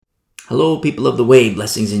Hello, people of the way,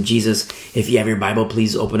 blessings in Jesus. If you have your Bible,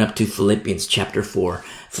 please open up to Philippians chapter 4.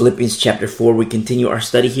 Philippians chapter 4, we continue our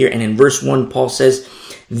study here. And in verse 1, Paul says,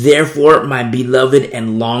 "Therefore, my beloved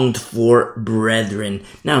and longed for brethren."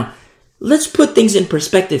 Now, let's put things in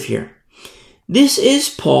perspective here. This is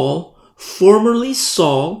Paul, formerly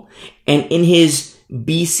Saul, and in his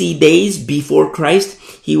BC days before Christ,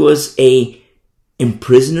 he was a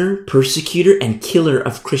imprisoner, persecutor, and killer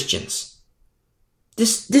of Christians.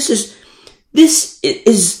 This is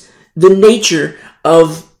the nature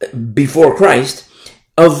of, before Christ,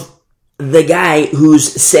 of the guy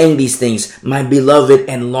who's saying these things, "My beloved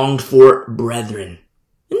and longed for brethren."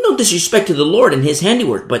 And no disrespect to the Lord and his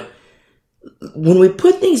handiwork, but when we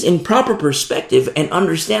put things in proper perspective and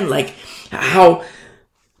understand like how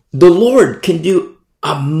the Lord can do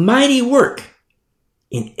a mighty work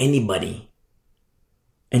in anybody,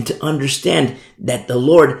 and to understand that the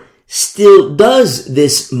Lord still does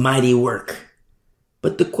this mighty work.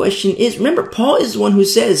 But the question is, remember, Paul is the one who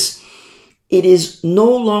says, "It is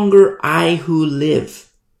no longer I who live."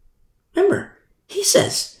 Remember, he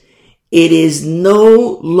says, "It is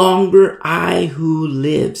no longer I who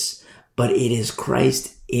lives, but it is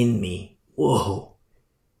Christ in me." Whoa.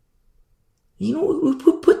 You know, we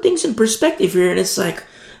put things in perspective here, and it's like,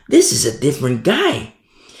 this is a different guy.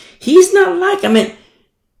 He's not like,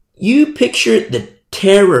 you picture the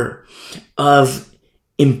terror of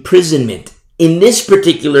imprisonment in this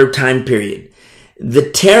particular time period. The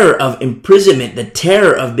terror of imprisonment, the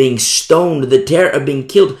terror of being stoned, the terror of being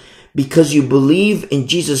killed because you believe in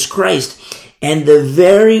Jesus Christ, and the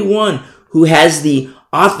very one who has the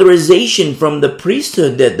authorization from the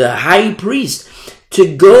priesthood, the high priest, to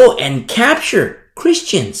go and capture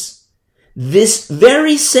Christians. This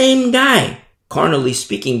very same guy, carnally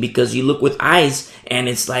speaking, because you look with eyes and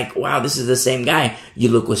it's like, wow, this is the same guy. You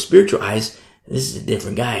look with spiritual eyes, this is a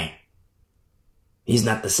different guy. He's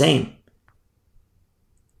not the same.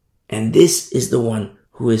 And this is the one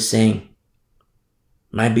who is saying,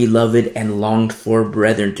 "My beloved and longed for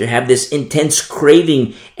brethren," to have this intense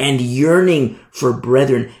craving and yearning for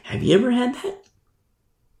brethren. Have you ever had that?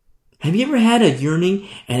 Have you ever had a yearning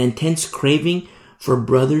and intense craving for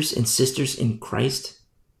brothers and sisters in Christ?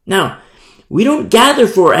 Now, we don't gather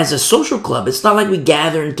as a social club. It's not like we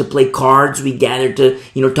gather to play cards. We gather to,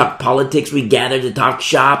 talk politics. We gather to talk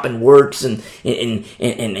shop and works and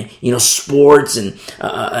sports and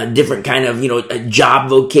different kind of, job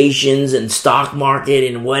vocations and stock market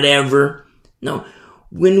and whatever. No,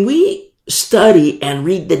 when we study and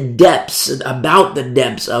read about the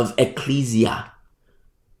depths of ecclesia,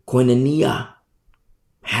 koinonia,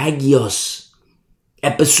 hagios,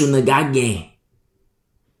 episunagage,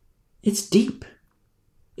 it's deep.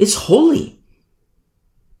 It's holy.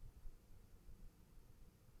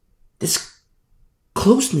 This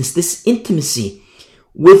closeness, this intimacy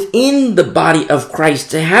within the body of Christ,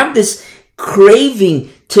 to have this craving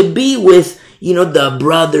to be with, the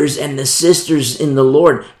brothers and the sisters in the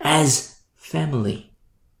Lord as family.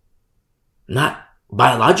 Not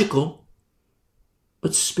biological,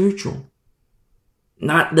 but spiritual.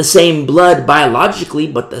 Not the same blood biologically,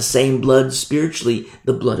 but the same blood spiritually,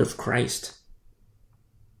 the blood of Christ.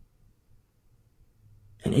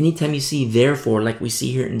 And anytime you see "therefore," like we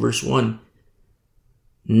see here in verse 1,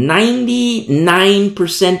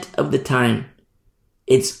 99% of the time,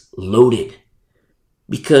 it's loaded.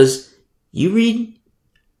 Because you read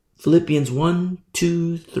Philippians 1,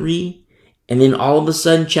 2, 3, and then all of a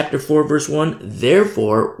sudden, chapter 4, verse 1,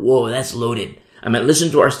 "Therefore," whoa, that's loaded. Listen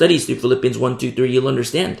to our studies through Philippians 1, 2, 3, you'll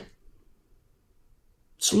understand.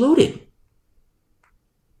 It's loaded.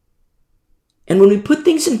 And when we put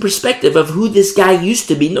things in perspective of who this guy used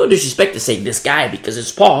to be, no disrespect to say this guy because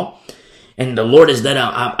it's Paul, and the Lord has done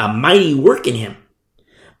a mighty work in him.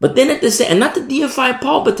 But then at the same, and not to deify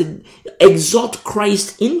Paul, but to exalt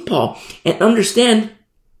Christ in Paul and understand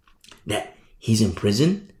that he's in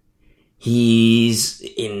prison. He's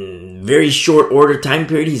in very short order time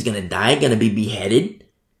period. He's going to die, going to be beheaded.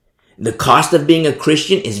 The cost of being a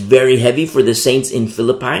Christian is very heavy for the saints in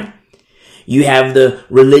Philippi. You have the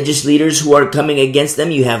religious leaders who are coming against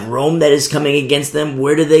them. You have Rome that is coming against them.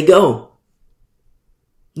 Where do they go?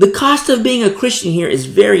 The cost of being a Christian here is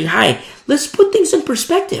very high. Let's put things in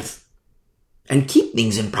perspective and keep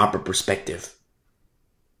things in proper perspective.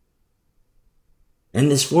 And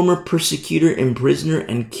this former persecutor, imprisoner,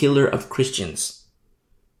 and killer of Christians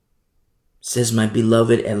says, "My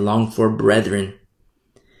beloved and longed for brethren,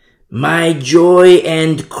 my joy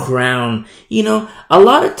and crown." A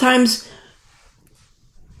lot of times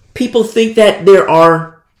people think that there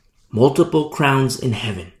are multiple crowns in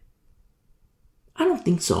heaven. I don't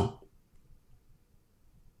think so.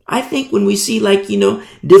 I think when we see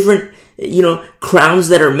different, crowns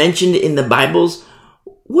that are mentioned in the Bibles,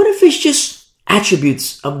 what if it's just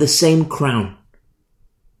attributes of the same crown?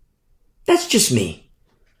 That's just me.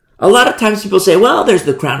 A lot of times people say, well, there's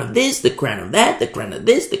the crown of this, the crown of that, the crown of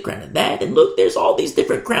this, the crown of that. And look, there's all these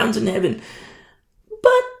different crowns in heaven.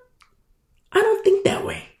 But I don't think that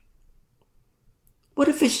way. What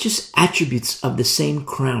if it's just attributes of the same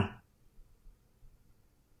crown?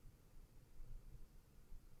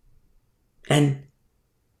 And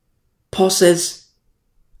Paul says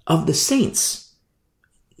of the saints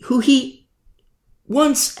who he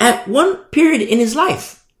once at one period in his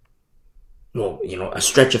life, a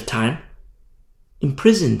stretch of time,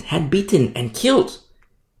 imprisoned, had beaten and killed.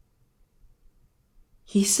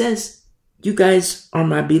 He says, you guys are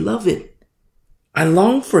my beloved. I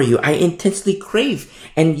long for you. I intensely crave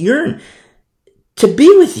and yearn to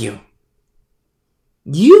be with you.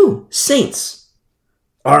 You, saints,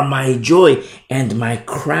 are my joy and my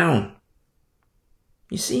crown.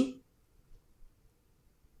 You see?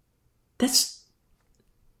 That's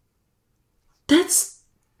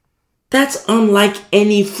unlike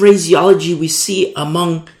any phraseology we see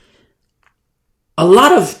among a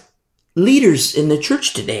lot of leaders in the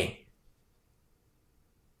church today.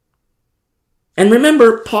 And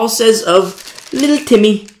remember, Paul says of little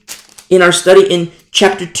Timmy in our study in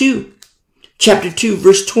chapter 2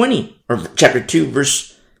 verse 20, or chapter 2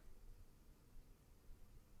 verse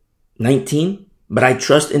 19, but I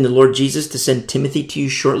trust in the Lord Jesus to send Timothy to you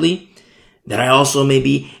shortly, that I also may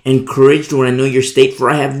be encouraged when I know your state, for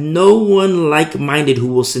I have no one like-minded who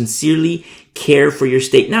will sincerely care for your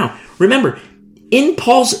state. Now, remember, in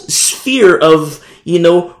Paul's sphere of,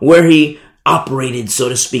 where he operated, so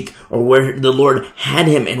to speak, or where the Lord had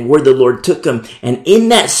him and where the Lord took him, and in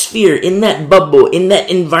that sphere, in that bubble, in that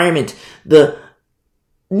environment, the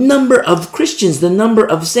number of Christians, the number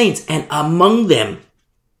of saints, and among them,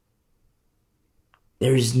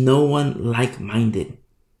 there is no one like-minded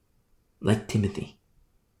like Timothy,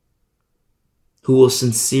 who will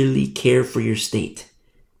sincerely care for your state.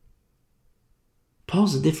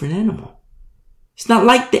 Paul's a different animal. He's not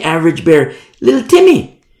like the average bear. Little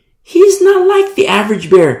Timmy, he's not like the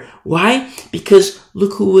average bear. Why? Because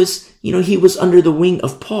look who was, he was under the wing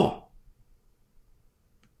of Paul.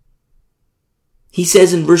 He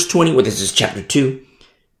says in verse 20, this is chapter 2,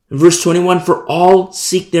 verse 21, for all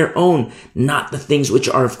seek their own, not the things which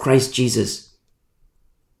are of Christ Jesus.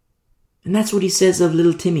 And that's what he says of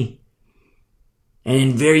little Timmy. And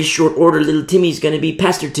in very short order, little Timmy's going to be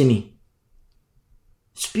Pastor Timmy.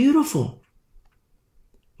 It's beautiful.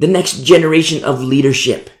 The next generation of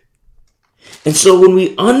leadership. And so when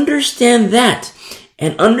we understand that,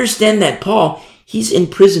 and understand that Paul, he's in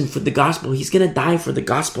prison for the gospel. He's going to die for the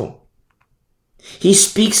gospel. He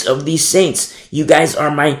speaks of these saints. You guys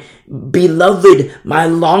are my beloved, my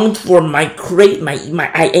longed for,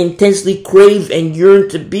 I intensely crave and yearn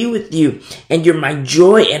to be with you, and you're my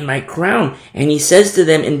joy and my crown. And he says to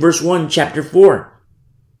them in verse 1, chapter 4,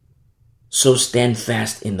 so stand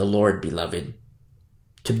fast in the Lord, beloved.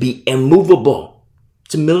 To be immovable.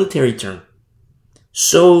 It's a military term.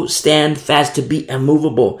 So stand fast, to be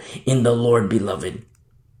immovable in the Lord, beloved.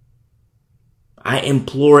 I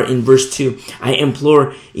implore in verse 2, I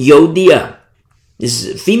implore Euodia. This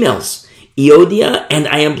is females. Euodia, and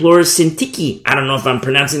I implore Syntyche. I don't know if I'm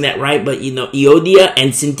pronouncing that right, but Euodia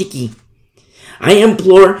and Syntyche. I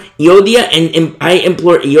implore Euodia and I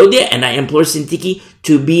implore Syntyche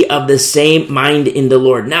to be of the same mind in the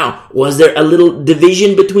Lord. Now, was there a little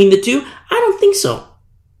division between the two? I don't think so.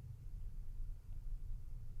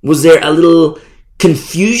 Was there a little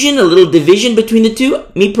confusion, a little division between the two?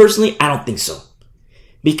 Me personally, I don't think so.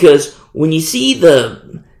 Because when you see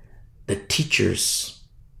the teachers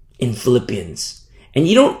in Philippians, and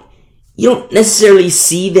you don't necessarily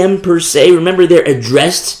see them per se. Remember, they're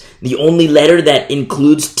addressed. The only letter that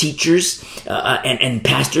includes teachers and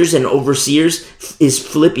pastors and overseers is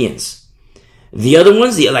Philippians. The other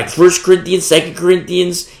ones, like 1 Corinthians, 2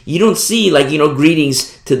 Corinthians, you don't see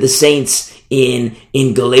greetings to the saints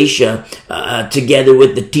in Galatia together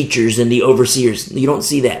with the teachers and the overseers. You don't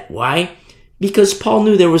see that. Why? Because Paul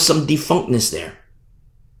knew there was some defunctness there.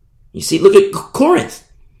 You see, look at Corinth.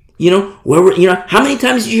 How many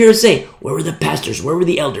times did you hear us say, where were the pastors? Where were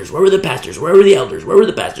the elders? Where were the pastors? Where were the elders? Where were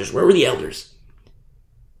the pastors? Where were the elders?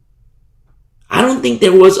 I don't think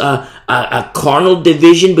there was a carnal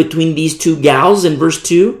division between these two gals in verse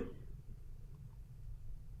 2.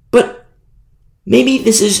 But maybe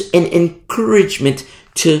this is an encouragement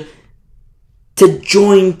to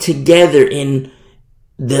join together in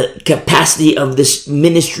the capacity of this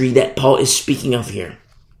ministry that Paul is speaking of here.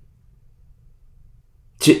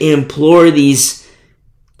 to implore these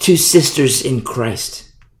two sisters in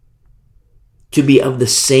Christ to be of the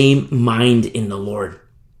same mind in the Lord.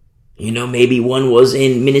 You know, maybe one was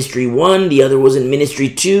in ministry 1, the other was in ministry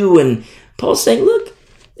 2, and Paul's saying, look,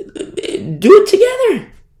 do it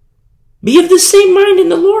together. Be of the same mind in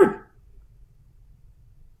the Lord.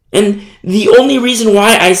 And the only reason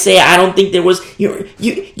why I say I don't think there was,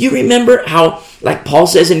 you remember how, like Paul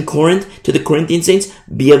says in Corinth to the Corinthian saints,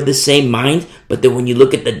 be of the same mind. But then when you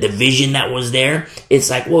look at the division that was there, it's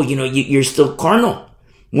like, well, you're still carnal.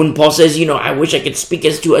 When Paul says, I wish I could speak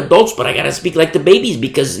as to adults, but I got to speak like the babies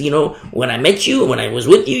because, when I met you, when I was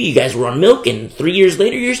with you, you guys were on milk, and 3 years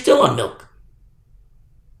later, you're still on milk.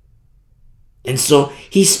 And so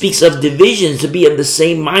he speaks of divisions, to be of the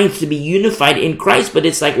same mind, to be unified in Christ. But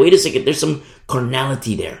it's like, wait a second, there's some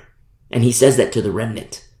carnality there. And he says that to the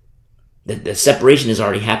remnant. That the separation has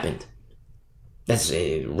already happened. That's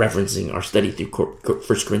referencing our study through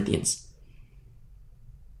 1 Corinthians.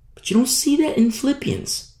 But you don't see that in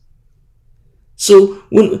Philippians. So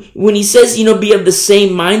when he says, be of the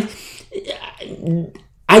same mind,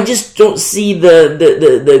 I just don't see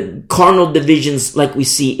the carnal divisions like we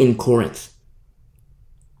see in Corinth.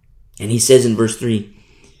 And he says in verse 3,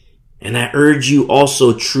 and I urge you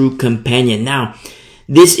also, true companion. Now,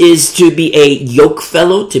 this is to be a yoke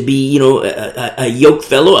fellow, to be, a yoke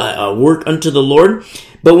fellow, a work unto the Lord.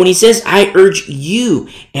 But when he says, I urge you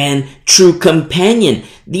and true companion,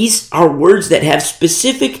 these are words that have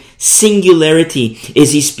specific singularity.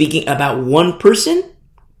 Is he speaking about one person?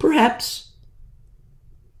 Perhaps.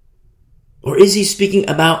 Or is he speaking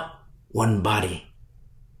about one body?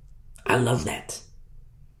 I love that.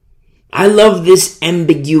 I love this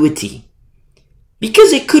ambiguity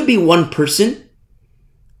because it could be one person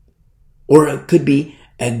or it could be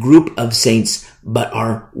a group of saints but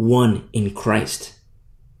are one in Christ.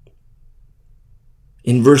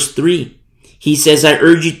 In verse 3, he says, I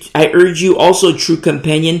urge you also, true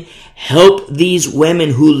companion, help these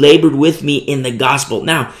women who labored with me in the gospel.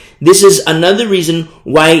 Now, this is another reason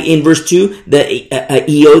why in verse 2, the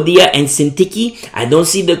Euodia and Syntyche, I don't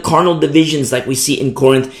see the carnal divisions like we see in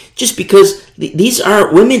Corinth, just because these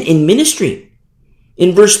are women in ministry.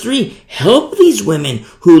 In verse 3, help these women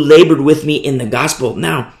who labored with me in the gospel.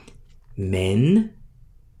 Now, men,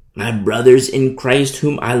 my brothers in Christ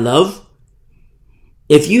whom I love,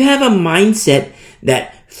 if you have a mindset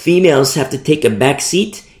that females have to take a back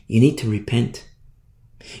seat, you need to repent.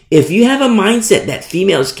 If you have a mindset that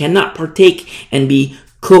females cannot partake and be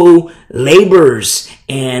co-laborers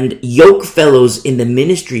and yoke fellows in the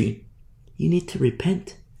ministry, you need to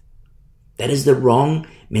repent. That is the wrong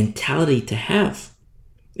mentality to have.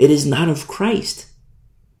 It is not of Christ.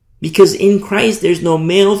 Because in Christ, there's no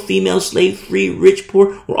male, female, slave, free, rich,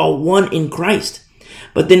 poor. We're all one in Christ.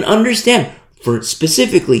 But then understand, for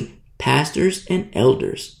specifically, pastors and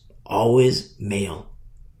elders, always male.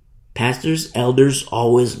 Pastors, elders,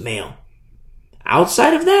 always male.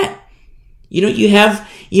 Outside of that, you have,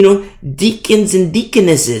 deacons and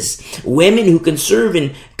deaconesses, women who can serve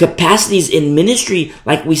in capacities in ministry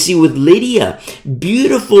like we see with Lydia.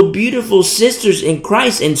 Beautiful, beautiful sisters in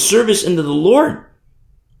Christ in service unto the Lord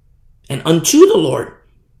and unto the Lord.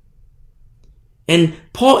 And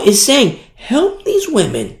Paul is saying, help these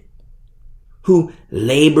women who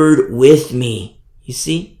labored with me. You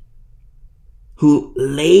see? Who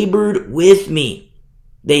labored with me.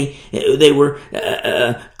 They were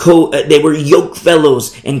yoke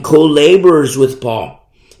fellows and co-laborers with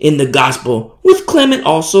Paul in the gospel, with Clement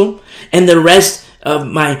also, and the rest of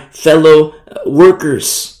my fellow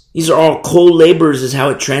workers. These are all co-laborers is how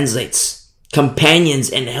it translates.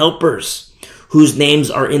 Companions and helpers whose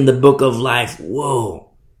names are in the book of life.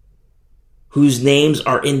 Whoa. Whose names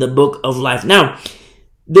are in the book of life. Now,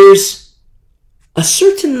 there's a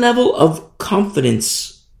certain level of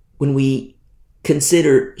confidence when we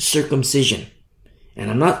consider circumcision. And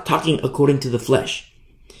I'm not talking according to the flesh.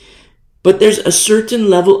 But there's a certain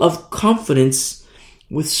level of confidence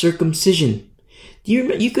with circumcision.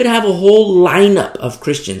 You could have a whole lineup of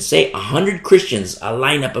Christians, say 100 Christians, a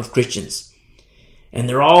lineup of Christians. And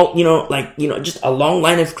they're all, just a long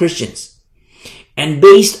line of Christians. And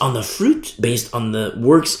based on the fruit, based on the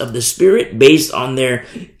works of the Spirit, based on their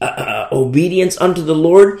obedience unto the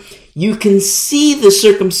Lord, you can see the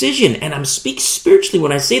circumcision. And I'm speaking spiritually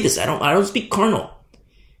when I say this. I don't speak carnal.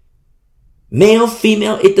 Male,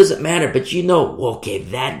 female, it doesn't matter. But okay,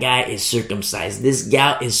 that guy is circumcised. This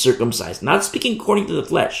gal is circumcised. Not speaking according to the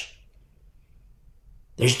flesh.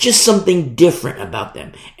 There's just something different about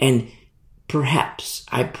them. And perhaps,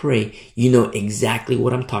 I pray, you know exactly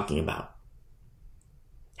what I'm talking about.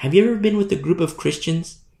 Have you ever been with a group of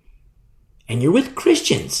Christians and you're with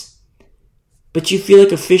Christians, but you feel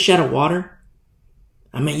like a fish out of water.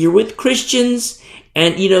 I mean, you're with Christians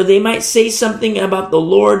and, they might say something about the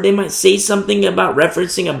Lord. They might say something about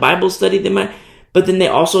referencing a Bible study. But then they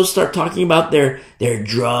also start talking about their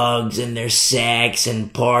drugs and their sex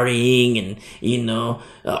and partying and,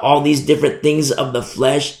 all these different things of the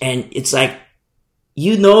flesh. And it's like,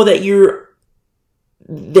 that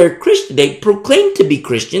they're Christian. They proclaim to be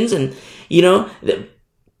Christians and,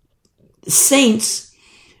 saints.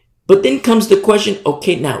 But then comes the question,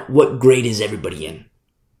 okay, now what grade is everybody in?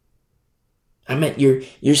 I mean,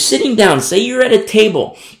 you're sitting down, say you're at a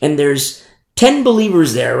table and there's 10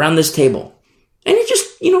 believers there around this table. And it's just,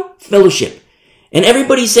 fellowship. And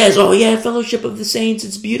everybody says, oh yeah, fellowship of the saints,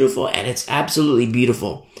 it's beautiful. And it's absolutely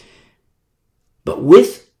beautiful. But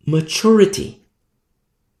with maturity,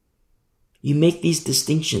 you make these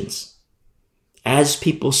distinctions. As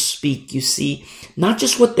people speak, you see not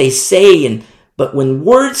just what they say, but when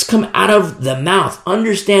words come out of the mouth,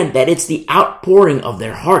 understand that it's the outpouring of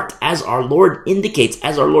their heart, as our Lord indicates,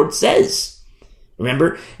 as our Lord says.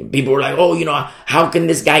 Remember, people were like, oh, how can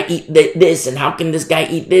this guy eat this? And how can this guy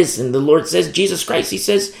eat this? And the Lord says, Jesus Christ, he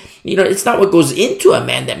says, it's not what goes into a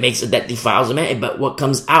man that defiles a man, but what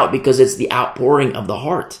comes out, because it's the outpouring of the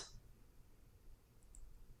heart.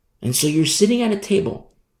 And so you're sitting at a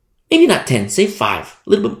table, maybe not 10, say 5, a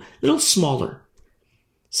little smaller,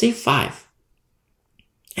 say 5.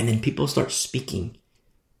 And then people start speaking.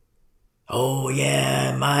 Oh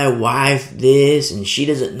yeah, my wife this, and she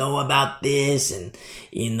doesn't know about this, and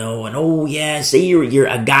and oh yeah, say you're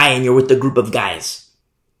a guy and you're with a group of guys.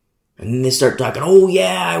 And then they start talking, oh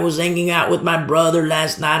yeah, I was hanging out with my brother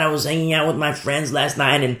last night, I was hanging out with my friends last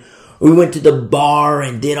night, and we went to the bar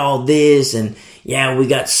and did all this, and yeah, we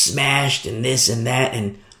got smashed and this and that,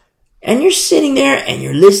 and you're sitting there and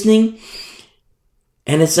you're listening,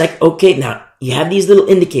 and it's like, okay, now you have these little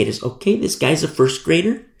indicators. Okay, this guy's a first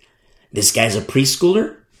grader. This guy's a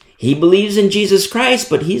preschooler. He believes in Jesus Christ,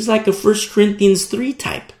 but he's like a 1 Corinthians 3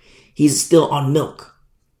 type. He's still on milk.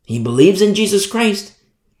 He believes in Jesus Christ.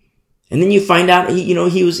 And then you find out,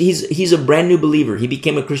 he's a brand new believer. He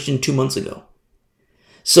became a Christian 2 months ago.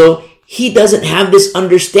 So he doesn't have this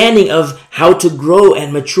understanding of how to grow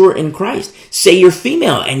and mature in Christ. Say you're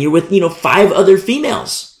female and you're with, 5 other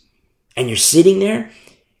females. And you're sitting there.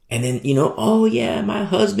 And then, oh yeah, my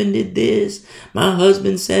husband did this. My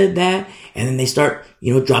husband said that. And then they start,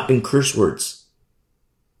 dropping curse words.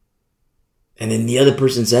 And then the other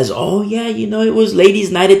person says, oh yeah, it was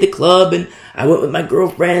ladies' night at the club and I went with my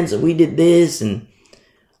girlfriends and we did this. And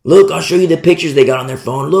look, I'll show you the pictures they got on their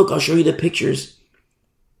phone. Look, I'll show you the pictures.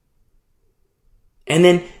 And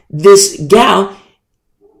then this gal,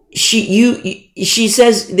 she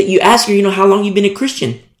says that you ask her, how long you been a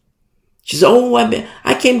Christian? She says, oh,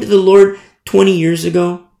 I came to the Lord 20 years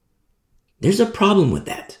ago. There's a problem with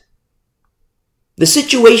that. The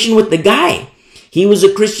situation with the guy, he was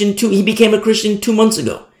a Christian too. He became a Christian 2 months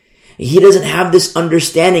ago. He doesn't have this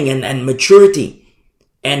understanding and maturity.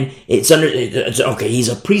 And it's okay, he's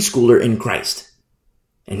a preschooler in Christ.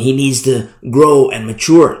 And he needs to grow and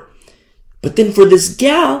mature. But then for this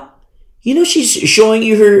gal, she's showing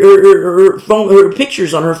you her phone, her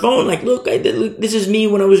pictures on her phone. Like, look, this is me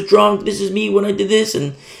when I was drunk. This is me when I did this.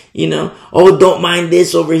 And, oh, don't mind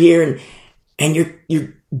this over here. And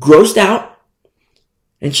you're grossed out.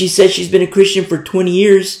 And she says she's been a Christian for 20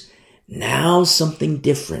 years. Now something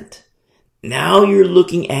different. Now you're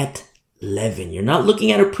looking at leaven. You're not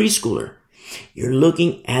looking at a preschooler. You're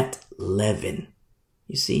looking at leaven.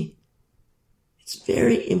 You see? It's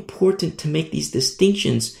very important to make these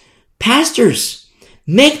distinctions. Pastors,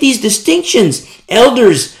 make these distinctions.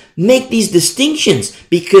 Elders, make these distinctions.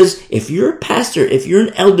 Because if you're a pastor, if you're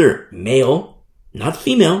an elder, male, not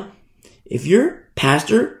female, if you're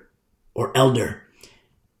pastor or elder,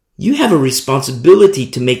 you have a responsibility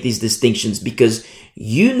to make these distinctions because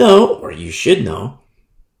or you should know,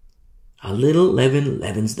 a little leaven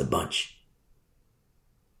leavens the bunch.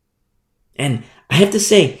 And I have to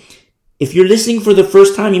say, if you're listening for the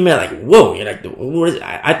first time, you may be like, whoa, you're like, what is it?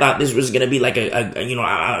 I thought this was going to be like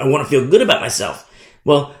I want to feel good about myself.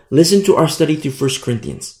 Well, listen to our study through 1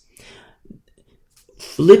 Corinthians.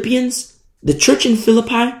 Philippians, the church in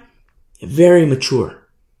Philippi, very mature.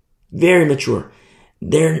 Very mature.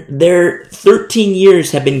 Their 13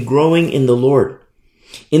 years have been growing in the Lord.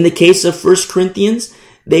 In the case of 1 Corinthians,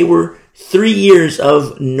 they were 3 years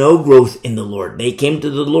of no growth in the Lord. They came to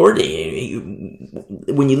the Lord.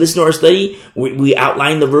 When you listen to our study, we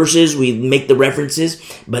outline the verses, we make the references,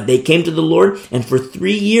 but they came to the Lord, and for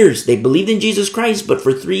 3 years, they believed in Jesus Christ, but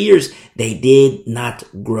for 3 years, they did not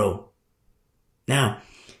grow. Now,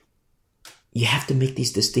 you have to make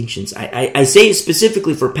these distinctions. I say it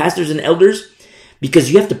specifically for pastors and elders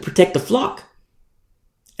because you have to protect the flock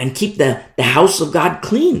and keep the house of God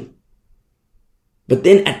clean. But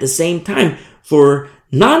then at the same time, for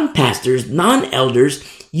non-pastors, non-elders,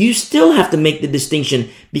 you still have to make the distinction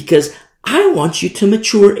because I want you to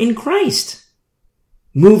mature in Christ.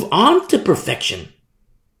 Move on to perfection.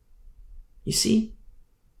 You see?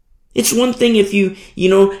 It's one thing if you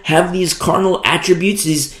have these carnal attributes,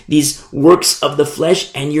 these works of the flesh,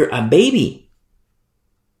 and you're a baby.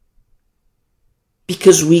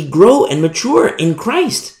 Because we grow and mature in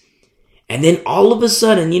Christ. And then all of a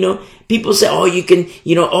sudden, people say,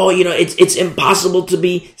 it's impossible to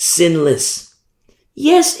be sinless.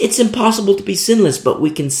 Yes, it's impossible to be sinless, but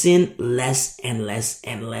we can sin less and less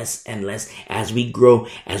and less and less as we grow,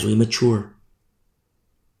 as we mature.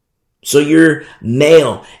 So you're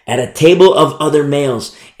male at a table of other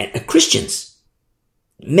males, Christians,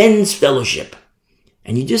 men's fellowship,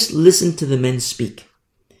 and you just listen to the men speak.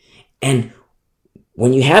 And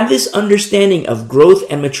when you have this understanding of growth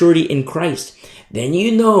and maturity in Christ, then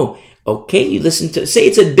you listen to, say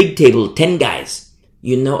it's a big table, 10 guys.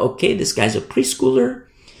 This guy's a preschooler.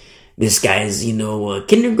 This guy's, a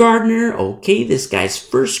kindergartner. This guy's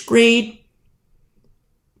first grade.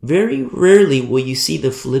 Very rarely will you see the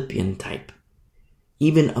Philippian type,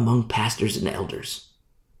 even among pastors and elders.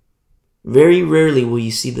 Very rarely will you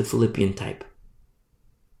see the Philippian type.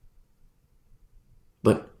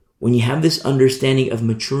 But when you have this understanding of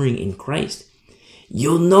maturing in Christ,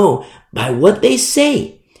 you'll know by what they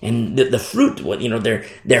say and the fruit,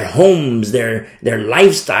 their homes, their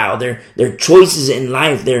lifestyle, their choices in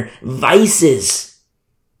life, their vices,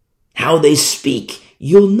 how they speak.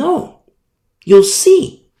 You'll know. You'll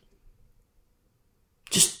see.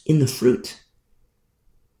 Just in the fruit.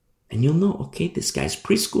 And you'll know, this guy's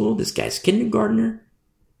preschool, this guy's kindergartner.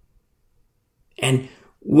 And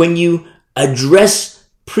when you address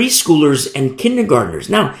preschoolers and kindergartners,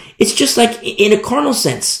 now, it's just like in a carnal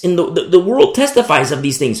sense, in the world testifies of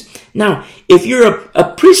these things. Now, if you're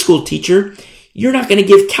a preschool teacher, you're not going to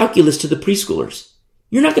give calculus to the preschoolers.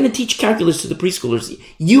 You're not going to teach calculus to the preschoolers.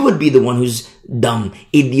 You would be the one who's dumb,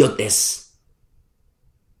 idiotes,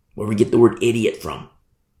 where we get the word idiot from.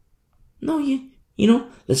 No,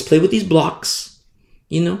 let's play with these blocks.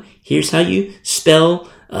 Here's how you spell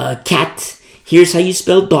cat. Here's how you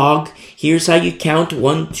spell dog. Here's how you count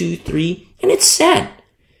 1, 2, 3. And it's sad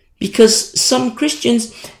because some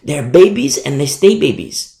Christians, they're babies and they stay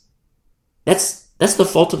babies. That's the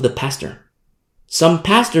fault of the pastor. Some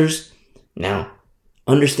pastors, now,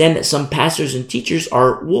 understand that some pastors and teachers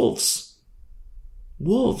are wolves.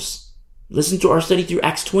 Wolves. Listen to our study through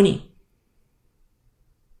Acts 20.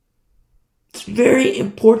 It's very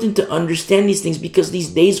important to understand these things because these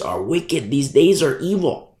days are wicked. These days are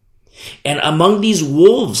evil. And among these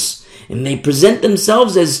wolves, and they present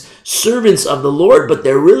themselves as servants of the Lord, but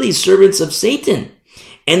they're really servants of Satan.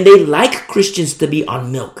 And they like Christians to be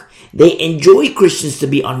on milk. They enjoy Christians to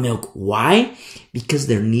be on milk. Why? Because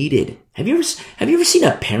they're needed. Have you ever seen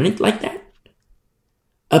a parent like that?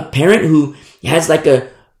 A parent who has like a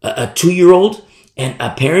 2-year-old and a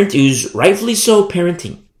parent who's rightfully so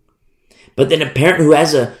parenting. But then a parent who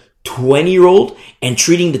has a 20-year-old and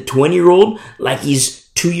treating the 20-year-old like he's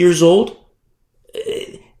 2 years old,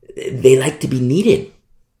 they like to be needed.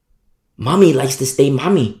 Mommy likes to stay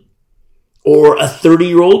mommy. Or a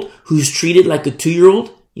 30-year-old who's treated like a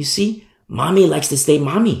 2-year-old, you see, mommy likes to stay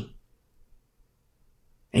mommy.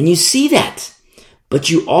 And you see that. But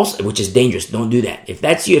you also, which is dangerous, don't do that. If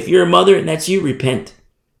that's you, if you're a mother and that's you, repent.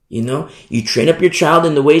 You train up your child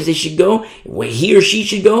in the ways they should go, where he or she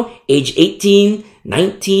should go, age 18,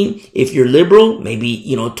 19. If you're liberal, maybe,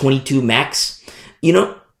 22 max.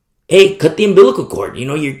 Hey, cut the umbilical cord.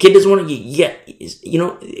 Your kid doesn't want to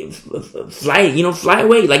fly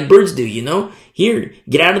away like birds do, Here,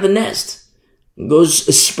 get out of the nest. Go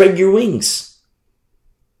spread your wings.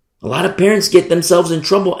 A lot of parents get themselves in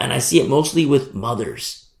trouble, and I see it mostly with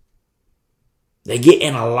mothers. They get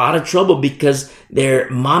in a lot of trouble because they're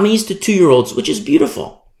mommies to 2-year-olds, which is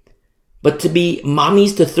beautiful. But to be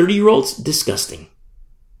mommies to 30-year-olds, disgusting.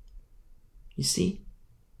 You see?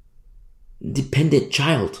 Dependent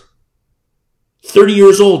child. 30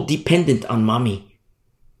 years old, dependent on mommy.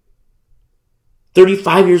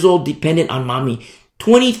 35 years old, dependent on mommy.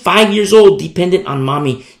 25 years old, dependent on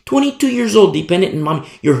mommy. 22 years old, dependent on mommy.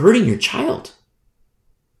 You're hurting your child.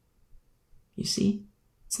 You see?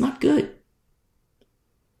 It's not good.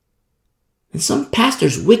 And some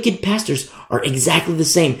pastors, wicked pastors, are exactly the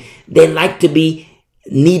same. They like to be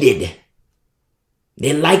needed.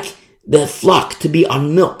 They like the flock to be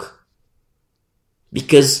on milk.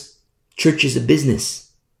 Because church is a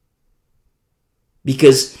business.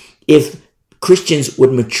 Because if Christians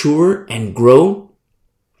would mature and grow,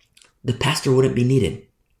 the pastor wouldn't be needed.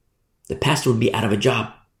 The pastor would be out of a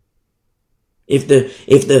job. If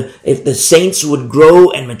the saints would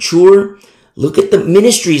grow and mature, look at the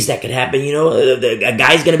ministries that could happen. You know, a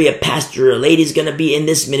guy's going to be a pastor, a lady's going to be in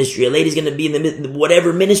this ministry, a lady's going to be in the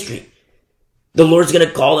whatever ministry. The Lord's going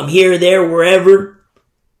to call them here, there, wherever.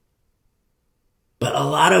 But a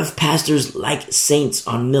lot of pastors like saints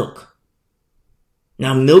on milk.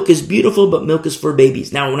 Now, milk is beautiful, but milk is for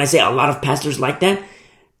babies. Now, when I say a lot of pastors like that,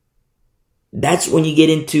 that's when you get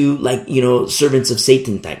into servants of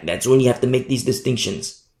Satan type. That's when you have to make these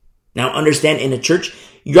distinctions. Now, understand, in a church,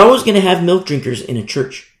 you're always going to have milk drinkers in a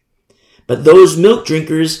church. But those milk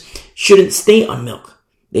drinkers shouldn't stay on milk.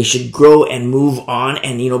 They should grow and move on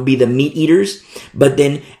and, be the meat eaters. But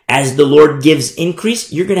then as the Lord gives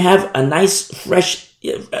increase, you're going to have a nice fresh,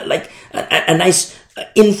 a nice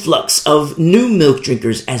influx of new milk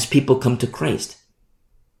drinkers as people come to Christ.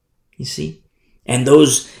 You see? And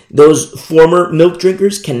those former milk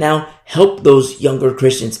drinkers can now help those younger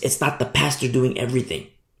Christians. It's not the pastor doing everything.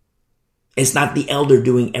 It's not the elder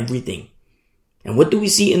doing everything. And what do we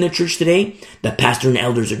see in the church today? The pastor and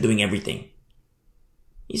elders are doing everything.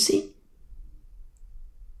 You see?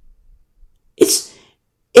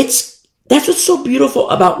 That's what's so beautiful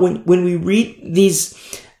about when we read these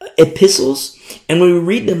epistles and when we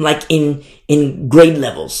read them like in grade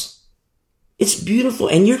levels. It's beautiful.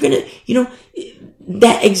 And you're gonna,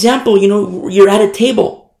 that example, you're at a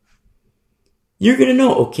table. You're gonna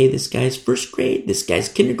know, okay, this guy's first grade, this guy's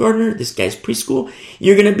kindergartner, this guy's preschool.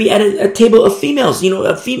 You're gonna be at a table of females,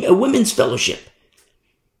 a women's fellowship.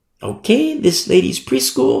 Okay, this lady's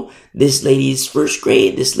preschool, this lady's first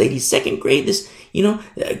grade, this lady's second grade, this,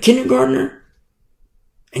 kindergartner.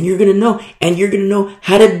 And you're going to know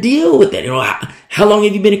how to deal with that. How long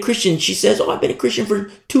have you been a Christian? She says, I've been a Christian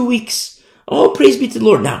for 2 weeks. Oh, praise be to the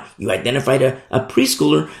Lord. Now, you identified a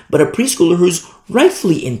preschooler, but a preschooler who's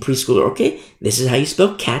rightfully in preschooler. Okay, this is how you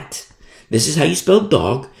spell cat. This is how you spell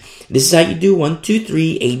dog. This is how you do 1, 2,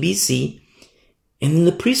 3, A, B, C. And then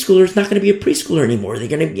the preschooler is not going to be a preschooler anymore. They're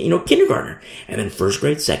going to, kindergartner. And then first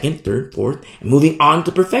grade, second, third, fourth, and moving on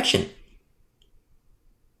to perfection.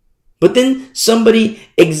 But then somebody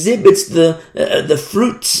exhibits the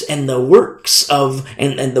fruits and the works of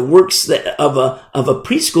the works of a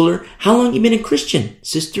preschooler. How long have you been a Christian,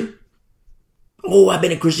 sister? Oh, I've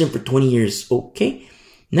been a Christian for 20 years. Okay.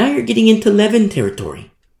 Now you're getting into leaven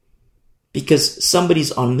territory. Because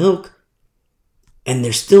somebody's on milk and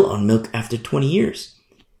they're still on milk after 20 years.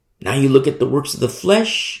 Now you look at the works of the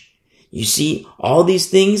flesh, you see all these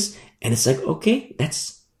things, and it's like, okay,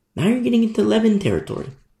 now you're getting into leaven territory.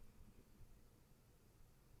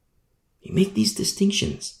 You make these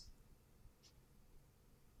distinctions.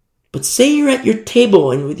 But say you're at your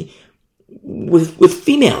table and with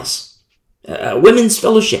females, women's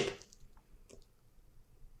fellowship,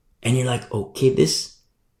 and you're like, okay,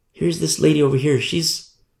 here's this lady over here.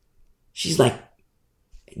 She's like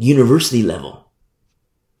university level.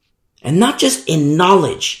 And not just in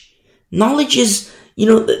knowledge. Knowledge is,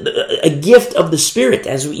 a gift of the Spirit.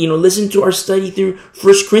 As we, listen to our study through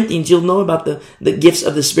 1 Corinthians, you'll know about the gifts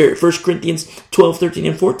of the Spirit. 1 Corinthians 12, 13,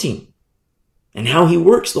 and 14. And how He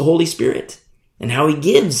works, the Holy Spirit. And how He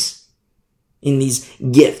gives in these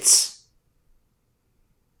gifts.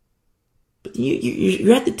 But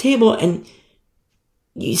you're at the table and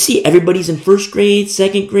you see everybody's in first grade,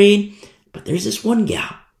 second grade. But there's this one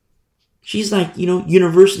gal. She's like,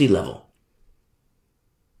 university level.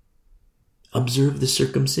 Observe the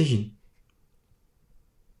circumcision.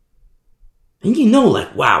 And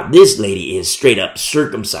wow, this lady is straight up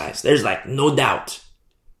circumcised. There's like no doubt.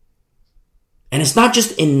 And it's not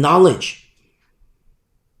just in knowledge.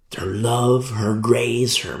 Her love, her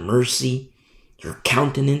grace, her mercy, her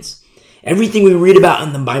countenance. Everything we read about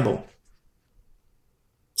in the Bible.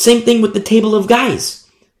 Same thing with the table of guys.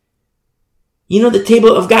 The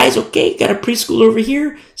table of guys, okay, got a preschooler over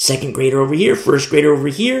here, second grader over here, first grader over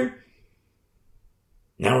here.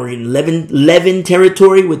 Now we're in leaven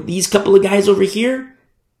territory with these couple of guys over here.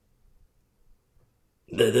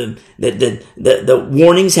 The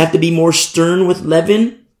warnings have to be more stern with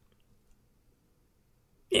leaven.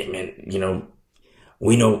 And,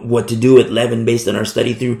 we know what to do with leaven based on our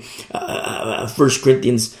study through 1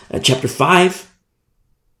 Corinthians chapter 5.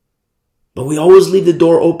 But we always leave the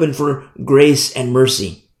door open for grace and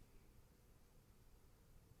mercy.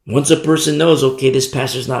 Once a person knows, okay, this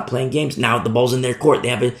pastor's not playing games, now the ball's in their court. They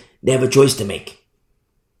have a choice to make.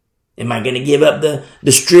 Am I going to give up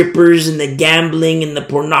the strippers and the gambling and the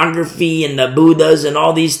pornography and the Buddhas and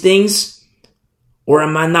all these things? Or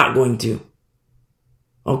am I not going to?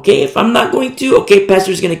 Okay, if I'm not going to, okay,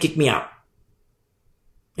 pastor's going to kick me out.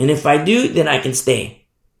 And if I do, then I can stay.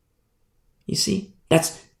 You see,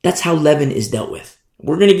 that's how leaven is dealt with.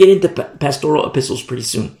 We're going to get into pastoral epistles pretty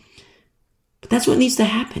soon. But that's what needs to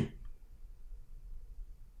happen.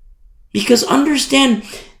 Because understand,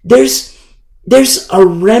 there's a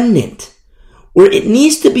remnant where it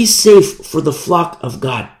needs to be safe for the flock of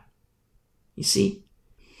God. You see?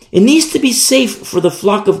 It needs to be safe for the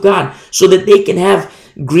flock of God so that they can have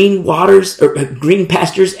green waters or green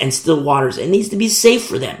pastures and still waters. It needs to be safe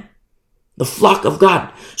for them. The flock of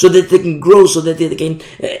God, so that they can grow, so that they can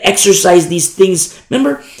exercise these things.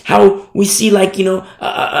 Remember how we see, like,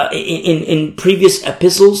 in previous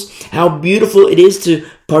epistles, how beautiful it is to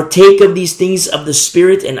partake of these things of the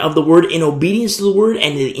Spirit and of the Word in obedience to the Word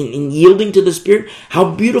and in yielding to the Spirit.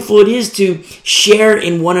 How beautiful it is to share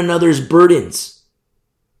in one another's burdens.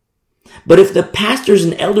 But if the pastors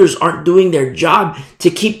and elders aren't doing their job to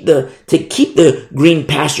keep the green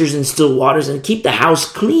pastures and still waters and keep the house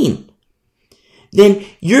clean, then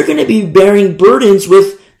you're going to be bearing burdens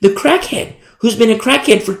with the crackhead who's been a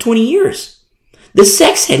crackhead for 20 years. The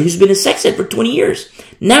sex head who's been a sex head for 20 years.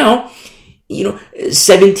 Now,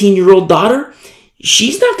 17-year-old daughter,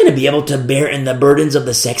 she's not going to be able to bear in the burdens of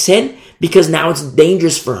the sex head because now it's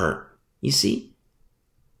dangerous for her. You see?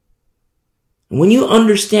 When you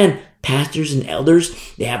understand pastors and elders,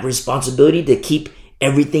 they have responsibility to keep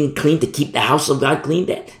everything clean, to keep the house of God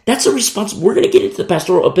clean. That's a responsibility. We're going to get into the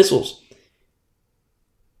pastoral epistles.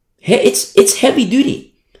 It's heavy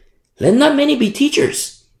duty. Let not many be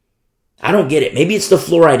teachers. I don't get it. Maybe it's the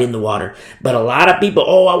fluoride in the water. But a lot of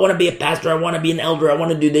people, I want to be a pastor. I want to be an elder. I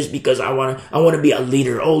want to do this because I want to be a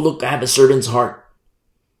leader. Oh, look, I have a servant's heart.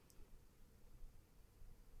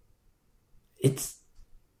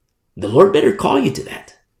 The Lord better call you to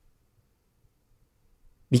that.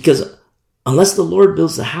 Because unless the Lord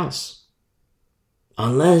builds the house,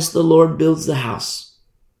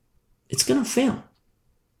 it's going to fail.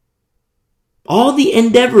 All the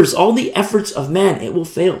endeavors, all the efforts of man, it will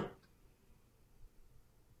fail.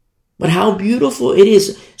 But how beautiful it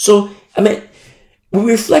is. So, when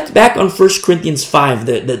we reflect back on 1 Corinthians 5,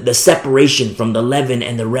 the separation from the leaven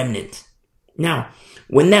and the remnant. Now,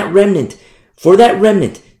 for that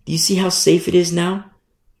remnant, do you see how safe it is now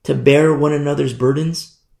to bear one another's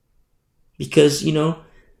burdens? Because, you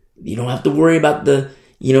don't have to worry about the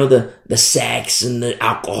sex and the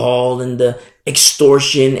alcohol and the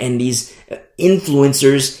extortion and these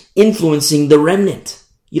influencers influencing the remnant.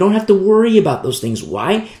 You don't have to worry about those things.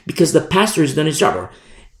 Why? Because the pastor has done his job. Or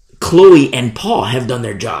Chloe and Paul have done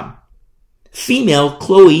their job. Female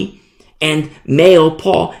Chloe and male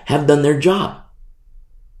Paul have done their job.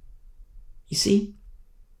 You see?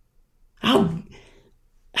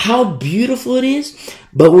 How beautiful it is.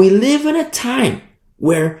 But we live in a time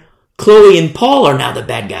where Chloe and Paul are now the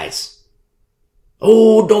bad guys.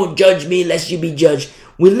 Oh, don't judge me lest you be judged.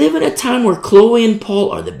 We live in a time where Chloe and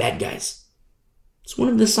Paul are the bad guys. It's one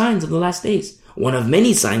of the signs of the last days. One of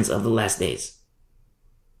many signs of the last days.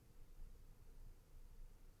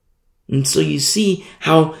 And so you see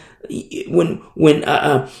how when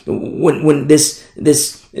the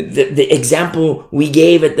example we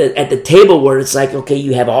gave at the table where it's like, okay,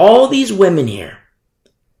 you have all these women here,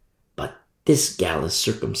 but this gal is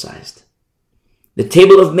circumcised. The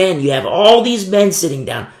table of men, you have all these men sitting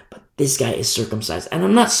down, but this guy is circumcised. And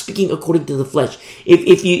I'm not speaking according to the flesh.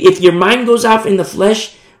 If your mind goes off in the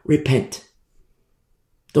flesh, repent.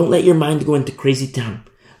 Don't let your mind go into crazy town.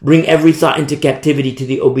 Bring every thought into captivity to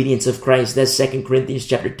the obedience of Christ. That's 2 Corinthians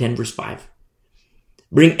chapter 10, verse 5.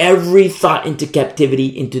 Bring every thought into captivity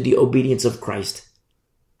into the obedience of Christ.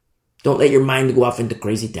 Don't let your mind go off into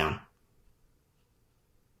crazy town.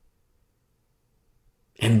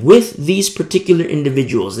 And with these particular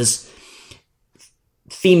individuals, this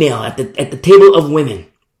female at the table of women,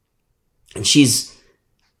 and she's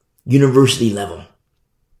university level.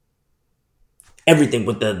 Everything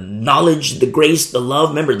with the knowledge, the grace, the love.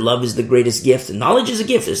 Remember, love is the greatest gift. And knowledge is a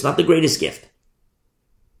gift. It's not the greatest gift.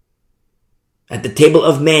 At the table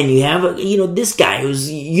of men, you have, this guy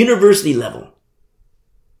who's university level.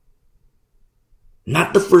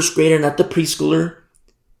 Not the first grader, not the preschooler.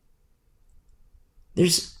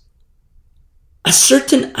 There's a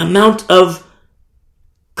certain amount of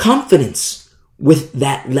confidence with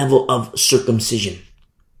that level of circumcision.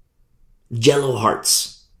 Jello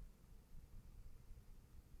hearts.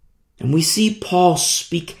 And we see Paul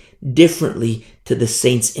speak differently to the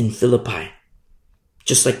saints in Philippi.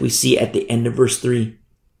 Just like we see at the end of verse 3.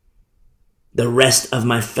 the rest of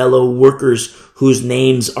my fellow workers whose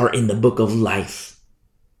names are in the book of life.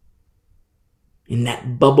 In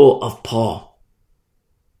that bubble of Paul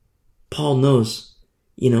knows,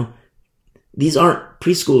 these aren't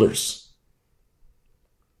preschoolers.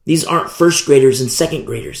 These aren't first graders and second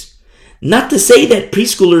graders. Not to say that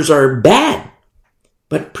preschoolers are bad,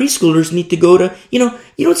 but preschoolers need to go to, you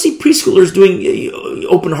don't see preschoolers doing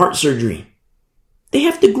open heart surgery. They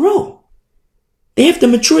have to grow. They have to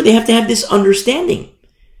mature. They have to have this understanding.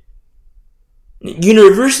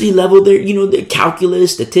 University level, they're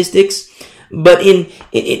calculus, statistics, but in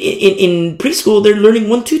preschool, they're learning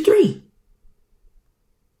 1, 2, 3.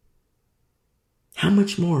 How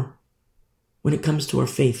much more when it comes to our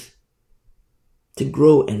faith to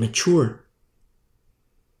grow and mature?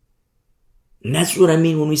 And that's what I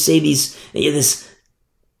mean when we say this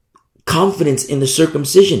confidence in the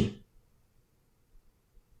circumcision,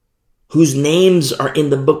 whose names are in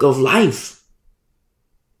the book of life.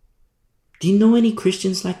 Do you know any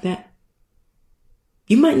Christians like that?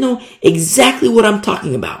 You might know exactly what I'm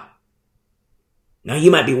talking about. Now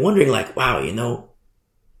you might be wondering wow,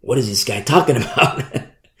 what is this guy talking about?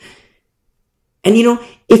 And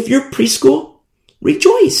if you're preschool,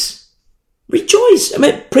 rejoice. Rejoice.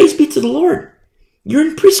 Praise be to the Lord. You're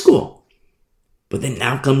in preschool. But then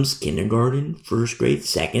now comes kindergarten, first grade,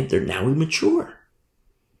 second, third. Now we mature.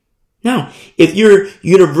 Now, if you're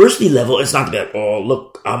university level, it's not to be like, oh,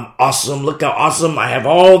 look, I'm awesome. Look how awesome. I have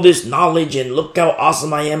all this knowledge and look how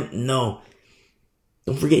awesome I am. No.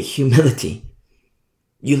 Don't forget humility.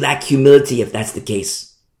 You lack humility if that's the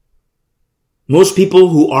case. Most people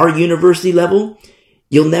who are university level,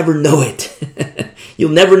 you'll never know it.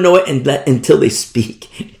 You'll never know it until they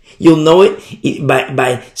speak. You'll know it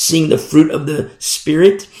by seeing the fruit of the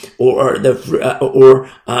Spirit, or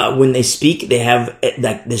when they speak, they have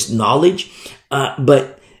this knowledge.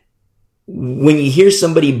 But when you hear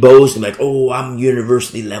somebody boast and oh, I'm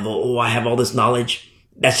university level, oh, I have all this knowledge,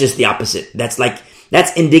 that's just the opposite. That's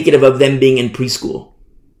indicative of them being in preschool,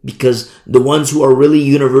 because the ones who are really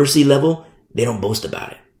university level, they don't boast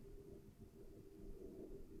about it.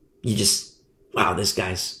 You just, wow, this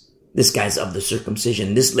guy's of the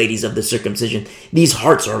circumcision. This lady's of the circumcision. These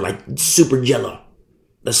hearts are like super jello.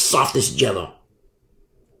 The softest jello.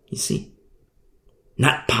 You see?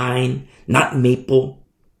 Not pine, not maple.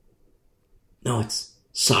 No, it's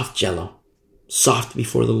soft jello. Soft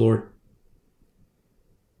before the Lord.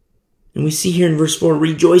 And we see here in verse 4,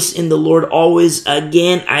 rejoice in the Lord always.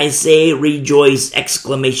 Again, I say rejoice!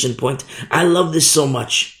 Exclamation point. I love this so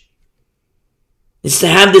much. It's to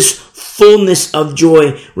have this fullness of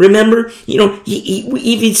joy. Remember, we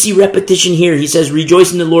even see repetition here. He says,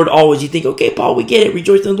 rejoice in the Lord always. You think, okay, Paul, we get it.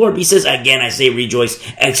 Rejoice in the Lord. But he says, again, I say rejoice!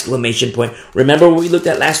 Exclamation point. Remember what we looked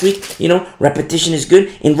at last week? Repetition is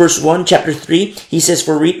good. In verse 1, chapter 3, he says,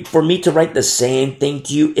 for me to write the same thing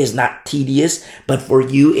to you is not tedious, but for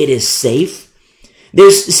you it is safe.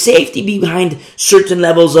 There's safety behind certain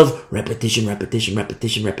levels of repetition.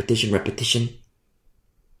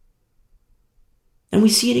 And we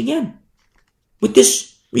see it again with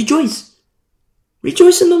this rejoice.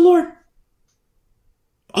 Rejoice in the Lord.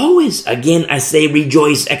 Always. Again, I say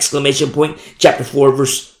rejoice! Exclamation point. Chapter 4,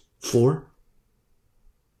 verse 4.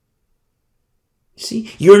 See,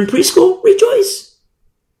 you're in preschool? Rejoice.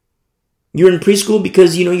 You're in preschool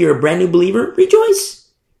because you're a brand new believer? Rejoice.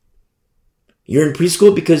 You're in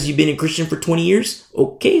preschool because you've been a Christian for 20 years?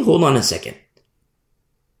 Okay, hold on a second.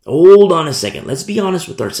 Let's be honest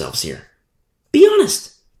with ourselves here. Be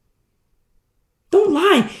honest. Don't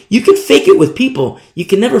lie. You can fake it with people. You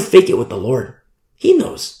can never fake it with the Lord. He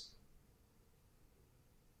knows.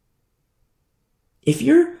 If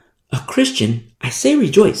you're a Christian, I say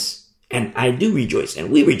rejoice. And I do rejoice. And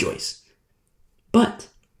we rejoice. But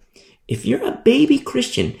if you're a baby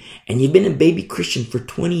Christian and you've been a baby Christian for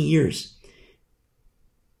 20 years,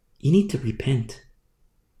 you need to repent.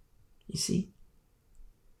 You see?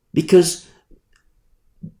 Because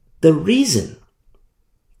the reason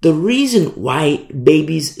why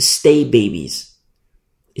babies stay babies,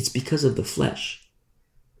 it's because of the flesh.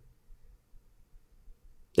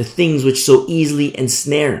 The things which so easily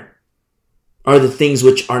ensnare are the things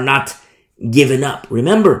which are not given up.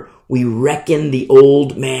 Remember, we reckon the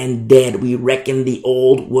old man dead. We reckon the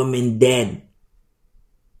old woman dead.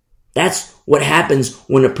 That's what happens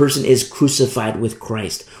when a person is crucified with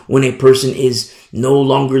Christ. When a person is no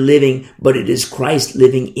longer living, but it is Christ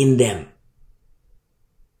living in them.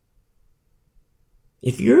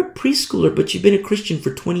 If you're a preschooler, but you've been a Christian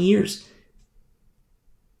for 20 years,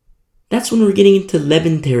 that's when we're getting into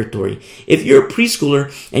leaven territory. If you're a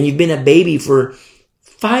preschooler and you've been a baby for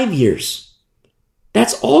 5 years,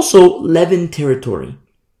 That's also leavened territory.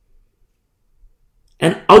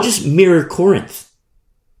 And I'll just mirror Corinth.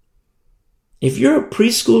 If you're a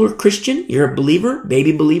preschooler Christian, you're a believer,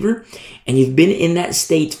 baby believer, and you've been in that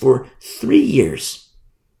state for 3 years,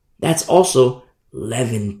 that's also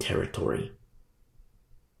leavened territory.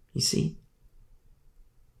 You see?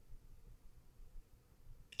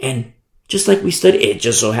 And just like we studied, it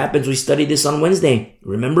just so happens we studied this on Wednesday.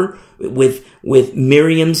 Remember? With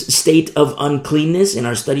Miriam's state of uncleanness in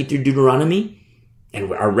our study through Deuteronomy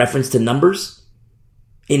and our reference to Numbers.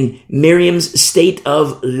 In Miriam's state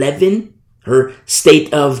of leaven, her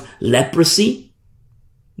state of leprosy,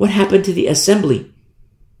 what happened to the assembly?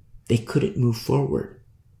 They couldn't move forward.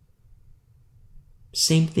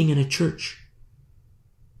 Same thing in a church.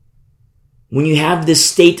 When you have this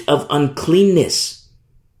state of uncleanness,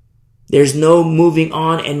 there's no moving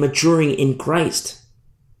on and maturing in Christ.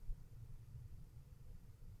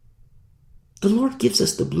 The Lord gives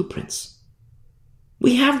us the blueprints.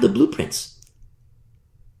 We have the blueprints.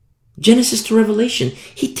 Genesis to Revelation.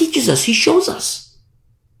 He teaches us. He shows us.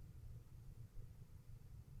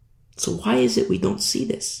 So why is it we don't see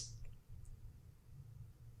this?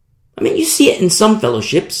 I mean, you see it in some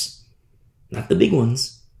fellowships, not the big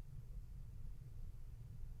ones.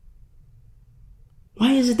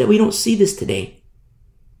 Why is it that we don't see this today?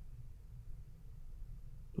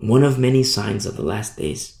 One of many signs of the last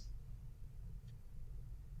days.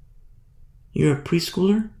 You're a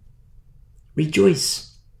preschooler?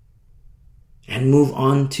 Rejoice. And move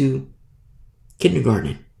on to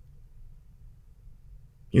kindergarten.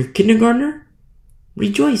 You're a kindergartner?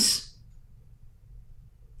 Rejoice.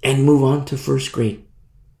 And move on to first grade.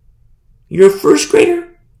 You're a first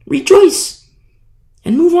grader? Rejoice.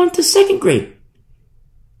 And move on to second grade.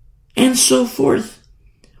 And so forth.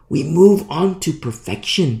 We move on to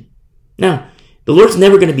perfection. Now, the Lord's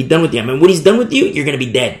never going to be done with you. I mean, when He's done with you, you're going to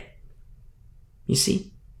be dead. You see?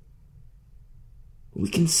 We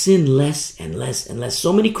can sin less and less and less.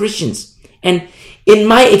 So many Christians. And in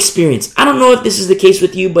my experience, I don't know if this is the case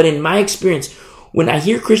with you, but in my experience, when I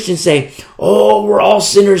hear Christians say, oh, we're all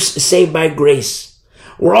sinners saved by grace.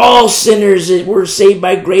 We're all sinners. We're saved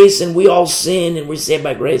by grace and we all sin and we're saved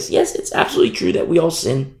by grace. Yes, it's absolutely true that we all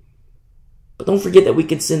sin. But don't forget that we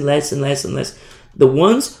can sin less and less and less. The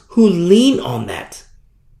ones who lean on that,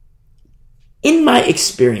 in my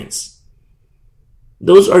experience,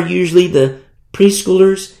 those are usually the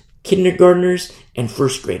preschoolers, kindergartners, and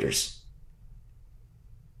first graders.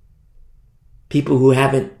 People who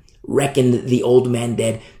haven't reckoned the old man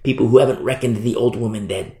dead. People who haven't reckoned the old woman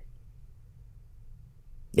dead.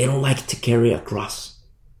 They don't like to carry a cross.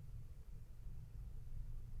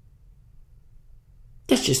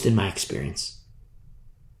 That's just in my experience.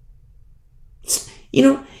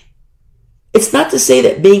 It's not to say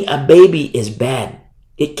that being a baby is bad.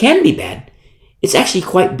 It can be bad. It's actually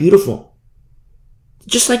quite beautiful.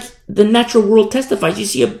 Just like the natural world testifies. You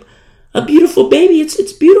see a beautiful baby,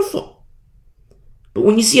 it's beautiful. But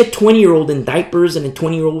when you see a 20-year-old in diapers and a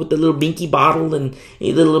 20-year-old with the little binky bottle and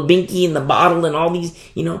the little binky in the bottle and all these,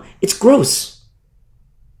 it's gross.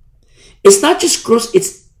 It's not just gross,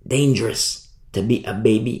 it's dangerous to be a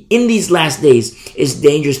baby. In these last days, it's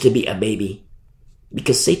dangerous to be a baby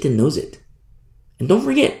because Satan knows it. And don't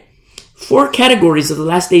forget, 4 categories of the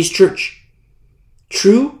last days church.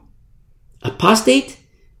 True, apostate,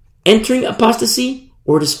 entering apostasy,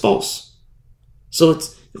 or it is false. So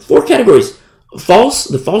it's 4 categories. False,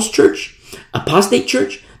 the false church, apostate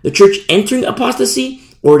church, the church entering apostasy,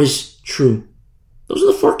 or it is true. Those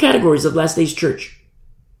are the 4 categories of last days church.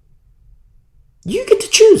 You get to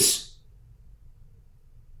choose.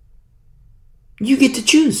 You get to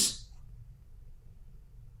choose.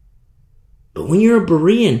 But when you're a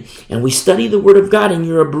Berean and we study the Word of God and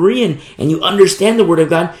you're a Berean and you understand the Word of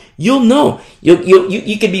God, you'll know.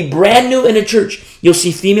 You could be brand new in a church. You'll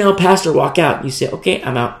see female pastor walk out. You say, okay,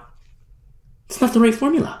 I'm out. It's not the right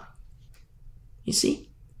formula. You see?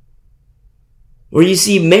 Or you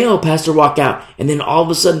see male pastor walk out and then all of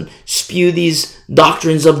a sudden spew these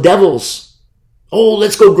doctrines of devils. Oh,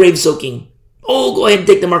 let's go grave soaking. Oh, go ahead and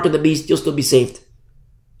take the mark of the beast. You'll still be saved.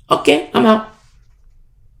 Okay, I'm out.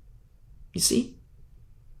 You see?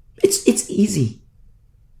 It's easy.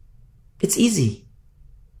 It's easy.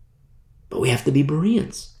 But we have to be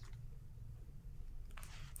Bereans.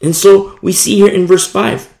 And so we see here in verse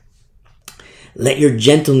 5. Let your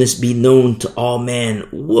gentleness be known to all men.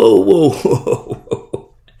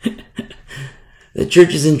 Whoa. The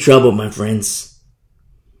church is in trouble, my friends.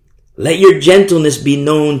 Let your gentleness be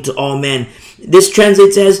known to all men. This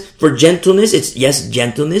translates as, for gentleness, it's, yes,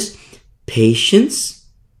 gentleness, patience,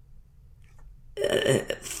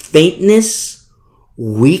 faintness,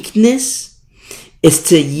 weakness. It's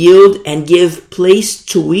to yield and give place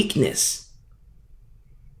to weakness.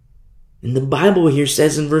 And the Bible here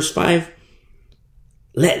says in verse 5,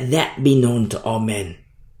 let that be known to all men.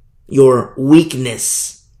 Your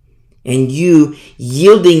weakness. And you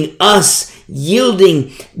yielding,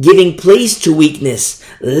 giving place to weakness.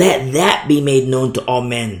 Let that be made known to all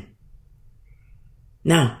men.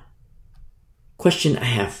 Now, question I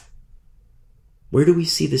have. Where do we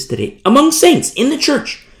see this today? Among saints in the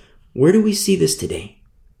church. Where do we see this today?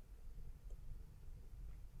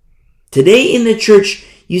 Today in the church,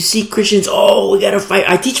 you see Christians, we gotta fight.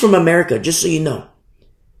 I teach from America, just so you know.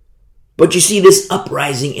 But you see this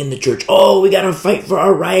uprising in the church. We gotta fight for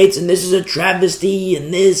our rights, and this is a travesty,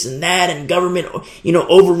 and this and that, and government,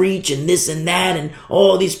 overreach, and this and that, and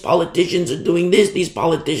these politicians are doing this, these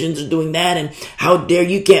politicians are doing that, and how dare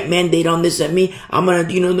you can't mandate on this at me. I'm gonna,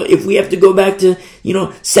 if we have to go back to,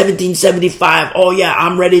 1775,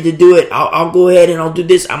 I'm ready to do it. I'll go ahead and I'll do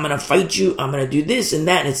this. I'm gonna fight you. I'm gonna do this and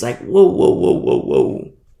that. And it's like,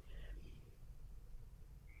 whoa.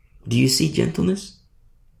 Do you see gentleness?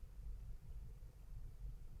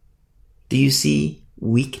 Do you see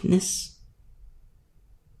weakness?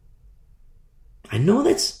 I know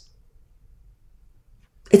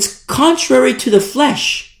it's contrary to the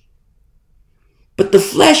flesh, but the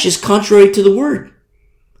flesh is contrary to the word.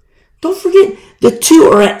 Don't forget, the two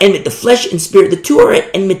are at enmity, the flesh and spirit, the two are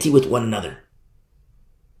at enmity with one another.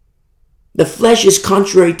 The flesh is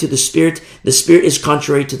contrary to the spirit is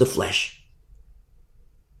contrary to the flesh.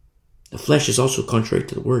 The flesh is also contrary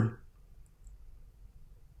to the word.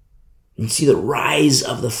 You see the rise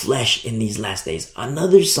of the flesh in these last days.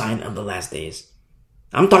 Another sign of the last days.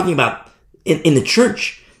 I'm talking about in the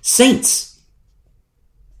church, saints.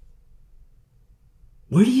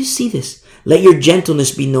 Where do you see this? Let your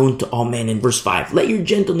gentleness be known to all men. In verse 5, let your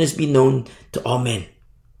gentleness be known to all men.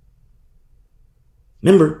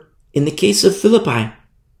 Remember, in the case of Philippi,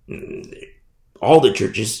 all the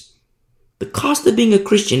churches, the cost of being a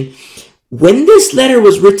Christian, when this letter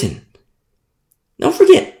was written, don't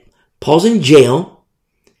forget, Paul's in jail.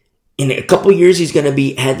 In a couple years, he's going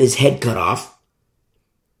to have his head cut off.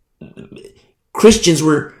 Christians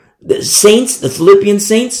were, the saints, the Philippian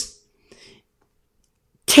saints,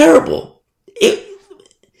 terrible.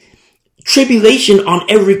 Tribulation on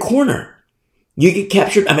every corner. You get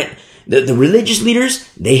captured. The religious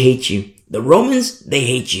leaders, they hate you. The Romans, they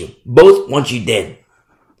hate you. Both want you dead.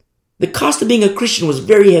 The cost of being a Christian was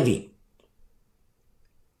very heavy.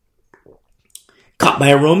 Caught by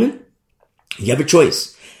a Roman, you have a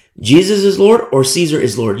choice. Jesus is Lord or Caesar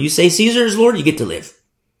is Lord. You say Caesar is Lord, you get to live.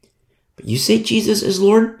 But you say Jesus is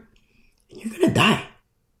Lord, you're going to die.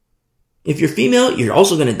 If you're female, you're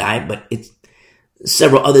also going to die, but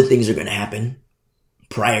several other things are going to happen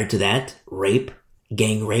prior to that. Rape,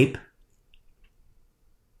 gang rape.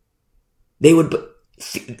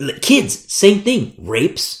 Kids, same thing,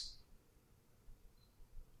 rapes.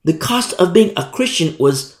 The cost of being a Christian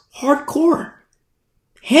was hardcore,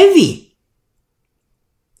 heavy.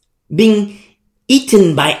 Being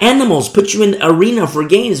eaten by animals, put you in the arena for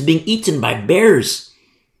games, being eaten by bears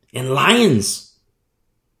and lions.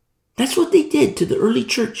 That's what they did to the early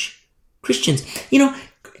church Christians.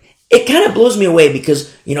 It kind of blows me away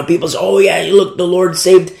because, people say, look, the Lord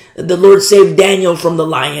saved Daniel from the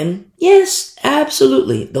lion. Yes,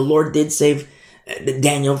 absolutely. The Lord did save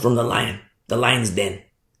Daniel from the lion's den,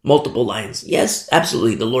 multiple lions. Yes,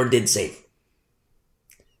 absolutely. The Lord did save.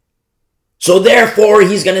 So therefore,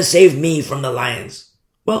 he's going to save me from the lions.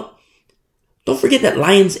 Well, don't forget that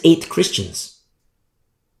lions ate Christians.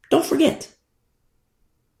 Don't forget.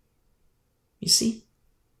 You see,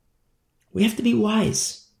 we have to be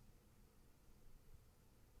wise.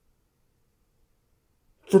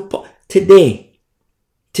 For today,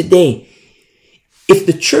 if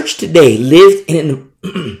the church today lived in,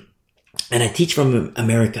 and I teach from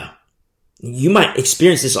America, you might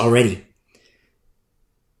experience this already.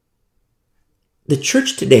 The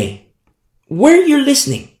church today, where you're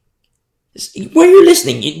listening,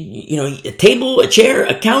 a table, a chair,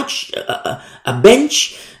 a couch, a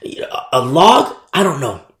bench, a log, I don't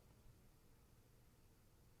know.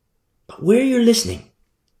 But where you're listening,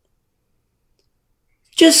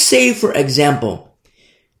 just say, for example,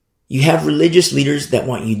 you have religious leaders that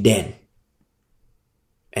want you dead.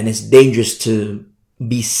 And it's dangerous to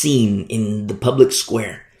be seen in the public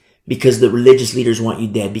square because the religious leaders want you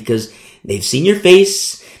dead, because they've seen your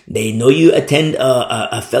face, they know you attend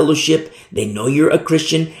a fellowship, they know you're a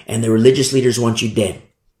Christian, and the religious leaders want you dead.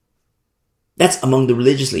 That's among the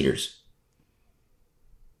religious leaders.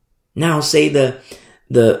 Now say the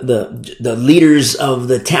the leaders of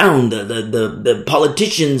the town, the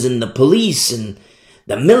politicians and the police and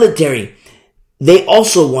the military, they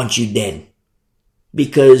also want you dead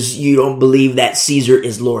because you don't believe that Caesar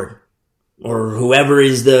is Lord. Or whoever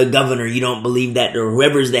is the governor, you don't believe that. Or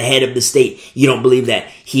whoever is the head of the state, you don't believe that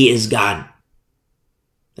he is God.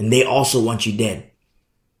 And they also want you dead.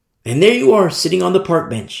 And there you are sitting on the park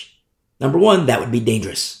bench. Number one, that would be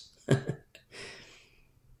dangerous. And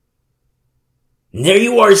there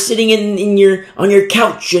you are sitting on your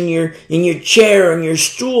couch, in your chair, on your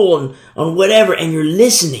stool, and on whatever, and you're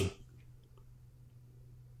listening.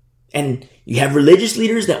 And you have religious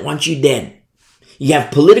leaders that want you dead. You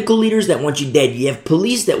have political leaders that want you dead. You have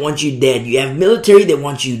police that want you dead. You have military that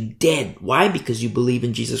want you dead. Why? Because you believe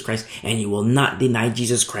in Jesus Christ and you will not deny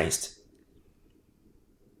Jesus Christ.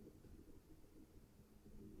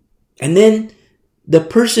 And then the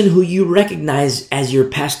person who you recognize as your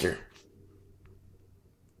pastor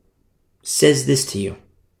says this to you.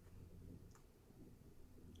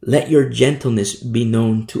 Let your gentleness be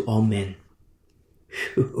known to all men.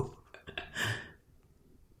 Whew.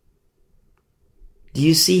 Do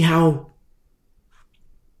you see how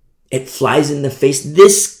it flies in the face?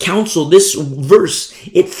 This counsel, this verse,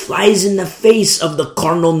 it flies in the face of the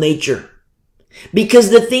carnal nature. Because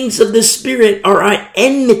the things of the Spirit are at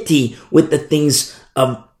enmity with the things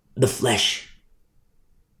of the flesh.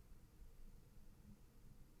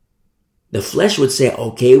 The flesh would say,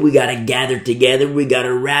 okay, we got to gather together, we got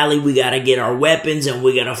to rally, we got to get our weapons, and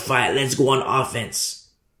we got to fight. Let's go on offense.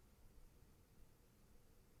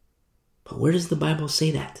 But where does the Bible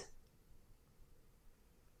say that?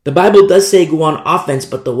 The Bible does say go on offense,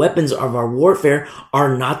 but the weapons of our warfare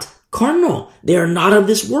are not carnal. They are not of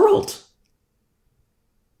this world.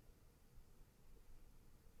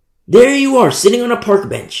 There you are, sitting on a park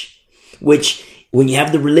bench, which when you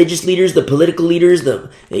have the religious leaders, the political leaders,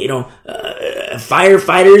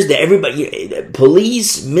 firefighters, everybody,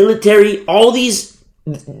 police, military, all these,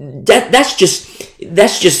 that's just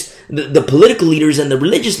the political leaders and the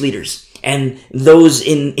religious leaders. And those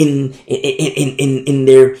in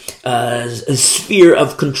their sphere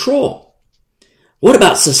of control. What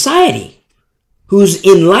about society? Who's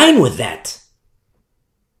in line with that?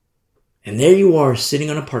 And there you are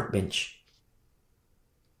sitting on a park bench.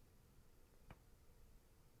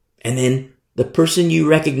 And then the person you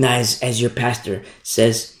recognize as your pastor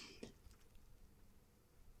says,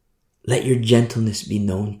 let your gentleness be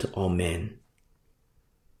known to all men.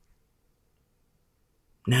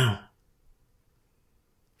 Now,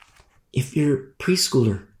 if you're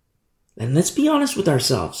preschooler, and let's be honest with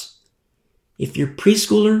ourselves, if you're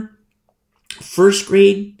preschooler, first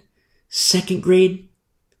grade, second grade,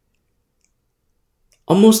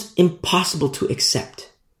 almost impossible to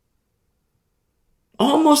accept.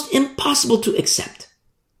 Almost impossible to accept.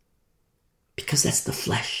 Because that's the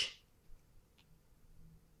flesh.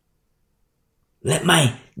 Let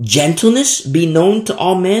my gentleness be known to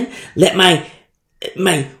all men. Let my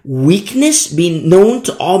weakness be known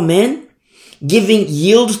to all men. Giving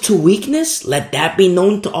yield to weakness, let that be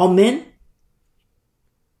known to all men.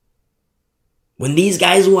 When these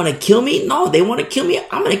guys want to kill me, no, they want to kill me,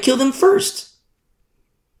 I'm going to kill them first.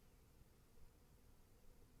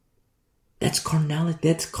 That's carnality,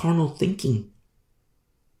 that's carnal thinking.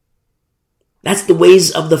 That's the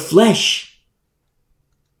ways of the flesh.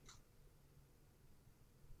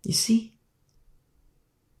 You see?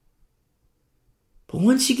 But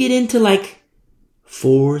once you get into like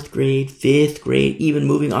 4th grade, 5th grade, even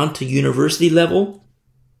moving on to university level,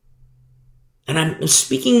 and I'm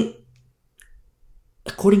speaking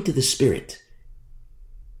according to the Spirit,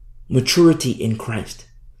 maturity in Christ.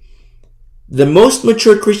 The most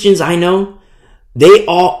mature Christians I know,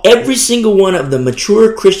 every single one of the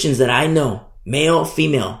mature Christians that I know, male,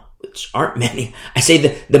 female, which aren't many, I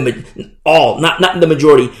say all, not the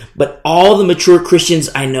majority, but all the mature Christians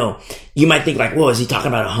I know. You might think like, whoa, is he talking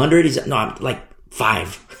about 100? No, I'm like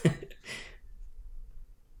 5.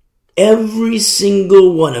 Every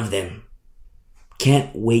single one of them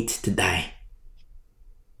can't wait to die.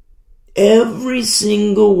 Every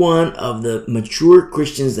single one of the mature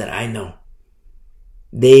Christians that I know,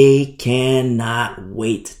 they cannot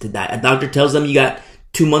wait to die. A doctor tells them you got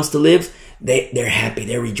 2 months to live. They're happy.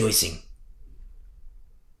 They're rejoicing.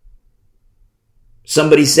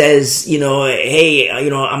 Somebody says, hey, I'm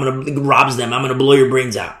going to robs them. I'm going to blow your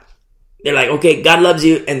brains out. They're like, okay, God loves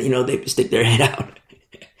you. And, they stick their head out.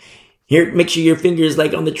 Here, make sure your finger is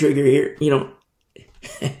like on the trigger here,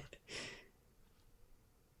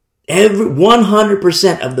 Every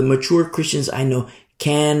 100% of the mature Christians I know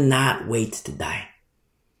cannot wait to die.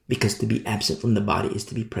 Because to be absent from the body is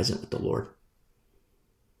to be present with the Lord.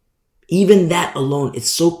 Even that alone,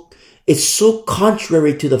 it's so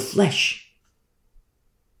contrary to the flesh.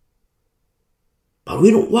 But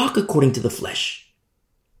we don't walk according to the flesh.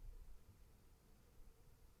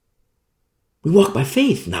 We walk by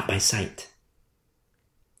faith, not by sight.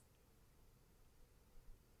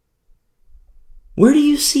 Where do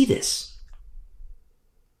you see this?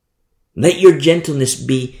 Let your gentleness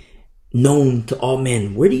be known to all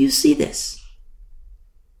men. Where do you see this?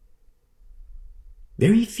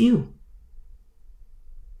 Very few.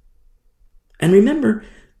 And remember,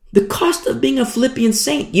 the cost of being a Philippian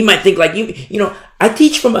saint. You might think like, I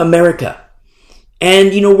teach from America.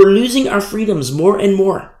 And, we're losing our freedoms more and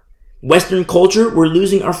more. Western culture, we're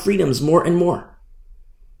losing our freedoms more and more.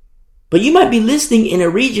 But you might be listening in a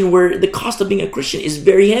region where the cost of being a Christian is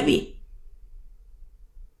very heavy.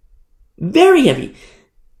 Very heavy.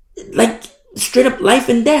 Like straight up life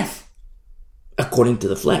and death, according to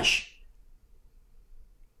the flesh.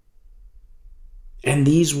 And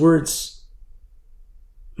these words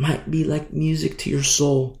might be like music to your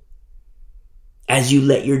soul as you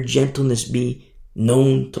let your gentleness be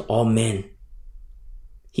known to all men.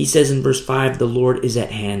 He says in verse 5, the Lord is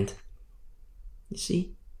at hand. You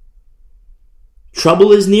see?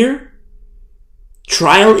 Trouble is near.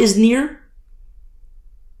 Trial is near.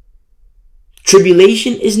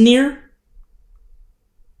 Tribulation is near.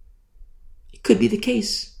 It could be the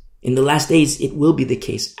case. In the last days, it will be the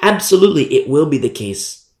case. Absolutely, it will be the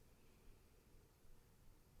case.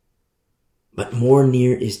 But more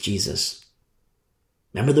near is Jesus.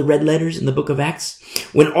 Remember the red letters in the book of Acts?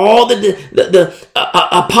 When all the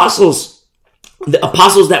apostles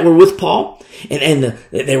that were with Paul, and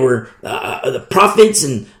there were the prophets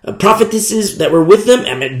and prophetesses that were with them,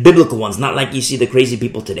 I mean biblical ones, not like you see the crazy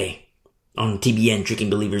people today on TBN tricking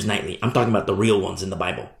believers nightly. I'm talking about the real ones in the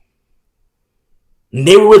Bible. And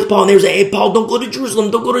they were with Paul and they were saying, hey Paul, don't go to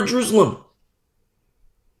Jerusalem, don't go to Jerusalem.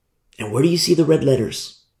 And where do you see the red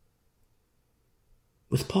letters?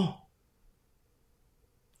 With Paul,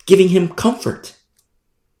 giving him comfort.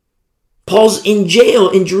 Paul's in jail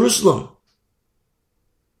in Jerusalem.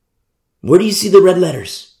 Where do you see the red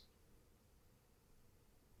letters?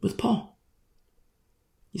 With Paul.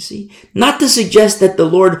 You see, not to suggest that the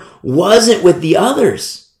Lord wasn't with the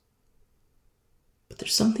others, but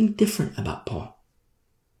there's something different about Paul.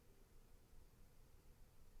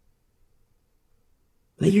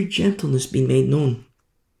 Let your gentleness be made known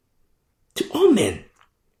to all men.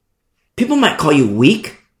 People might call you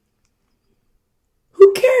weak.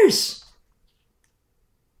 Who cares?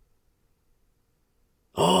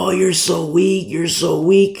 Oh, you're so weak. You're so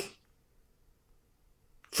weak.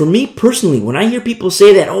 For me personally, when I hear people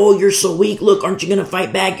say that, oh, you're so weak. Look, aren't you going to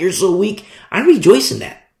fight back? You're so weak. I rejoice in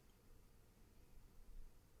that.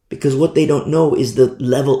 Because what they don't know is the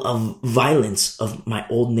level of violence of my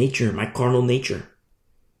old nature, my carnal nature.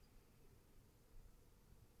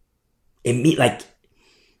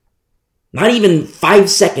 Not even 5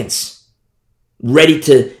 seconds ready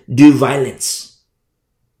to do violence.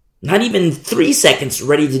 Not even 3 seconds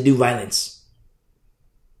ready to do violence.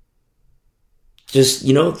 Just,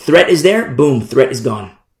 threat is there, boom, threat is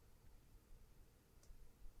gone.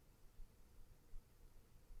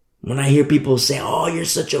 When I hear people say, oh, you're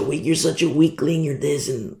such a weakling, you're this,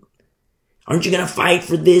 and aren't you going to fight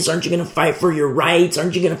for this? Aren't you going to fight for your rights?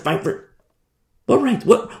 Aren't you going to fight for... What rights?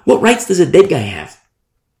 What rights does a dead guy have?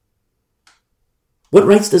 What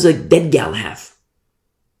rights does a dead gal have?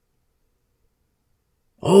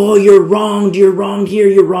 Oh, you're wronged here,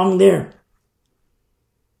 you're wrong there.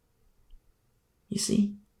 You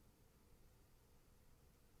see?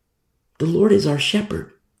 The Lord is our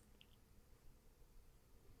shepherd.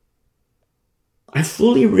 I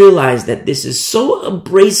fully realize that this is so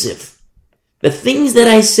abrasive. The things that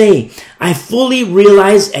I say, I fully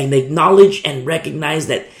realize and acknowledge and recognize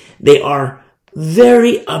that they are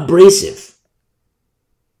very abrasive.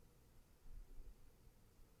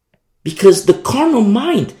 Because the carnal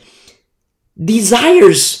mind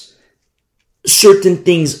desires certain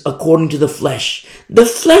things according to the flesh. The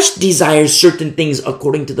flesh desires certain things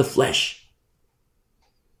according to the flesh.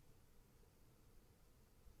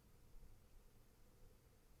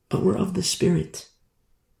 But we're of the Spirit.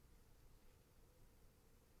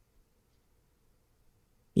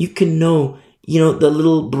 You can know, the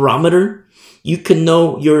little barometer. You can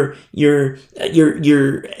know your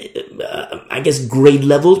grade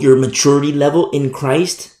level, your maturity level in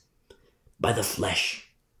Christ by the flesh.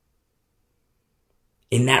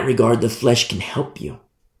 In that regard, the flesh can help you.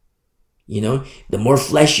 The more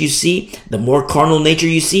flesh you see, the more carnal nature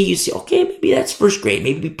you see, okay, maybe that's first grade,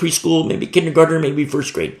 maybe preschool, maybe kindergarten, maybe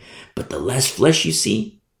first grade. But the less flesh you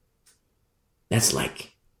see, that's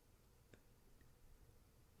like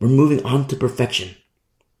We're moving on to perfection.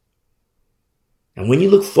 And when you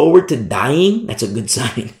look forward to dying, that's a good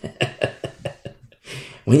sign.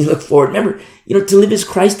 When you look forward, remember, to live is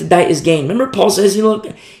Christ, to die is gain. Remember, Paul says,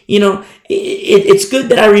 it's good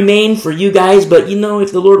that I remain for you guys, but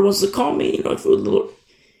if the Lord wants to call me, if the Lord,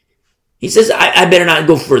 he says, I better not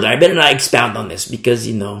go further. I better not expound on this because,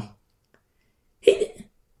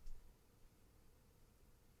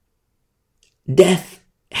 death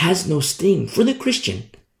has no sting for the Christian.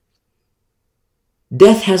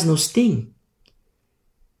 Death has no sting.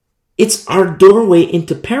 It's our doorway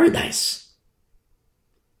into paradise.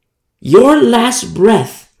 Your last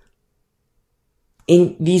breath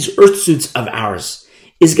in these earth suits of ours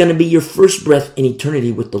is going to be your first breath in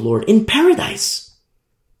eternity with the Lord in paradise.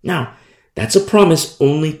 Now, that's a promise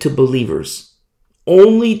only to believers.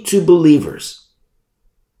 Only to believers.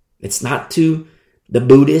 It's not to the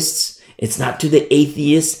Buddhists. It's not to the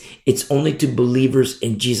atheists. It's only to believers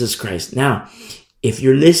in Jesus Christ. Now, if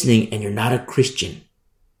you're listening and you're not a Christian,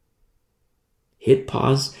 hit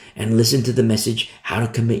pause and listen to the message, how to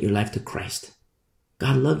commit your life to Christ.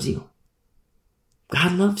 God loves you.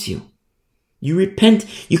 God loves you. You repent,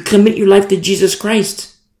 you commit your life to Jesus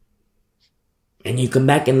Christ. And you come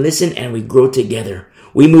back and listen and we grow together.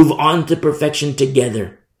 We move on to perfection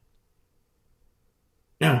together.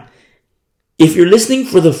 Now, if you're listening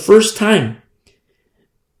for the first time,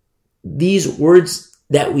 these words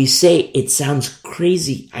that we say, it sounds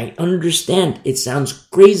crazy. I understand it sounds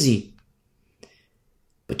crazy.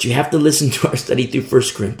 But you have to listen to our study through 1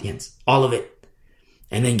 Corinthians, all of it,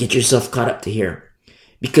 and then get yourself caught up to here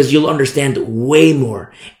because you'll understand way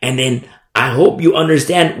more. And then I hope you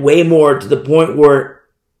understand way more to the point where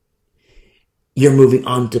you're moving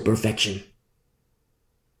on to perfection.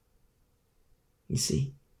 You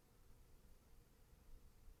see?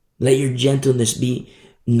 Let your gentleness be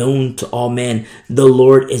known to all men. The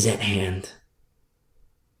Lord is at hand.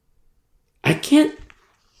 I can't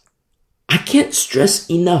stress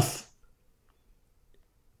enough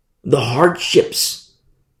the hardships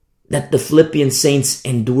that the Philippian saints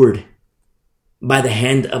endured by the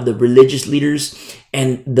hand of the religious leaders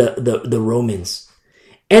and the Romans.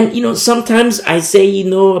 And, sometimes I say,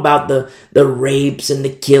 about the rapes and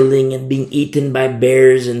the killing and being eaten by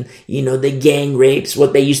bears and, the gang rapes,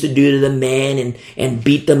 what they used to do to the men and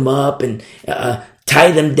beat them up and,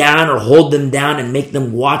 tie them down or hold them down and make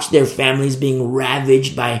them watch their families being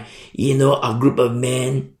ravaged by, a group of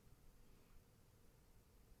men.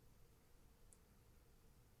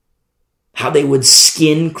 How they would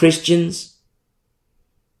skin Christians.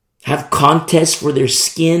 Have contests for their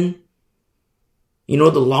skin. The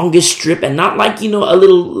longest strip, and not like, a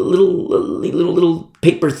little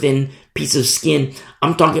paper thin piece of skin.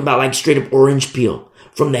 I'm talking about like straight up orange peel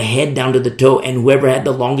from the head down to the toe, and whoever had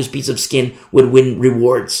the longest piece of skin would win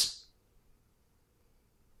rewards.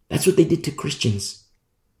 That's what they did to Christians.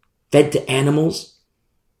 Fed to animals.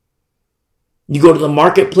 You go to the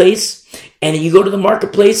marketplace, and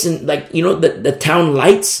the town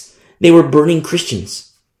lights, they were burning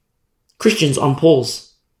Christians. Christians on poles.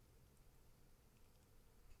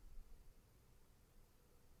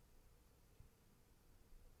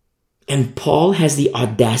 And Paul has the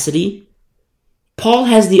audacity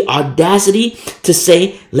to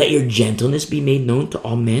say, let your gentleness be made known to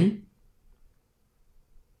all men.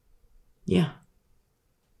 Yeah.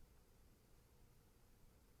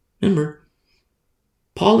 Remember,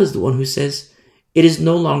 Paul is the one who says, it is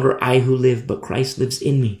no longer I who live, but Christ lives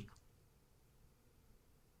in me.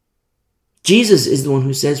 Jesus is the one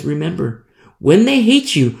who says, remember, when they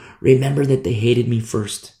hate you, remember that they hated me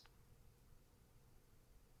first.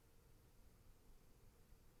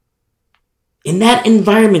 In that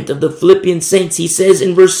environment of the Philippian saints, he says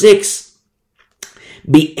in verse 6,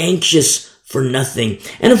 be anxious for nothing.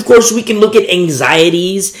 And of course, we can look at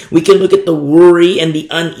anxieties. We can look at the worry and the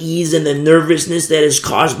unease and the nervousness that is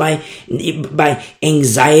caused by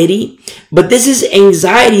anxiety. But this is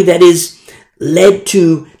anxiety that is led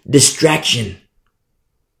to distraction.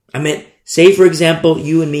 I mean, say for example,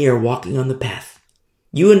 you and me are walking on the path.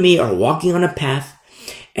 You and me are walking on a path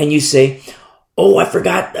and you say, oh, I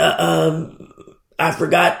forgot our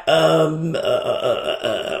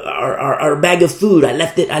bag of food. I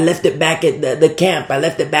left it back at the camp. I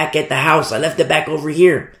left it back at the house. I left it back over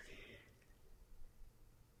here.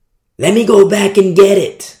 Let me go back and get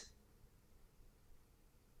it.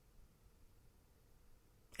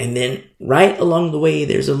 And then right along the way,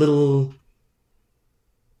 there's a little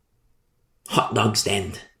hot dog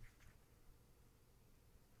stand.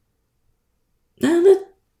 Now,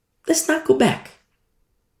 let's not go back.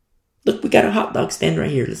 Look, we got a hot dog stand right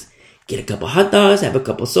here. Let's get a couple hot dogs, have a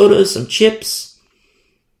couple sodas, some chips.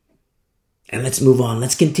 And let's move on.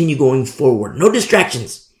 Let's continue going forward. No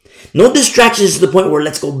distractions. No distractions to the point where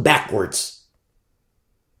let's go backwards.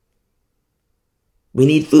 We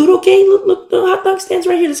need food. Okay, look, the hot dog stands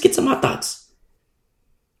right here. Let's get some hot dogs.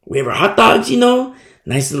 We have our hot dogs,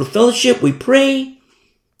 nice little fellowship. We pray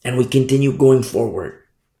and we continue going forward.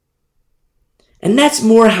 And that's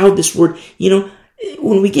more how this word,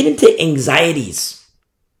 when we get into anxieties,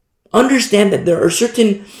 understand that there are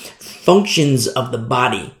certain functions of the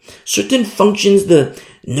body, certain functions, the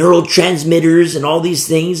neurotransmitters and all these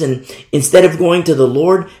things. And instead of going to the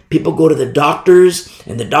Lord, people go to the doctors,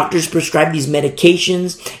 and the doctors prescribe these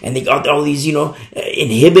medications, and they got all these,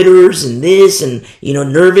 inhibitors and this and,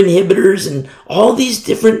 nerve inhibitors and all these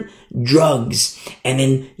different drugs. And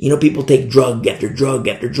then, people take drug after drug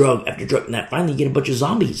after drug after drug. And finally you get a bunch of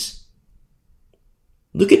zombies.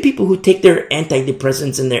 Look at people who take their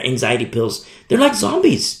antidepressants and their anxiety pills. They're like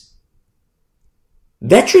zombies.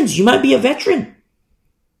 Veterans, you might be a veteran.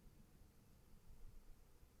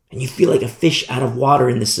 And you feel like a fish out of water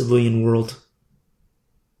in the civilian world.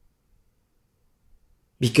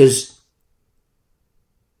 Because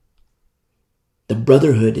the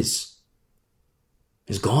brotherhood is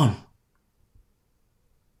gone.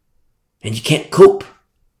 And you can't cope.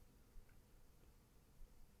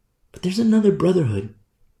 But there's another brotherhood.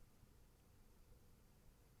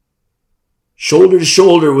 Shoulder to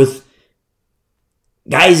shoulder with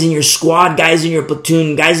guys in your squad, guys in your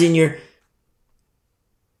platoon, guys in your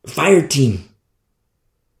fire team.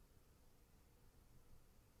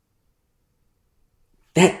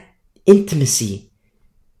 That intimacy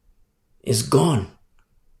is gone.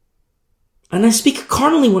 And I speak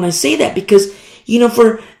carnally when I say that because,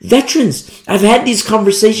 for veterans, I've had these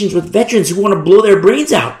conversations with veterans who want to blow their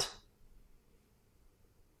brains out.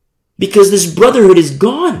 Because this brotherhood is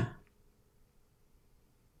gone.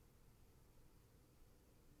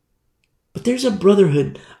 But there's a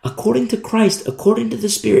brotherhood, according to Christ, according to the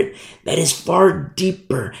Spirit, that is far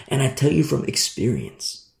deeper. And I tell you from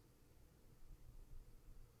experience.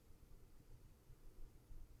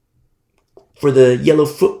 For the yellow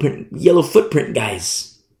footprint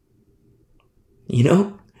guys.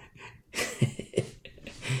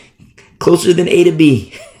 Closer than A to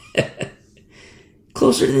B.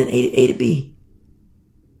 Closer than A to B.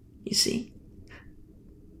 You see?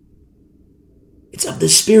 It's of the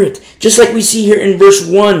Spirit. Just like we see here in verse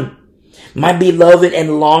 1. My beloved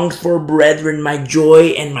and longed for brethren, my joy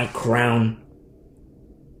and my crown.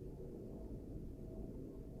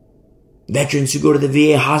 Veterans who go to the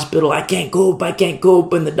VA hospital, I can't cope.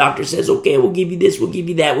 And the doctor says, okay, we'll give you this, we'll give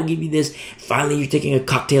you that, we'll give you this. Finally, you're taking a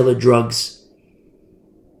cocktail of drugs.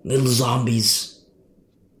 Little zombies.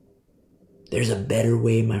 There's a better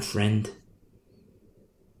way, my friend.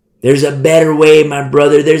 There's a better way, my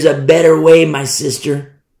brother. There's a better way, my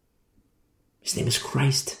sister. His name is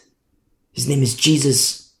Christ. His name is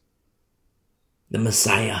Jesus, the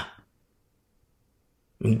Messiah.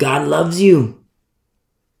 And God loves you.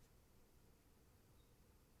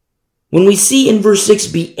 When we see in verse 6,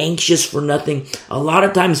 be anxious for nothing, a lot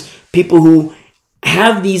of times people who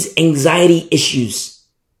have these anxiety issues.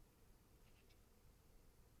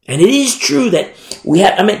 And it is true that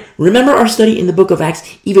remember our study in the book of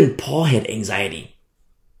Acts? Even Paul had anxiety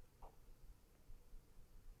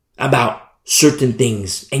about certain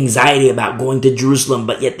things. Anxiety about going to Jerusalem,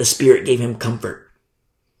 but yet the Spirit gave him comfort,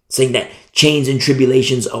 saying that chains and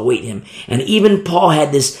tribulations await him. And even Paul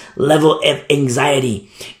had this level of anxiety.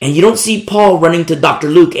 And you don't see Paul running to Dr.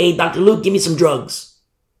 Luke. Hey, Dr. Luke, give me some drugs.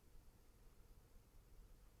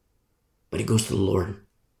 But he goes to the Lord.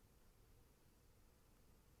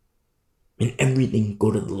 In everything, go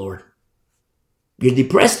to the Lord. You're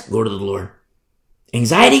depressed, go to the Lord.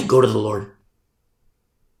 Anxiety, go to the Lord.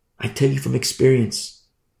 I tell you from experience.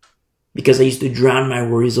 Because I used to drown my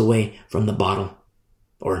worries away from the bottle.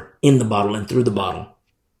 Or in the bottle and through the bottle.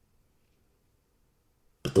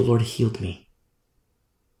 But the Lord healed me.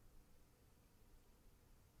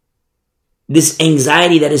 This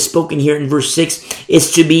anxiety that is spoken here in verse 6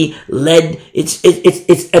 is to be led. It's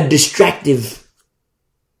a distractive.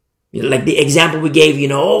 Like the example we gave,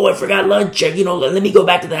 I forgot lunch. Let me go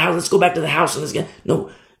back to the house. Let's go back to the house.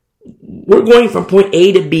 No, we're going from point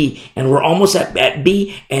A to B, and we're almost at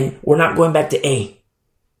B, and we're not going back to A.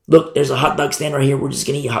 Look, there's a hot dog stand right here. We're just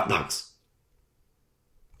going to eat hot dogs.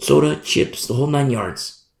 Soda, chips, the whole 9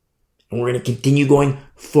 yards. And we're going to continue going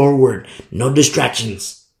forward. No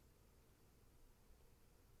distractions.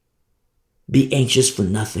 Be anxious for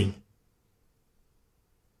nothing.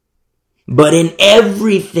 But in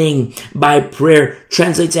everything by prayer,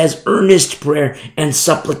 translates as earnest prayer and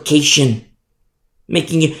supplication.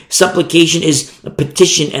 Making supplication is a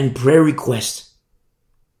petition and prayer request.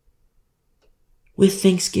 With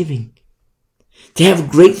thanksgiving. To have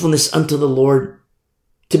gratefulness unto the Lord.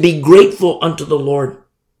 To be grateful unto the Lord.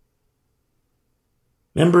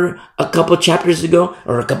 Remember a couple chapters ago,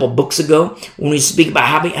 or a couple books ago, when we speak about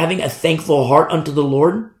having a thankful heart unto the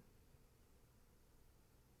Lord?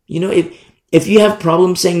 You know, if you have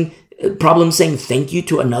problems saying thank you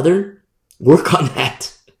to another, work on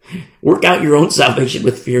that. Work out your own salvation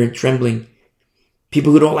with fear and trembling.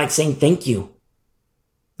 People who don't like saying thank you.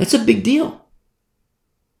 That's a big deal.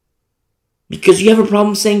 Because you have a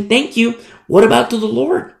problem saying thank you, what about to the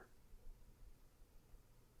Lord?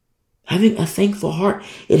 Having a thankful heart,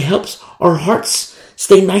 it helps our hearts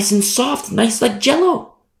stay nice and soft, nice like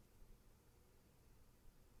Jell-O.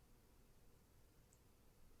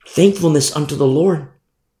 Thankfulness unto the Lord.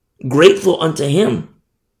 Grateful unto Him.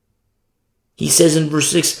 He says in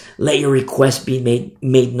verse 6, let your request be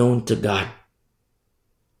made known to God.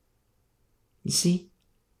 You see?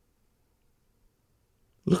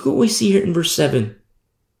 Look what we see here in verse 7.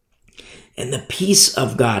 And the peace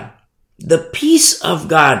of God. The peace of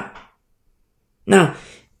God. Now,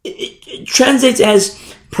 it translates as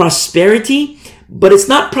prosperity, but it's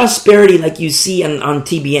not prosperity like you see on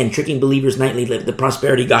TBN, Tricking Believers Nightly, the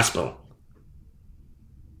prosperity gospel.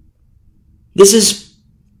 This is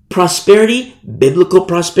prosperity, biblical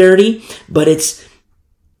prosperity, but it's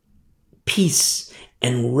peace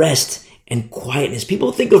and rest and quietness.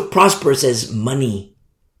 People think of prosperous as money.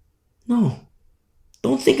 No,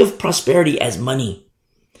 don't think of prosperity as money.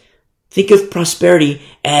 Think of prosperity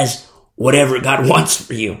as whatever God wants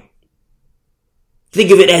for you.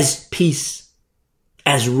 Think of it as peace,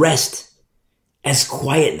 as rest, as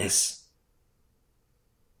quietness.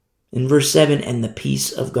 In verse 7, and the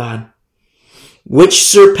peace of God, which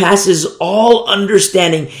surpasses all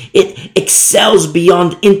understanding. It excels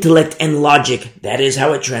beyond intellect and logic. That is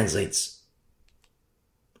how it translates.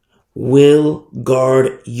 Will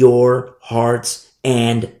guard your hearts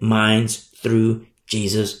and minds through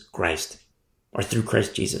Jesus Christ. Or through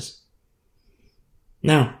Christ Jesus.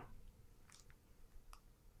 Now,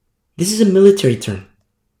 this is a military term.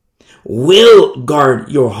 Will guard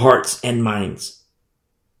your hearts and minds.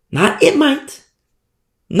 Not it might.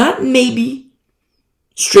 Not maybe.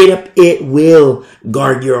 Straight up, it will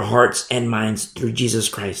guard your hearts and minds through Jesus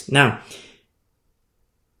Christ. Now,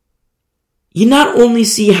 you not only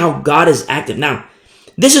see how God is active. Now,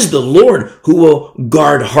 this is the Lord who will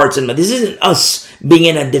guard hearts and minds. This isn't us being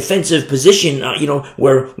in a defensive position,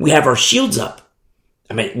 where we have our shields up.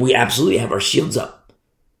 I mean, we absolutely have our shields up.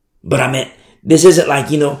 But I mean, this isn't like,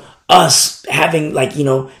 us having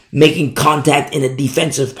making contact in a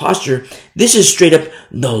defensive posture. This is straight up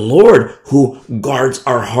the Lord who guards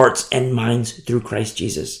our hearts and minds through Christ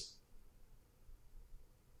Jesus.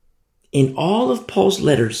 In all of Paul's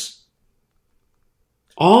letters,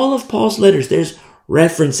 there's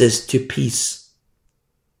references to peace.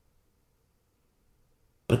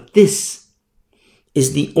 But this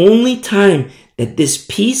is the only time that this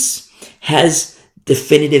peace has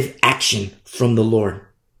definitive action from the Lord.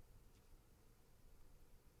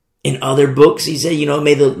 In other books, he said,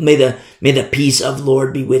 may the peace of the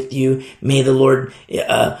Lord be with you. May the Lord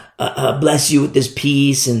bless you with this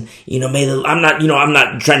peace, and I'm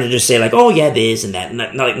not trying to just say like, oh yeah, this and that,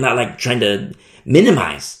 not like trying to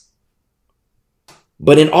minimize.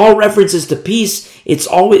 But in all references to peace, it's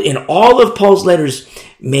always in all of Paul's letters.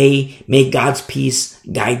 May God's peace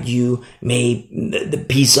guide you. May the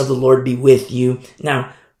peace of the Lord be with you.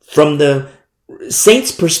 Now, from the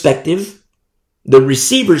saint's perspective, the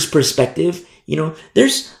receiver's perspective,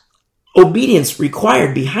 there's obedience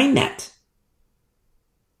required behind that.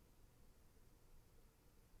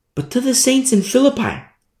 But to the saints in Philippi,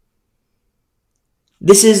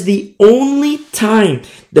 this is the only time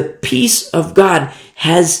the peace of God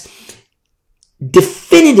has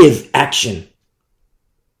definitive action.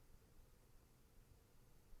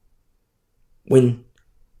 When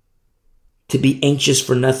to be anxious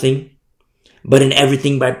for nothing, but in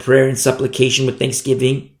everything by prayer and supplication with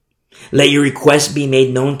thanksgiving, let your requests be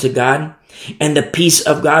made known to God, and the peace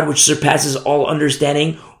of God, which surpasses all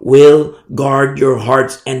understanding, will guard your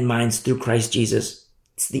hearts and minds through Christ Jesus.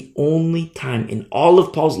 It's the only time in all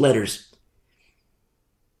of Paul's letters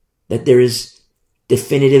that there is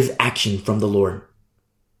definitive action from the Lord.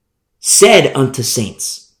 Said unto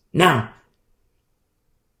saints. Now,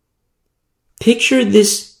 picture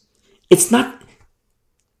this. It's not...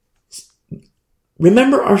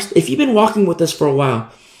 Remember if you've been walking with us for a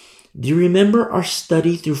while, do you remember our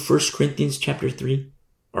study through 1 Corinthians chapter 3?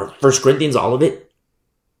 Or 1 Corinthians, all of it?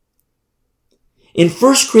 In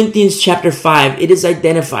 1 Corinthians chapter 5, it is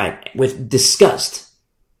identified with disgust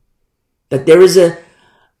that there is a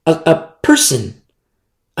person,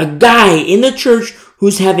 a guy in the church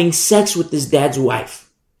who's having sex with his dad's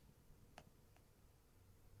wife.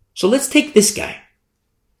 So let's take this guy.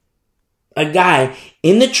 A guy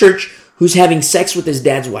in the church who's having sex with his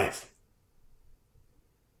dad's wife.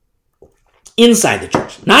 Inside the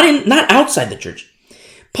church, not outside the church.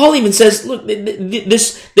 Paul even says, look,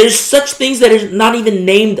 there's such things that are not even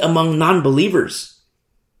named among non-believers.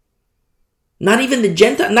 Not even the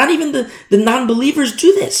Gentile, not even the non-believers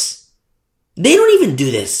do this. They don't even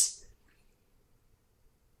do this.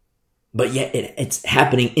 But yet it's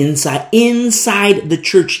happening inside the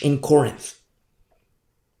church in Corinth.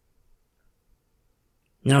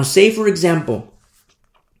 Now, say for example,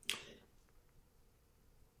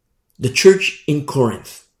 the church in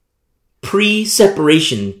Corinth,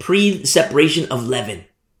 pre-separation of leaven.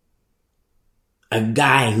 A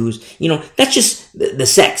guy who's, that's just the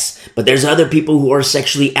sex. But there's other people who are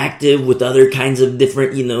sexually active with other kinds of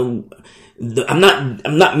different, I'm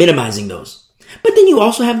not minimizing those. But then you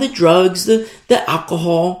also have the drugs, the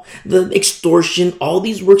alcohol, the extortion, all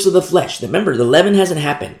these works of the flesh. Remember, the leaven hasn't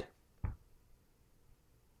happened.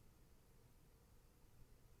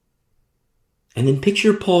 And then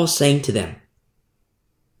picture Paul saying to them,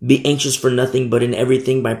 be anxious for nothing, but in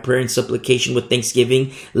everything by prayer and supplication with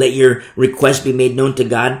thanksgiving, let your requests be made known to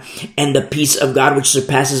God, and the peace of God which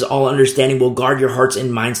surpasses all understanding will guard your hearts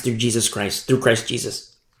and minds through Christ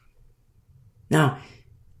Jesus. Now,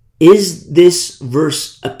 is this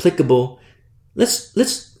verse applicable?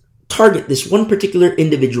 Let's target this one particular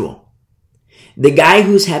individual. The guy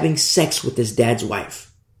who's having sex with his dad's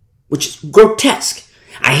wife, which is grotesque.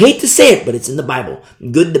 I hate to say it, but it's in the Bible.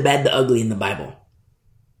 Good, the bad, the ugly in the Bible.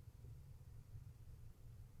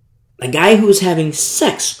 A guy who's having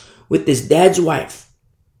sex with his dad's wife.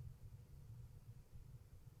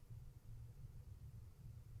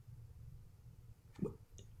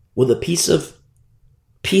 Will the peace of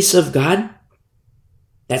God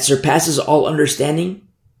that surpasses all understanding,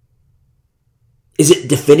 is it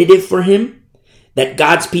definitive for him that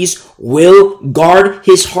God's peace will guard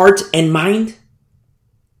his heart and mind?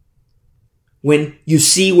 When you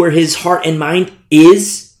see where his heart and mind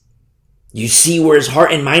is, you see where his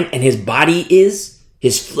heart and mind and his body is,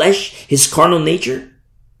 his flesh, his carnal nature.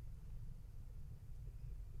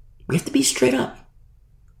 We have to be straight up.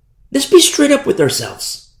 Let's be straight up with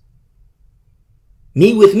ourselves.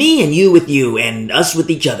 Me with me and you with you and us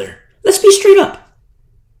with each other. Let's be straight up.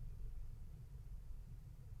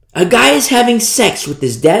 A guy is having sex with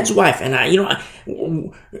his dad's wife, and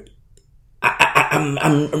I'm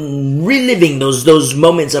reliving those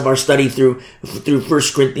moments of our study through 1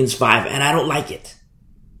 Corinthians 5, and I don't like it.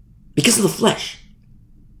 Because of the flesh.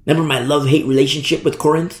 Remember my love-hate relationship with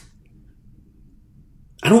Corinth?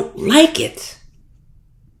 I don't like it.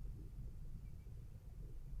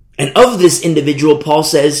 And of this individual, Paul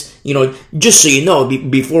says, just so you know,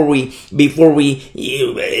 before we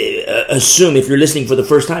assume, if you're listening for the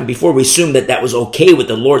first time, before we assume that was okay with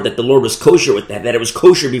the Lord, that the Lord was kosher with that it was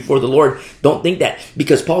kosher before the Lord, don't think that.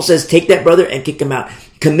 Because Paul says, take that brother and kick him out.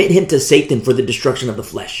 Commit him to Satan for the destruction of the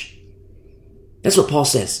flesh. That's what Paul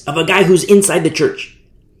says of a guy who's inside the church.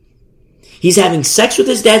 He's having sex with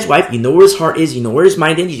his dad's wife. You know where his heart is. You know where his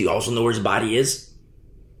mind is. You also know where his body is.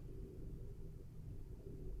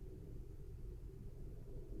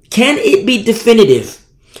 Can it be definitive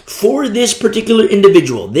for this particular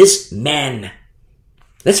individual, this man?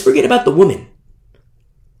 Let's forget about the woman.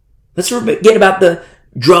 Let's forget about the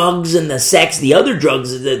drugs and the sex, the other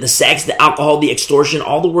drugs, the sex, the alcohol, the extortion,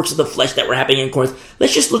 all the works of the flesh that were happening in Corinth.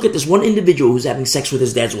 Let's just look at this one individual who's having sex with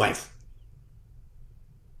his dad's wife.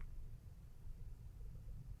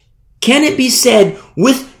 Can it be said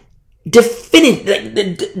with definitive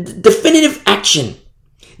action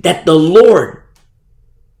that the Lord,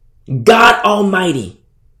 God Almighty,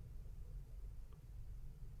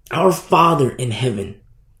 our Father in heaven,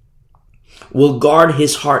 will guard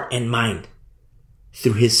his heart and mind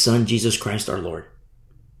through his Son, Jesus Christ our Lord?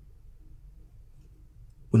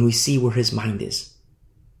 When we see where his mind is,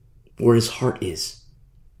 where his heart is,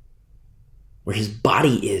 where his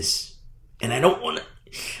body is. And I don't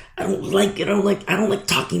like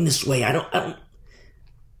talking this way.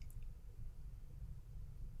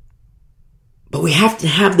 But we have to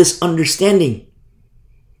have this understanding.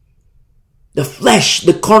 The flesh,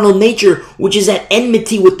 the carnal nature, which is at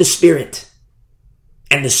enmity with the spirit.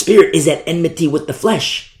 And the spirit is at enmity with the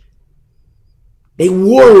flesh. They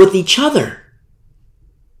war with each other.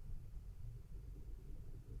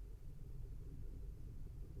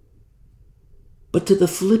 But to the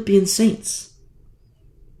Philippian saints,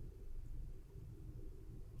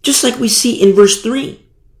 Just like we see in verse 3.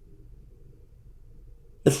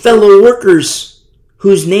 The fellow workers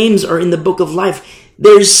whose names are in the book of life.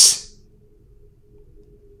 There's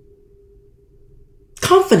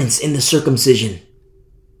confidence in the circumcision.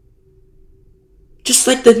 Just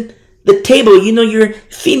like the table, you're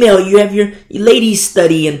female, you have your ladies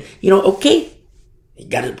study, and okay, you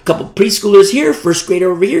got a couple preschoolers here, first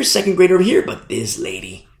grader over here, second grader over here, but this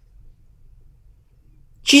lady,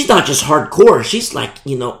 she's not just hardcore, she's like,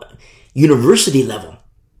 university level.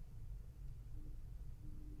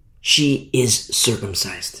 She is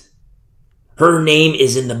circumcised. Her name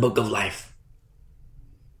is in the book of life.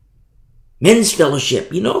 Men's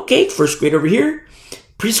fellowship, okay, first grade over here,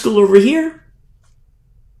 preschool over here.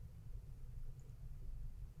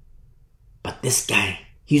 But this guy,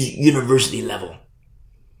 he's university level.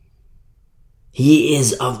 He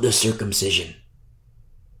is of the circumcision.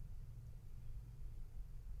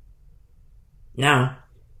 Now,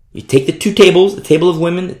 you take the two tables, the table of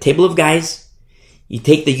women, the table of guys. You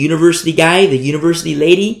take the university guy, the university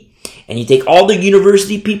lady, and you take all the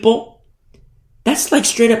university people. That's like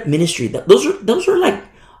straight up ministry. Those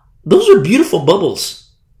are beautiful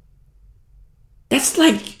bubbles. That's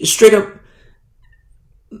like straight up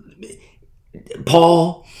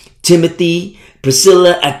Paul, Timothy,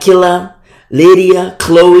 Priscilla, Aquila, Lydia,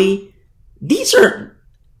 Chloe. These are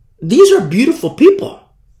beautiful people.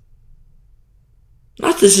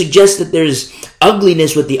 Not to suggest that there's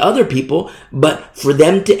ugliness with the other people, but for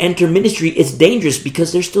them to enter ministry, it's dangerous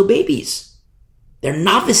because they're still babies. They're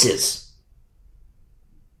novices.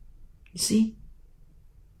 You see?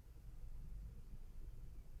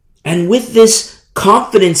 And with this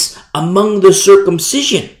confidence among the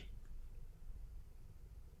circumcision,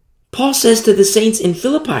 Paul says to the saints in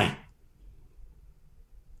Philippi,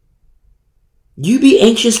 you be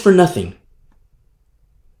anxious for nothing.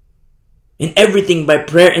 In everything by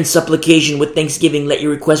prayer and supplication with thanksgiving, let your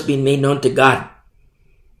requests be made known to God.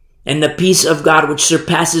 And the peace of God which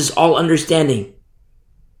surpasses all understanding,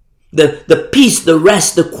 the peace, the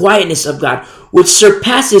rest, the quietness of God, which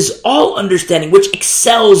surpasses all understanding, which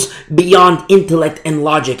excels beyond intellect and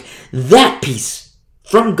logic, that peace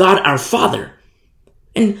from God our Father.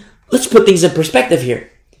 And let's put things in perspective here.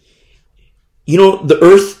 The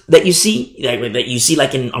earth that you see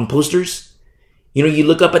like on posters. You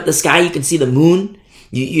look up at the sky, you can see the moon.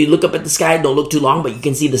 You look up at the sky, don't look too long, but you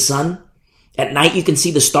can see the sun. At night, you can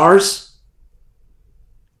see the stars.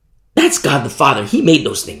 That's God the Father. He made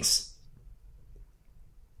those things.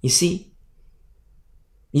 You see?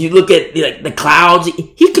 You look at the clouds.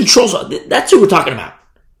 He controls all. That's who we're talking about.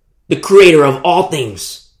 The creator of all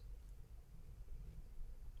things.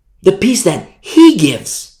 The peace that He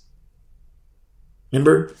gives.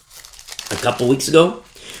 Remember a couple weeks ago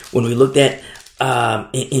when we looked at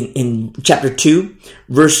in chapter 2,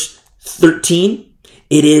 verse 13,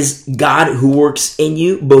 it is God who works in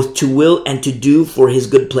you both to will and to do for His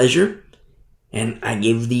good pleasure. And I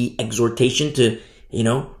gave the exhortation to,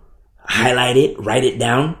 highlight it, write it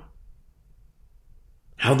down.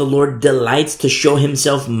 How the Lord delights to show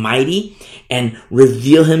Himself mighty and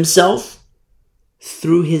reveal Himself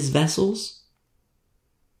through His vessels.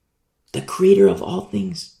 The creator of all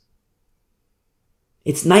things.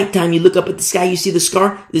 It's nighttime, you look up at the sky, you see the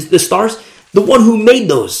stars. The one who made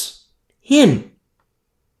those. Him.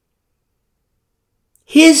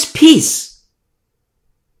 His peace,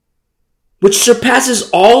 which surpasses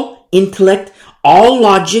all intellect, all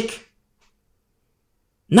logic,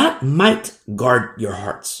 not might guard your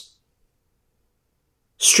hearts.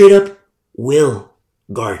 Straight up will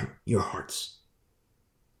guard your hearts.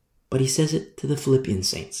 But he says it to the Philippian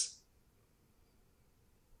saints.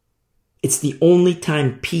 It's the only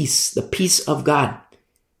time the peace of God,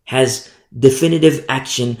 has definitive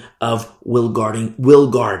action of will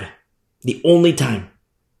guard. The only time.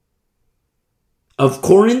 Of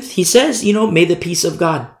Corinth, he says, may the peace of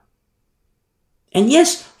God. And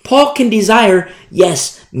yes, Paul can desire,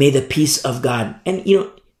 yes, may the peace of God. And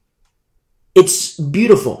it's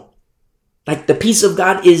beautiful. Like the peace of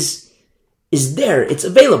God is there. It's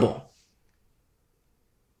available.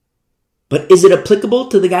 But is it applicable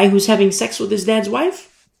to the guy who's having sex with his dad's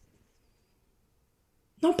wife?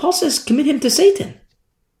 No, Paul says commit him to Satan.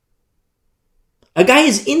 A guy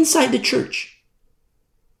is inside the church.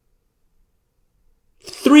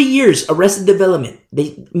 3 years arrested development.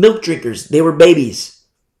 Milk drinkers. They were babies.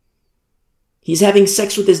 He's having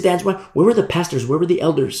sex with his dad's wife. Where were the pastors? Where were the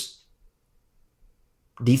elders?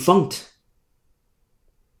 Defunct.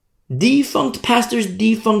 Defunct pastors,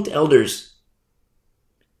 defunct elders.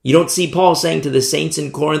 You don't see Paul saying to the saints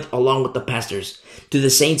in Corinth along with the pastors, to the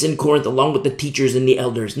saints in Corinth along with the teachers and the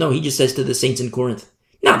elders. No, he just says to the saints in Corinth,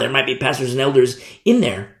 Now, there might be pastors and elders in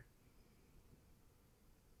there,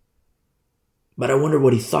 but I wonder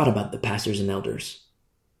what he thought about the pastors and elders.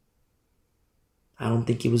 I don't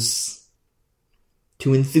think he was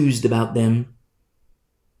too enthused about them.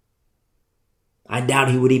 I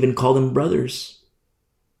doubt he would even call them brothers.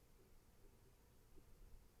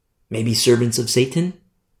 Maybe servants of Satan?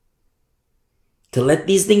 To let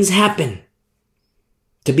these things happen.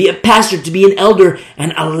 To be a pastor, to be an elder,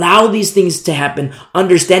 and allow these things to happen,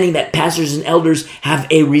 understanding that pastors and elders have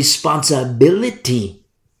a responsibility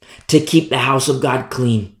to keep the house of God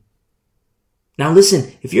clean. Now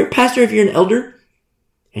listen, if you're a pastor, if you're an elder,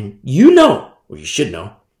 and you know, or you should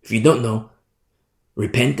know, if you don't know,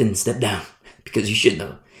 repent and step down, because you should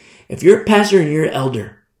know. If you're a pastor and you're an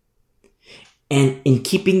elder, and in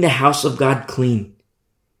keeping the house of God clean,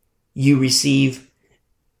 you receive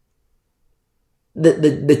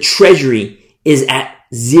the treasury is at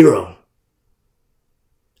 0.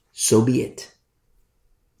 So be it.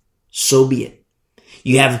 So be it.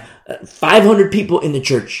 You have 500 people in the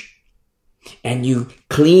church, and you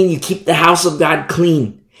keep the house of God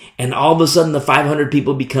clean, and all of a sudden the 500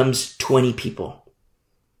 people becomes 20 people.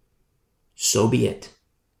 So be it.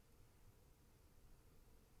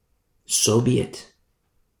 So be it.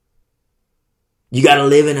 You got to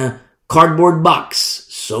live in a cardboard box.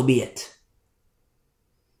 So be it.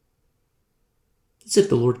 It's if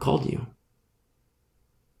the Lord called you.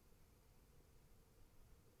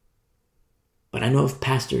 But I know of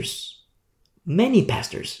pastors, many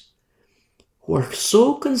pastors, who are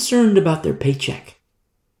so concerned about their paycheck.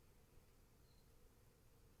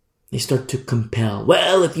 They start to compel.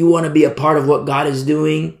 Well, if you want to be a part of what God is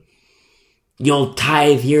doing, you'll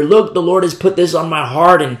tithe here. Look, the Lord has put this on my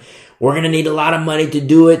heart, and we're going to need a lot of money to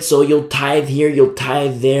do it. So you'll tithe here, you'll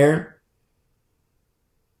tithe there.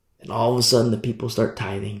 And all of a sudden the people start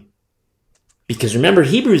tithing. Because remember,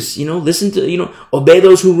 Hebrews, listen to, obey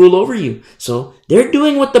those who rule over you. So they're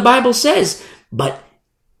doing what the Bible says, but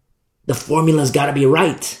the formula's got to be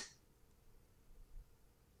right.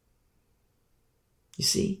 You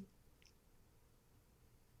see?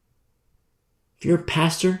 If you're a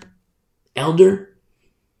pastor, elder,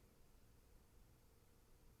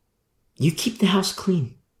 you keep the house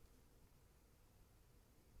clean.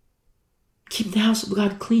 Keep the house of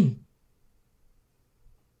God clean.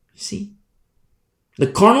 You see? The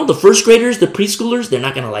carnal, the first graders, the preschoolers, they're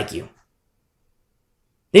not going to like you.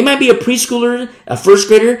 They might be a preschooler, a first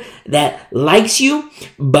grader that likes you,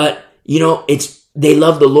 but, they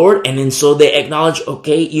love the Lord, and then so they acknowledge,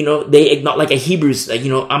 they acknowledge, like a Hebrews, I'm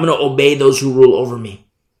going to obey those who rule over me.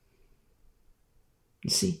 You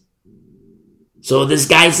see? So this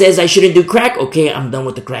guy says I shouldn't do crack. Okay, I'm done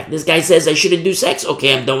with the crack. This guy says I shouldn't do sex.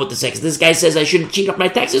 Okay, I'm done with the sex. This guy says I shouldn't cheat on my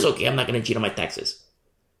taxes. Okay, I'm not going to cheat on my taxes.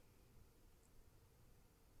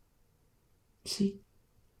 See?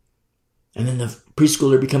 And then the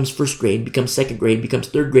preschooler becomes first grade, becomes second grade, becomes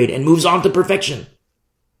third grade, and moves on to perfection.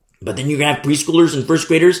 But then you're going to have preschoolers and first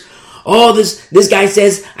graders. Oh, this guy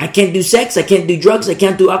says I can't do sex, I can't do drugs, I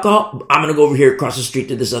can't do alcohol. I'm going to go over here across the street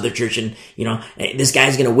to this other church, and, this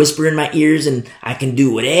guy's going to whisper in my ears, and I can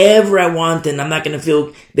do whatever I want, and I'm not going to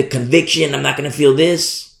feel the conviction. I'm not going to feel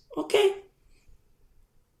this. Okay.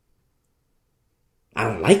 I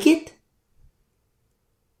don't like it.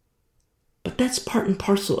 But that's part and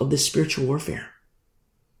parcel of this spiritual warfare.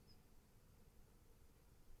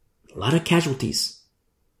 A lot of casualties.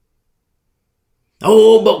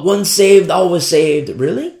 Oh, but once saved, always saved.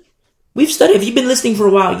 Really? We've studied. If you've been listening for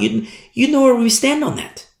a while, you know where we stand on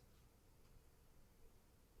that.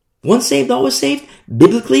 Once saved, always saved,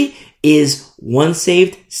 biblically, is once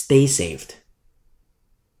saved, stay saved.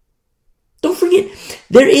 Don't forget,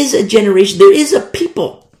 there is a generation, there is a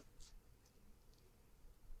people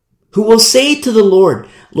who will say to the Lord,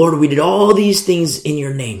 Lord, we did all these things in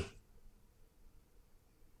your name.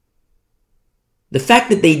 The fact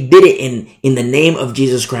that they did it in the name of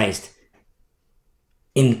Jesus Christ.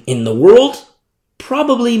 In the world,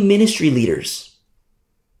 probably ministry leaders.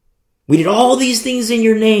 We did all these things in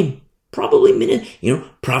your name. Probably,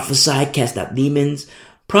 prophesy, cast out demons.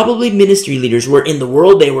 Probably ministry leaders were in the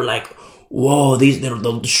world. They were like, whoa,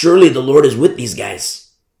 surely the Lord is with these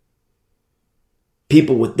guys.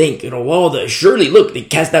 People would think, surely, look, they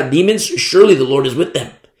cast out demons. Surely the Lord is with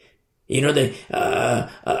them. They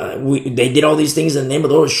did all these things in the name of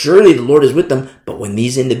the Lord. Surely the Lord is with them. But when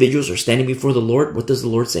these individuals are standing before the Lord, what does the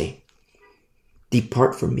Lord say?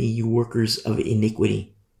 Depart from me, you workers of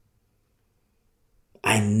iniquity.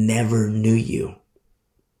 I never knew you.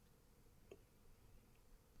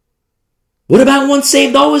 What about once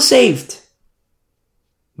saved, always saved?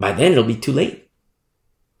 By then it'll be too late.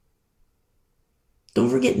 Don't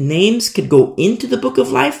forget, names could go into the book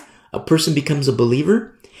of life. A person becomes a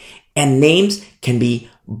believer. And names can be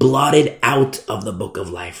blotted out of the book of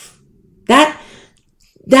life.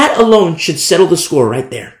 That alone should settle the score right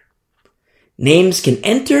there. Names can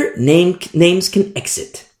enter, names can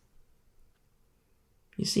exit.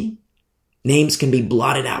 You see? Names can be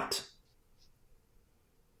blotted out.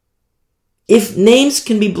 If names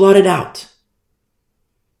can be blotted out,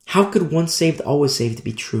 how could once saved, always saved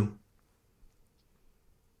be true?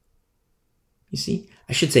 You see?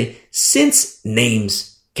 I should say, since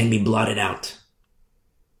names can be blotted out,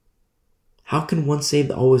 how can once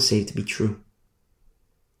saved, always saved be true?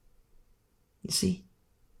 You see?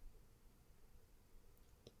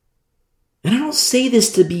 And I don't say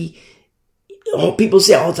this to be, people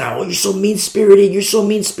say all the time, oh, you're so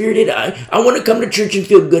mean-spirited, I want to come to church and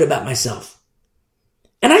feel good about myself.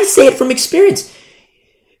 And I say it from experience.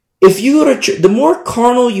 If you go to church, the more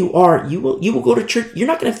carnal you are, you will go to church, you're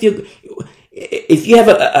not going to feel good. If you have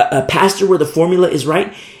a pastor where the formula is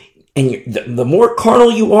right, and the more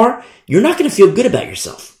carnal you are, you're not going to feel good about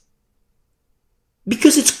yourself.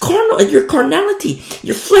 Because it's carnal, and your carnality,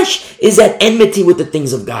 your flesh is at enmity with the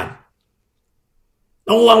things of God.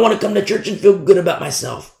 Oh, I want to come to church and feel good about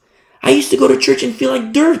myself. I used to go to church and feel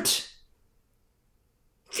like dirt.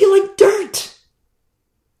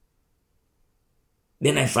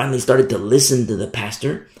 Then I finally started to listen to the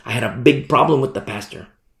pastor. I had a big problem with the pastor.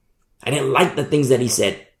 I didn't like the things that he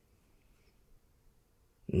said.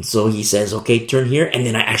 And so he says, okay, turn here. And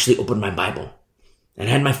then I actually opened my Bible. And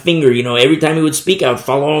I had my finger, every time he would speak, I would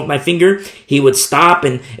follow on with my finger. He would stop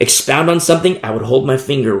and expound on something. I would hold my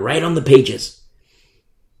finger right on the pages.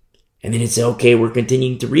 And then he'd say, okay, we're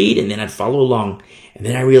continuing to read. And then I'd follow along. And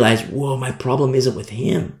then I realized, whoa, my problem isn't with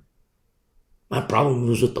him. My problem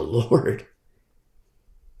was with the Lord.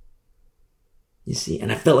 You see,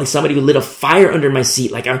 and I felt like somebody lit a fire under my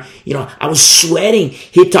seat. Like I was sweating.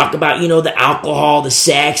 He'd talk about, the alcohol, the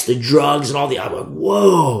sex, the drugs, and all the, I'm like,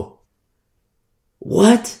 whoa,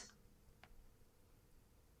 what?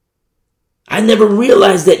 I never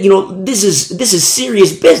realized that, this is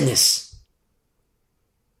serious business.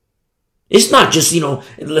 It's not just,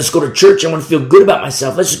 let's go to church. I want to feel good about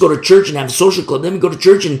myself. Let's just go to church and have a social club. Let me go to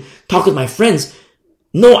church and talk with my friends.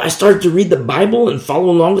 No, I started to read the Bible and follow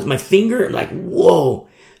along with my finger and like, whoa,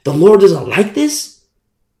 the Lord doesn't like this?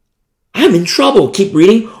 I'm in trouble. Keep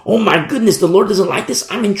reading. Oh my goodness, the Lord doesn't like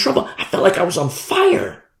this? I'm in trouble. I felt like I was on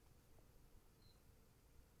fire.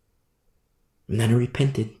 And then I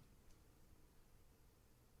repented.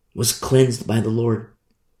 Was cleansed by the Lord.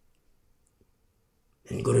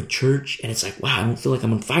 And you go to church and it's like, wow, I don't feel like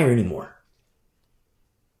I'm on fire anymore.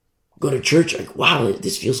 Go to church, like, wow,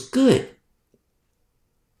 this feels good.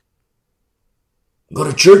 Go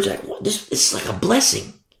to church, like, well, this is like a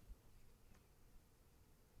blessing.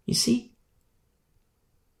 You see?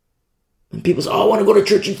 And people say, oh, I want to go to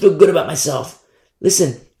church and feel good about myself.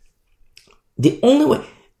 Listen, the only way,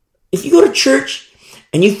 if you go to church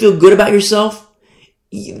and you feel good about yourself,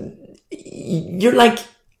 you're like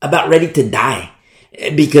about ready to die.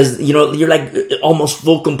 Because, you're like almost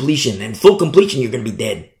full completion. And full completion, you're going to be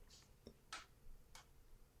dead.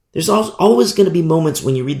 There's always going to be moments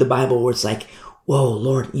when you read the Bible where it's like, whoa,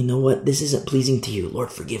 Lord, you know what? This isn't pleasing to you. Lord,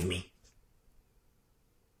 forgive me.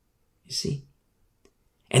 You see?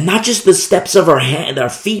 And not just the steps of our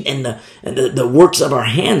feet and the works of our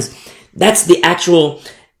hands. That's the actual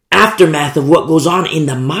aftermath of what goes on in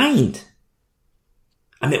the mind.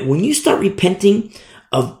 I mean, when you start repenting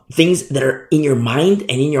of things that are in your mind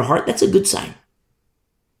and in your heart, that's a good sign.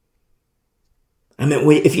 I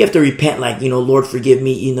mean, if you have to repent, like, Lord, forgive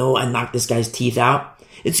me, I knocked this guy's teeth out.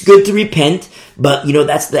 It's good to repent, but,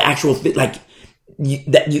 that's the actual, like,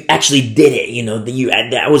 that you actually did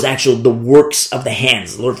it, that was actual, the works of the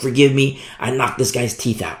hands. Lord, forgive me, I knocked this guy's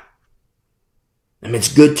teeth out. I mean,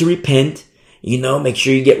 it's good to repent, make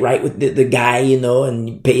sure you get right with the guy,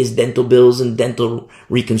 and pay his dental bills and dental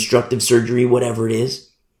reconstructive surgery, whatever it is.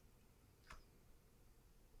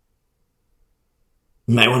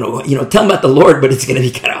 You might want to, tell him about the Lord, but it's going to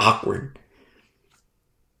be kind of awkward.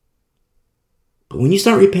 But when you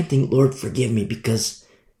start repenting, Lord, forgive me because,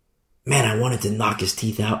 man, I wanted to knock his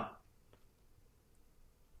teeth out.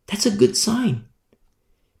 That's a good sign.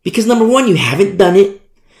 Because number one, you haven't done it.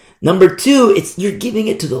 Number two, you're giving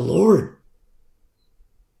it to the Lord.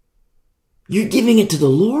 You're giving it to the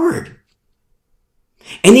Lord.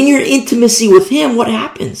 And in your intimacy with him, what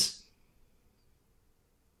happens?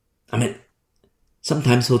 I mean,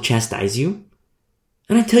 sometimes he'll chastise you.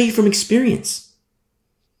 And I tell you from experience.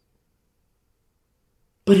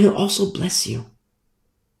 But he'll also bless you.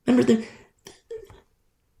 Remember,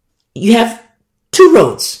 you have two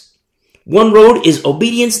roads. One road is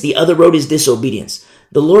obedience. The other road is disobedience.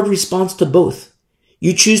 The Lord responds to both.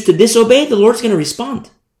 You choose to disobey, the Lord's going to respond.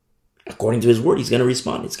 According to his word, he's going to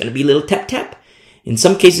respond. It's going to be a little tap tap. In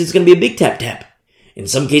some cases, it's going to be a big tap tap. In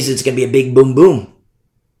some cases, it's going to be a big boom boom.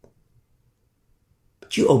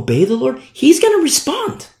 But you obey the Lord, he's going to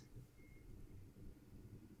respond.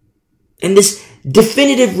 And this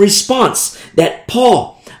definitive response that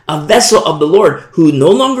Paul, a vessel of the Lord who no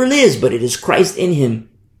longer lives, but it is Christ in him.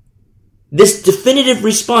 This definitive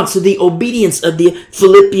response to the obedience of the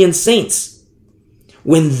Philippian saints.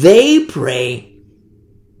 When they pray,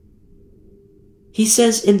 he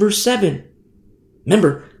says in verse 7,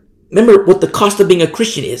 remember what the cost of being a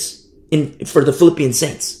Christian is for the Philippian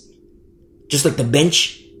saints. Just like the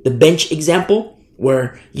bench example,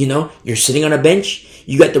 where, you're sitting on a bench.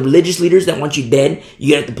 You got the religious leaders that want you dead.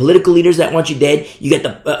 You got the political leaders that want you dead. You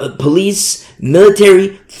got the police, military,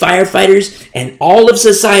 firefighters, and all of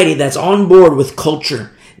society that's on board with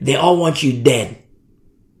culture. They all want you dead.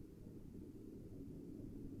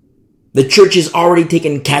 The church has already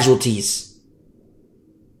taken casualties.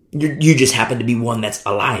 You just happen to be one that's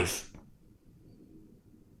alive.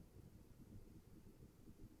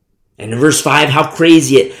 And in verse 5, how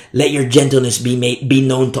crazy it, let your gentleness be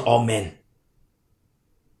known to all men.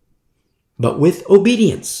 But with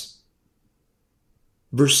obedience.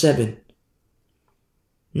 Verse 7.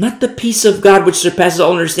 Not the peace of God which surpasses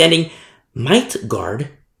all understanding might guard.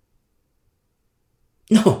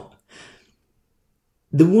 No.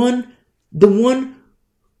 The one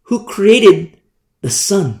who created the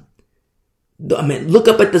sun. Look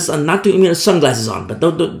up at the sun, not to, sunglasses on, but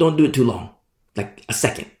don't do it too long. Like a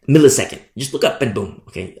second, millisecond. Just look up and boom.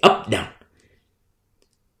 Okay. Up, down.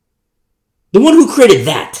 The one who created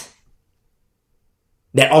that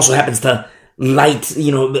also happens to light,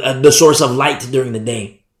 the source of light during the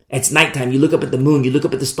day. It's nighttime. You look up at the moon. You look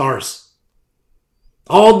up at the stars.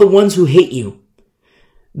 All the ones who hate you.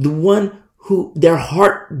 The one who their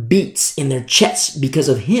heart beats in their chest because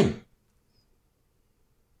of him.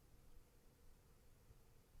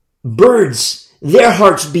 Birds, their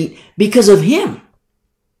hearts beat because of him.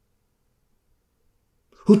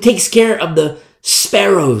 Who takes care of the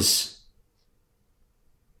sparrows.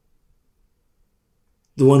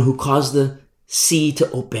 The one who caused the sea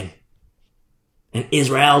to open and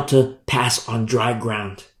Israel to pass on dry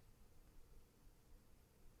ground.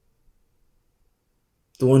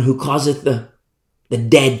 The one who causeth the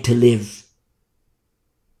dead to live.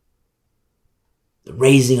 The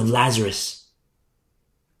raising of Lazarus.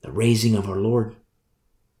 The raising of our Lord.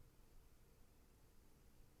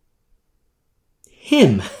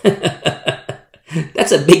 Him.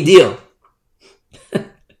 That's a big deal.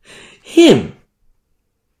 Him.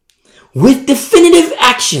 With definitive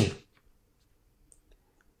action.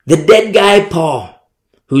 The dead guy Paul,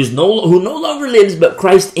 who no longer lives but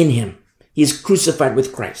Christ in him. He is crucified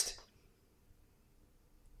with Christ.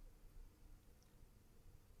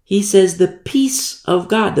 He says the peace of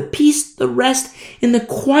God, the peace, the rest, and the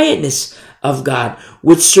quietness of God,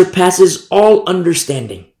 which surpasses all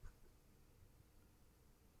understanding,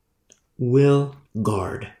 will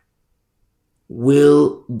guard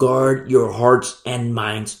your hearts and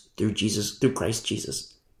minds through Christ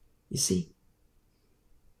Jesus. You see?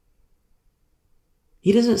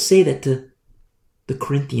 He doesn't say that to the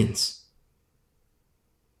Corinthians.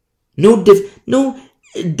 No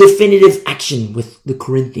definitive action with the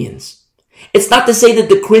Corinthians. It's not to say that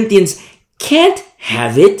the Corinthians can't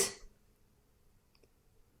have it.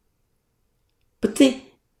 But the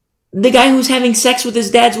guy who's having sex with his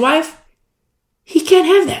dad's wife, he can't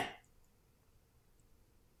have that.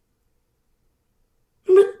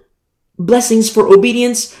 Remember? Blessings for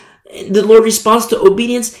obedience. The Lord responds to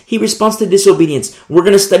obedience. He responds to disobedience. We're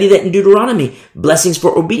going to study that in Deuteronomy. Blessings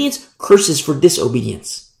for obedience, curses for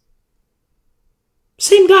disobedience.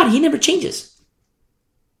 Same God. He never changes.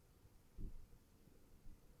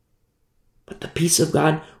 But the peace of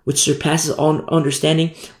God, which surpasses all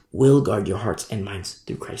understanding, will guard your hearts and minds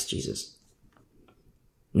through Christ Jesus.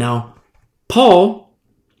 Now, Paul,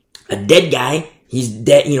 a dead guy, he's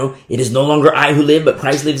dead, it is no longer I who live, but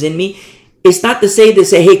Christ lives in me. It's not to say,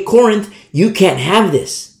 hey, Corinth, you can't have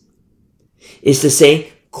this. It's to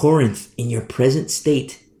say, Corinth, in your present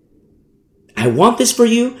state, I want this for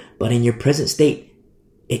you, but in your present state,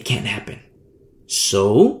 it can't happen.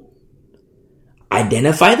 So,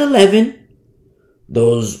 identify the leaven,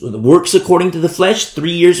 those works according to the flesh,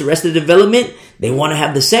 3 years arrested development. They want to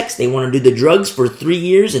have the sex. They want to do the drugs for 3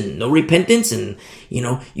 years and no repentance. And,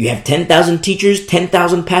 you have 10,000 teachers,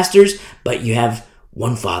 10,000 pastors, but you have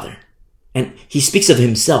one Father. And he speaks of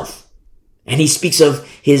himself And he speaks of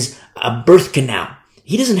his birth canal.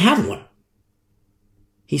 He doesn't have one.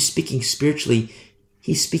 He's speaking spiritually.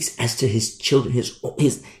 He speaks as to his children,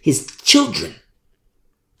 his children.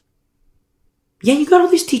 Yeah, you got all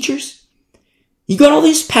these teachers. You got all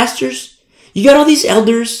these pastors. You got all these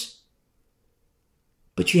elders.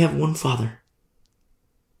 But you have one Father.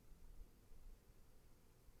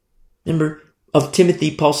 Remember, of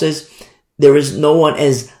Timothy, Paul says, there is no one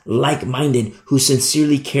as like-minded who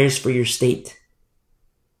sincerely cares for your state.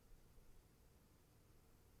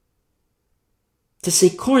 To say,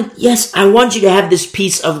 Corinth, yes, I want you to have this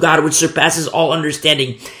peace of God which surpasses all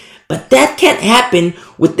understanding. But that can't happen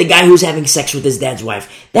with the guy who's having sex with his dad's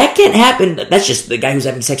wife. That can't happen. That's just the guy who's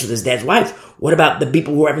having sex with his dad's wife. What about the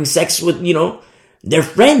people who are having sex with, their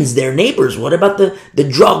friends, their neighbors? What about the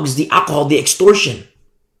drugs, the alcohol, the extortion?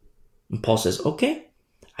 And Paul says, okay,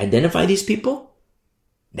 identify these people.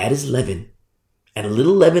 That is leaven. And a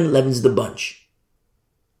little leaven leavens the bunch.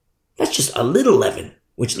 That's just a little leaven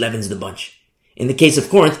which leavens the bunch. In the case of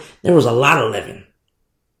Corinth, there was a lot of leaven.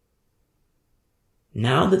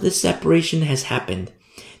 Now that the separation has happened,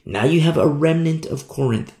 now you have a remnant of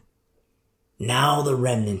Corinth. Now the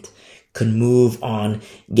remnant can move on,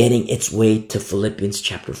 getting its way to Philippians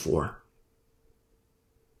chapter 4.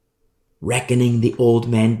 Reckoning the old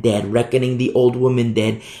man dead, reckoning the old woman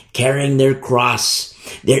dead, carrying their cross,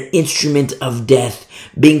 their instrument of death,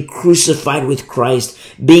 being crucified with Christ,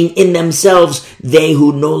 being in themselves they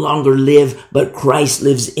who no longer live, but Christ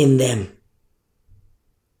lives in them.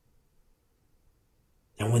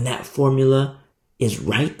 And when that formula is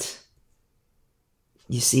right,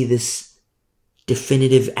 you see this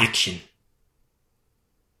definitive action.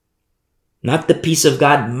 Not the peace of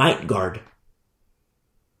God might guard.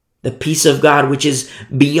 The peace of God, which is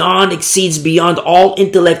exceeds beyond all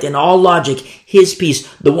intellect and all logic. His peace,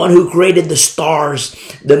 the one who created the stars,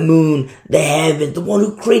 the moon, the heaven, the one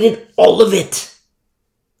who created all of it.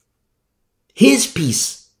 His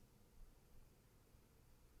peace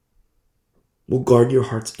will guard your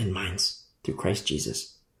hearts and minds through Christ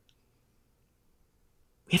Jesus.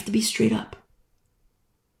 We have to be straight up.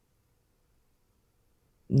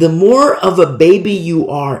 The more of a baby you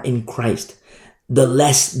are in Christ, the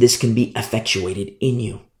less this can be effectuated in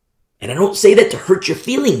you. And I don't say that to hurt your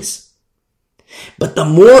feelings. But the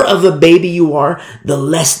more of a baby you are, the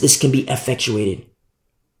less this can be effectuated.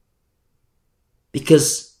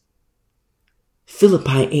 Because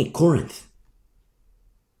Philippi ain't Corinth.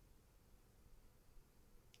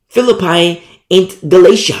 Philippi ain't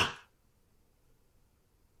Galatia.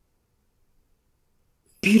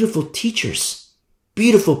 Beautiful teachers,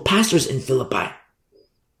 beautiful pastors in Philippi.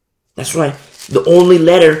 That's why the only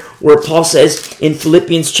letter where Paul says in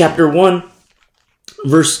Philippians chapter 1,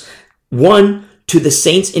 verse 1, to the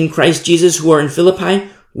saints in Christ Jesus who are in Philippi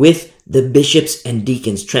with the bishops and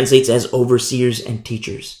deacons, translates as overseers and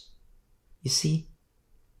teachers. You see?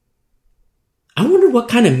 I wonder what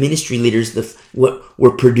kind of ministry leaders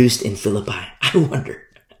were produced in Philippi. I wonder.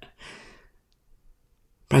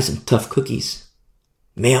 Probably some tough cookies.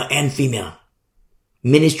 Male and female.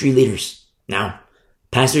 Ministry leaders. Now,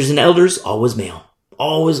 pastors and elders, always male.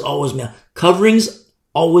 Always male. Coverings,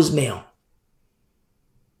 always male.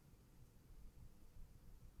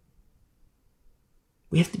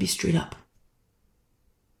 We have to be straight up.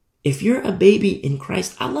 If you're a baby in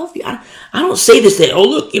Christ, I love you. I don't say this that,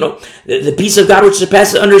 look, the peace of God which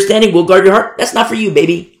surpasses understanding will guard your heart. That's not for you,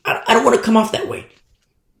 baby. I don't want to come off that way.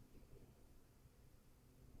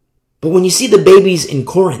 But when you see the babies in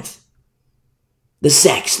Corinth, the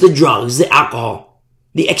sex, the drugs, the alcohol,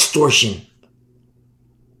 the extortion,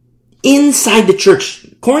 inside the church,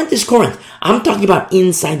 Corinth is Corinth. I'm talking about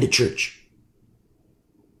inside the church.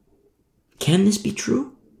 Can this be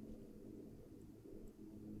true?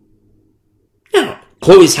 Now,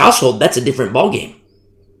 Chloe's household, that's a different ballgame.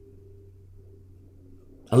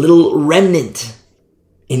 A little remnant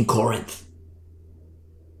in Corinth.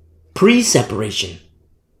 Pre-separation.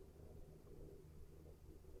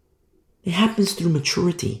 It happens through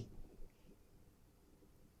maturity.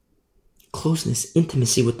 Closeness,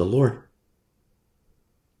 intimacy with the Lord.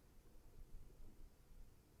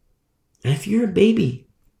 And if you're a baby,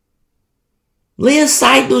 lay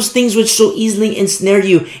aside those things which so easily ensnare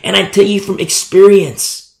you. And I tell you from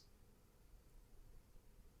experience,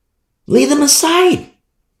 lay them aside.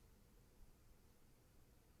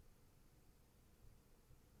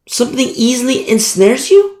 Something easily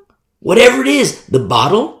ensnares you, whatever it is, the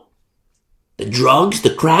bottle, the drugs,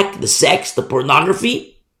 the crack, the sex, the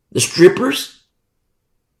pornography, the strippers,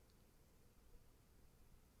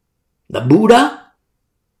 the Buddha,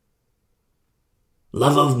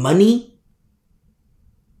 love of money,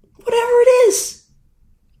 whatever it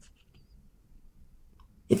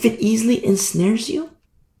if it easily ensnares you,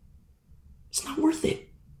 it's not worth it.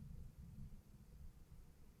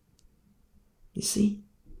 You see?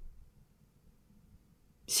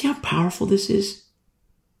 See how powerful this is?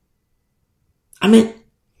 I mean,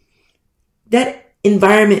 that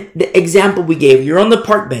environment, the example we gave, you're on the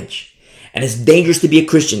park bench and it's dangerous to be a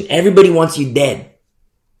Christian. Everybody wants you dead.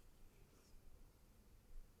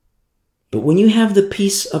 But when you have the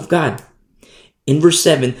peace of God, in verse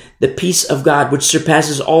 7, the peace of God which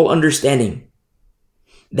surpasses all understanding,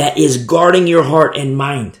 that is guarding your heart and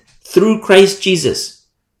mind through Christ Jesus.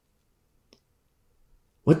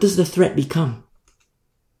 What does the threat become?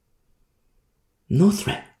 No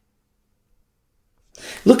threat.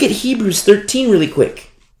 Look at Hebrews 13 really quick.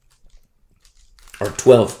 Or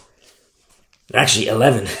 12. Actually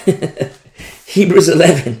 11. Hebrews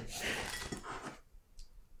 11.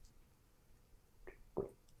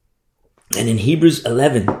 And in Hebrews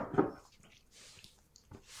 11,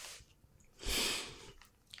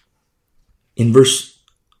 in verse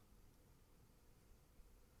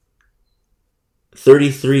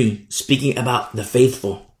 33, speaking about the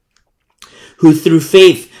faithful, who through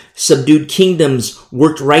faith subdued kingdoms,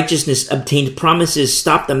 worked righteousness, obtained promises,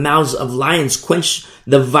 stopped the mouths of lions, quenched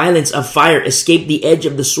the violence of fire, escaped the edge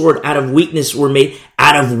of the sword, out of weakness were made,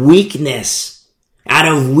 out of weakness.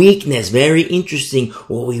 Very interesting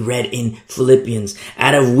what we read in Philippians.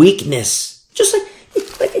 Out of weakness. Just like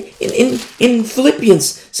in Philippians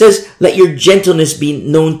says, let your gentleness be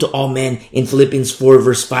known to all men. In Philippians 4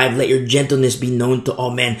 verse 5, let your gentleness be known to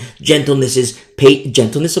all men. Gentleness is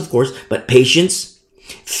gentleness, of course, but patience,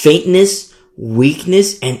 faintness,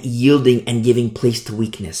 weakness, and yielding and giving place to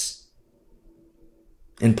weakness.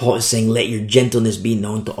 And Paul is saying, let your gentleness be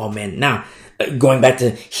known to all men. Now, going back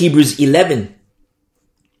to Hebrews 11,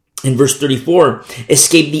 in verse 34,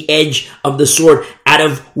 escaped the edge of the sword, out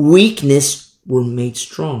of weakness were made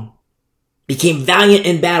strong, became valiant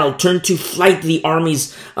in battle, turned to flight the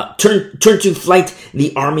armies of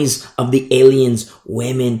the aliens.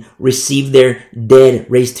 Women received their dead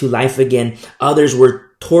raised to life again. Others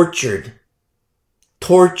were tortured,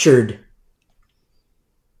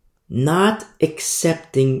 not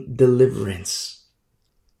accepting deliverance.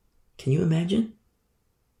 Can you imagine?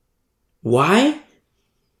 Why?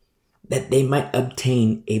 That they might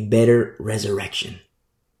obtain a better resurrection.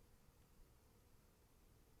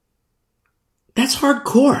 That's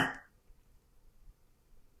hardcore.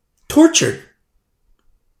 Tortured.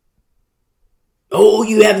 Oh,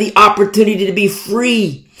 you have the opportunity to be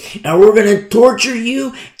free. And we're going to torture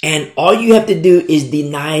you. And all you have to do is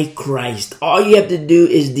deny Christ. All you have to do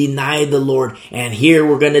is deny the Lord. And here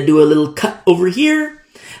we're going to do a little cut over here.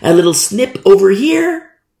 A little snip over here.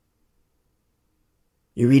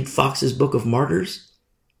 You read Fox's Book of Martyrs.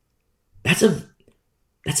 That's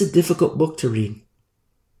a difficult book to read.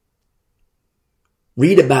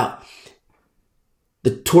 Read about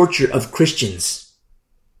the torture of Christians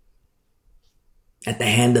at the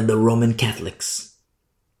hand of the Roman Catholics.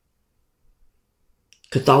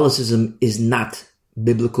 Catholicism is not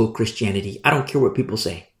biblical Christianity. I don't care what people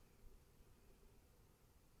say.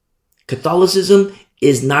 Catholicism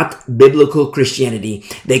is not biblical Christianity.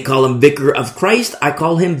 They call him Vicar of Christ. I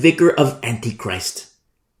call him Vicar of Antichrist.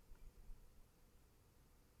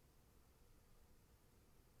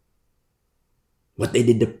 What they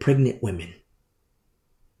did to pregnant women.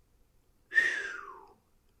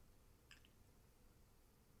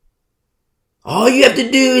 All you have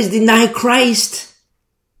to do is deny Christ.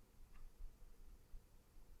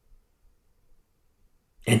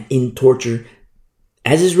 And in torture,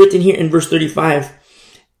 as is written here in verse 35,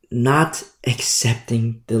 not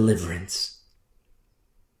accepting deliverance.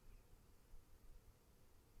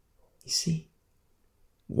 You see?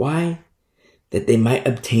 Why? That they might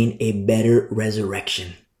obtain a better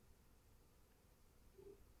resurrection.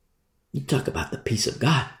 You talk about the peace of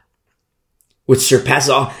God, which surpasses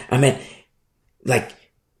all. Like,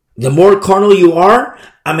 the more carnal you are,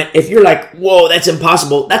 if you're like, whoa, that's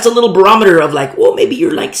impossible, that's a little barometer of like, well, maybe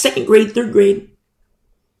you're like second grade, third grade.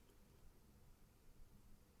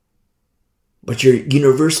 But your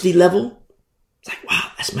university level, it's like,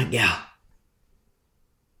 wow, that's my gal.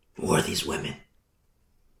 Who are these women?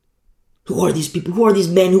 Who are these people? Who are these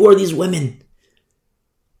men? Who are these women?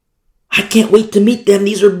 I can't wait to meet them.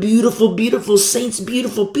 These are beautiful, beautiful saints,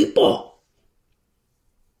 beautiful people.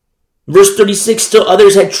 Verse 36, still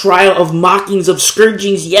others had trial of mockings, of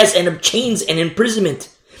scourgings, yes, and of chains and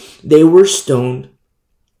imprisonment. They were stoned.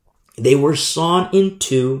 They were sawn in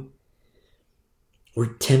two. Were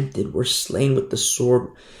tempted, were slain with the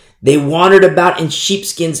sword. They wandered about in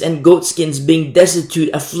sheepskins and goatskins, being destitute,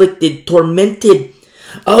 afflicted, tormented,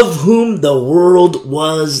 of whom the world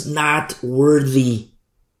was not worthy.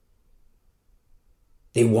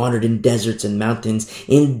 They wandered in deserts and mountains,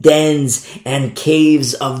 in dens and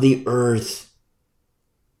caves of the earth.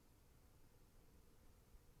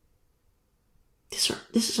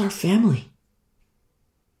 This is our family.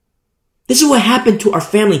 This is what happened to our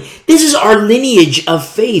family. This is our lineage of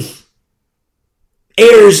faith.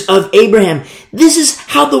 Heirs of Abraham. This is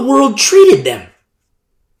how the world treated them.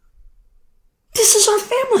 This is our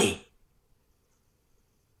family.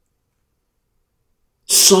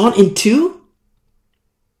 Sawn in two?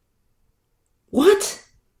 What?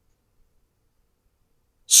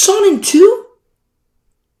 Sawn in two?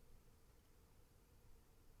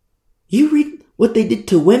 You read what they did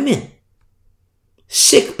to women.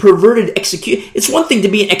 Sick, perverted It's one thing to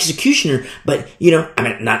be an executioner, but,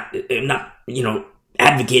 I'm not,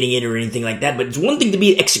 advocating it or anything like that, but it's one thing to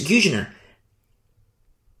be an executioner.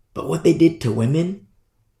 But what they did to women,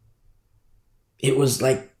 it was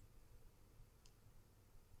like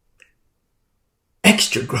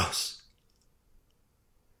extra gross.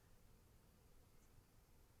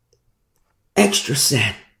 Extra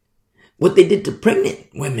sad. What they did to pregnant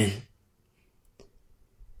women.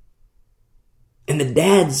 And the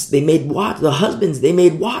dads, the husbands, they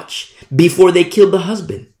made watch before they killed the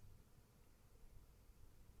husband.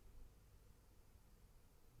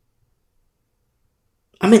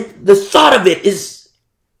 The thought of it is,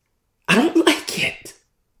 I don't like it.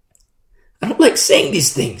 I don't like saying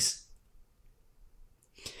these things.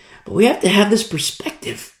 But we have to have this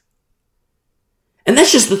perspective. And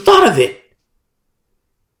that's just the thought of it.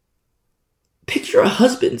 Picture a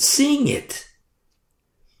husband seeing it.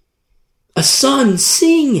 A son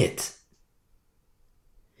seeing it.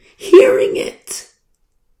 Hearing it.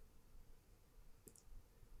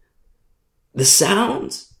 The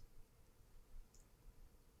sounds.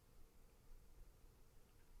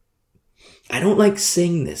 I don't like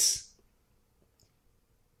saying this.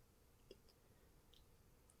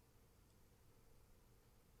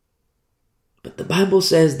 But the Bible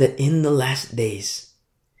says that in the last days,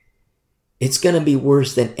 it's going to be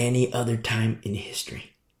worse than any other time in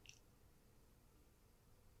history.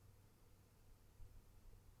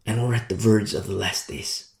 And we're at the verge of the last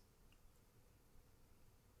days.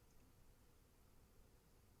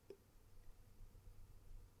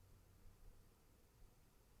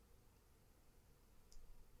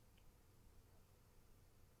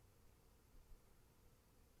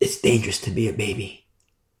 It's dangerous to be a baby.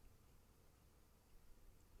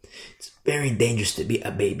 It's very dangerous to be a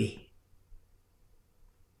baby.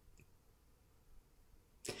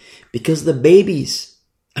 Because the babies,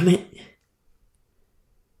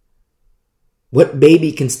 what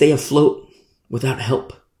baby can stay afloat without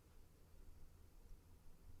help?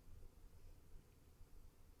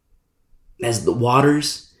 As the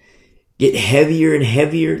waters get heavier and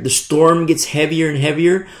heavier, the storm gets heavier and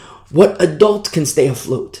heavier, what adult can stay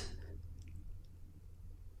afloat?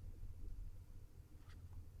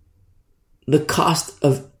 The cost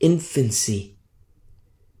of infancy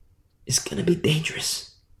is going to be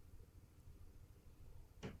dangerous.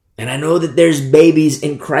 And I know that there's babies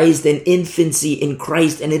in Christ and infancy in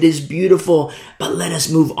Christ, and it is beautiful, but let us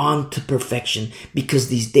move on to perfection because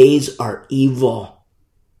these days are evil.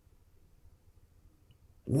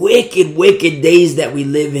 Wicked, wicked days that we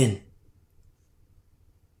live in.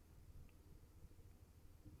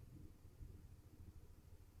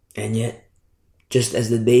 And yet, just as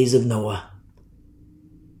the days of Noah,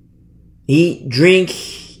 eat, drink,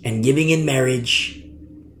 and giving in marriage.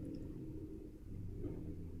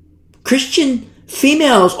 Christian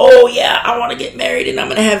females, oh yeah, I want to get married and I'm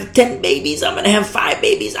going to have 10 babies. I'm going to have 5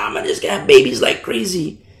 babies. I'm just going to have babies like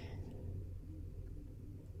crazy.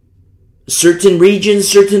 Certain regions,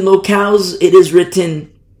 certain locales, it is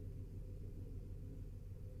written,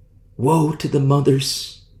 woe to the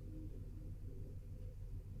mothers.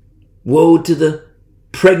 Woe to the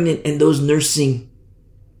pregnant and those nursing.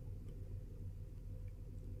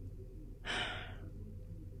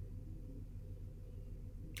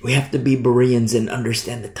 We have to be Bereans and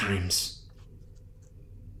understand the times.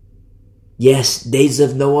 Yes, days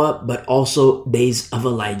of Noah, but also days of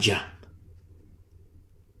Elijah.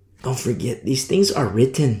 Don't forget, these things are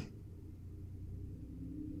written.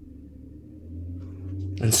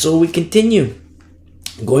 And so we continue.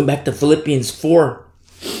 Going back to Philippians 4.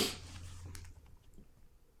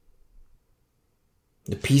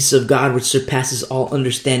 The peace of God, which surpasses all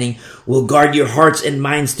understanding, will guard your hearts and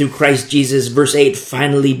minds through Christ Jesus. Verse 8,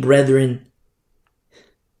 finally, brethren,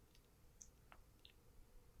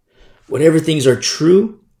 whatever things are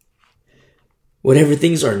true, whatever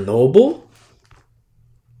things are noble,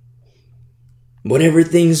 Whatever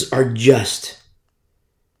things are just.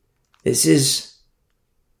 This is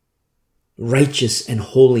righteous and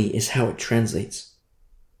holy is how it translates.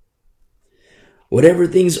 Whatever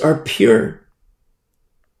things are pure.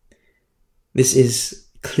 This is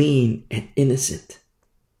clean and innocent.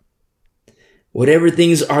 Whatever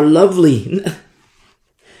things are lovely.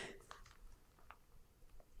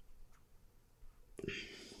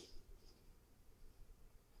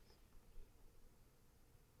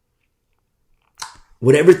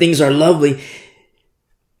 Whatever things are lovely,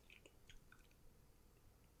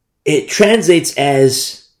 it translates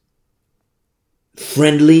as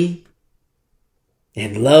friendly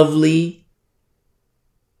and lovely,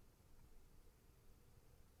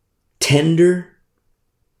 tender,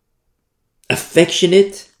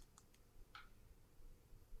 affectionate.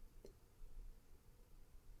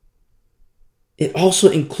 It also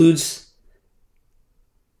includes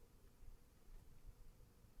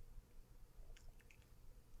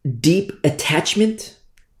deep attachment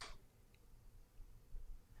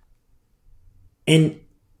and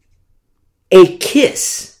a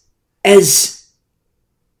kiss as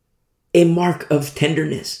a mark of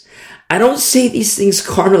tenderness. I don't say these things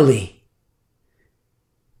carnally.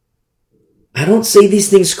 I don't say these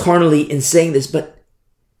things carnally in saying this, but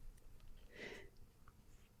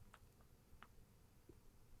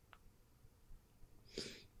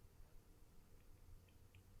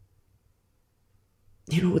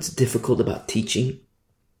you know what's difficult about teaching?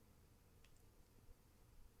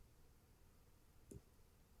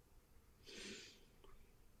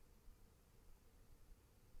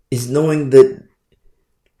 Is knowing the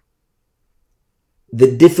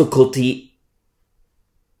difficulty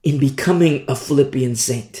in becoming a Philippian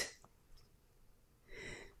saint.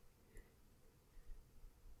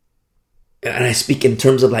 And I speak in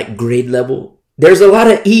terms of like grade level. There's a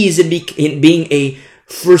lot of ease in being a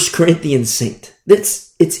 1 Corinthians saint.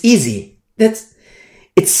 It's easy. It's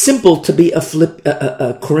simple to be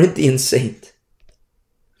a Corinthian saint.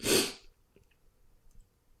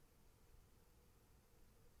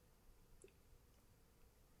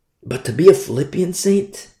 But to be a Philippian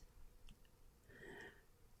saint,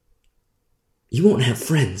 you won't have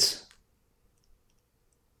friends.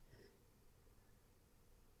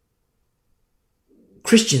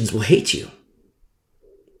 Christians will hate you.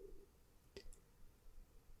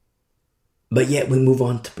 But yet we move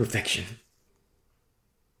on to perfection.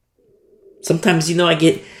 Sometimes, I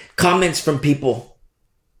get comments from people.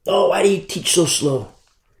 Oh, why do you teach so slow?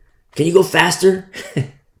 Can you go faster?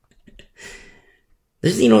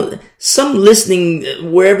 There's, some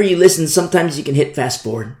listening, wherever you listen, sometimes you can hit fast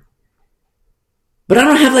forward. But I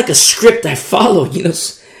don't have like a script I follow,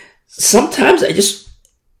 Sometimes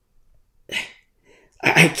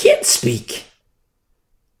I can't speak.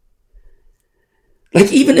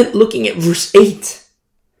 Like even looking at verse 8.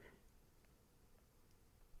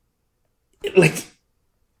 Like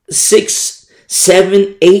 6,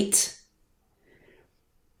 7, 8.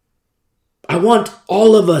 I want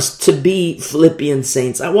all of us to be Philippian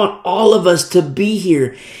saints. I want all of us to be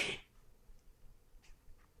here.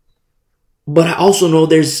 But I also know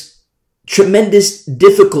there's tremendous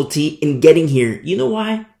difficulty in getting here. You know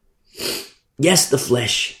why? Yes, the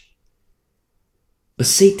flesh. But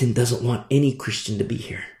Satan doesn't want any Christian to be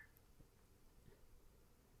here.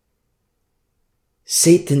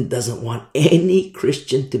 Satan doesn't want any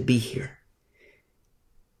Christian to be here.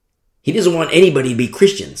 He doesn't want anybody to be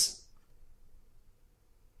Christians.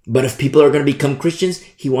 But if people are going to become Christians,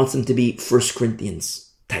 he wants them to be 1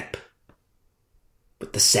 Corinthians type.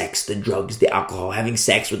 With the sex, the drugs, the alcohol, having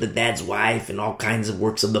sex with the dad's wife, and all kinds of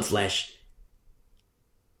works of the flesh.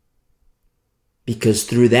 Because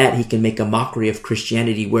through that, he can make a mockery of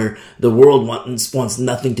Christianity where the world wants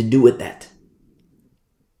nothing to do with that.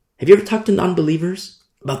 Have you ever talked to non-believers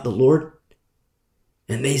about the Lord?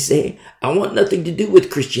 And they say, I want nothing to do with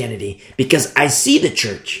Christianity because I see the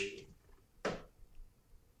church.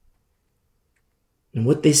 And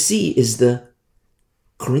what they see is the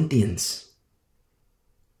Corinthians.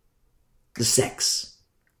 The sex.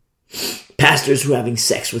 Pastors who are having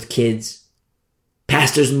sex with kids.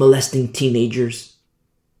 Pastors molesting teenagers.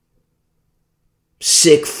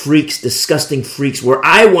 Sick freaks, disgusting freaks where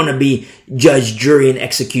I want to be judge, jury, and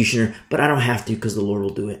executioner, but I don't have to because the Lord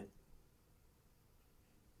will do it.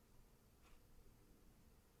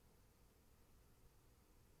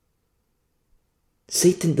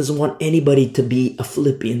 Satan doesn't want anybody to be a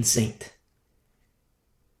Philippian saint.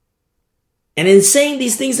 And in saying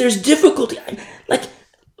these things, there's difficulty.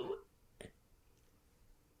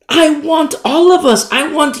 I want all of us,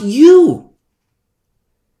 I want you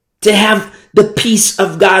to have the peace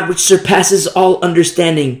of God which surpasses all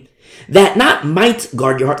understanding. that not might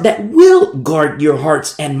guard your heart, that will guard your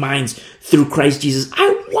hearts and minds through Christ Jesus.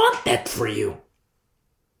 I want that for you.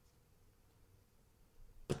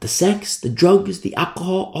 But the sex, the drugs, the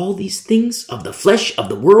alcohol, all these things of the flesh, of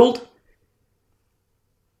the world,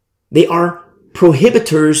 they are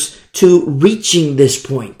prohibitors to reaching this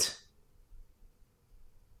point.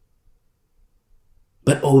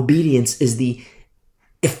 But obedience is the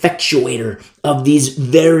effectuator of these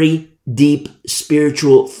very deep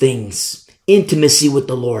spiritual things. Intimacy with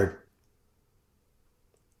the Lord.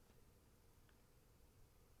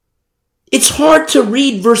 It's hard to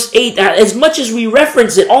read verse 8 as much as we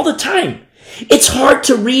reference it all the time. It's hard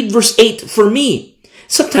to read verse 8 for me.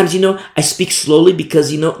 Sometimes, I speak slowly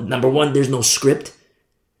because, number one, there's no script.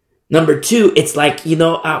 Number two, it's like,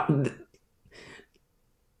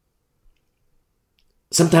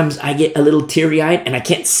 sometimes I get a little teary-eyed and I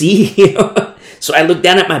can't see, So I look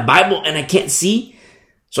down at my Bible and I can't see.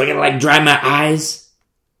 So I gotta dry my eyes.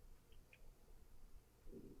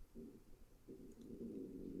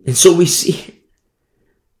 And so we see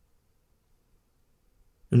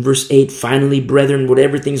in verse 8, finally, brethren,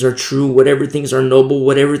 whatever things are true, whatever things are noble,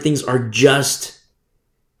 whatever things are just,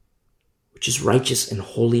 which is righteous and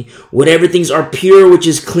holy, whatever things are pure, which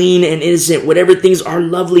is clean and innocent, whatever things are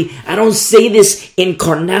lovely. I don't say this in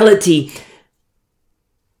carnality.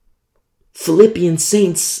 Philippian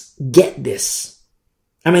saints get this.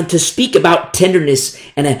 I mean, to speak about tenderness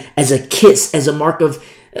and as a kiss, as a mark of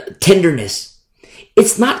tenderness.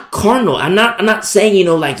 It's not carnal. I'm not saying,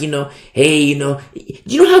 hey, do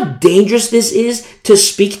you know how dangerous this is to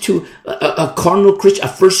speak to a carnal Christian,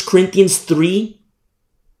 1 Corinthians 3?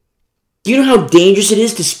 Do you know how dangerous it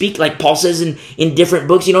is to speak, like Paul says in different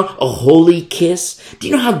books, a holy kiss? Do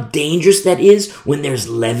you know how dangerous that is when there's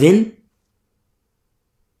leaven?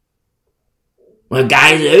 Well,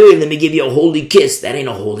 guys, hey, let me give you a holy kiss. That ain't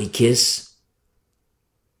a holy kiss.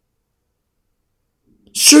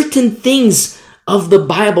 Certain things of the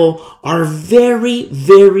Bible are very,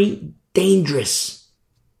 very dangerous.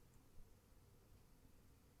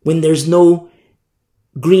 When there's no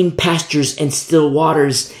green pastures and still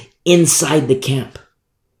waters inside the camp.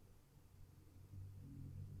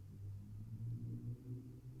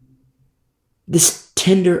 This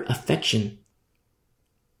tender affection,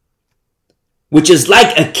 which is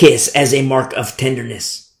like a kiss as a mark of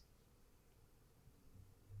tenderness.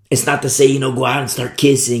 It's not to say, go out and start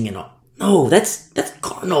kissing and all. No, that's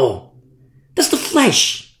carnal. That's the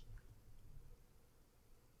flesh.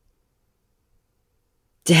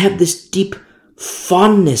 To have this deep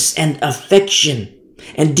fondness and affection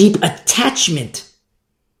and deep attachment.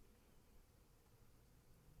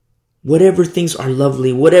 Whatever things are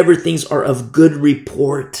lovely, whatever things are of good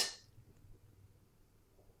report.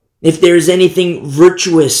 If there's anything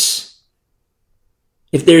virtuous,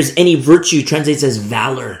 if there's any virtue, translates as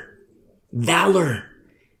valor. Valor.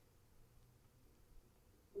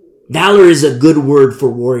 Valor is a good word for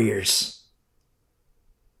warriors.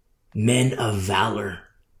 Men of valor.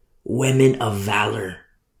 Women of valor.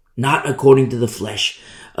 Not according to the flesh,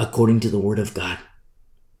 according to the word of God.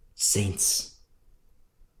 Saints.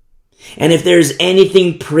 And if there's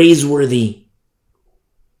anything praiseworthy,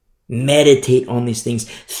 meditate on these things.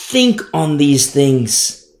 Think on these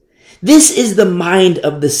things. This is the mind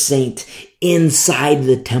of the saint inside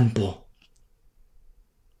the temple.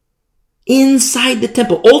 Inside the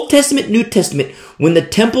temple. Old Testament, New Testament. When the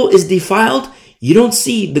temple is defiled, you don't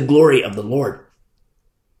see the glory of the Lord.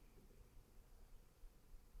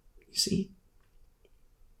 You see?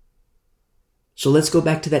 So let's go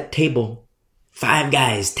back to that table. 5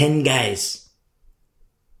 guys, 10 guys.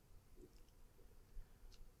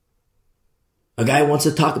 A guy wants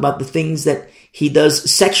to talk about the things that he does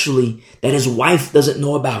sexually that his wife doesn't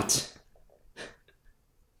know about.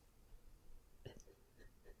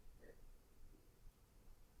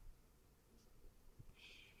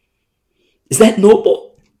 Is that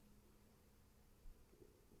noble?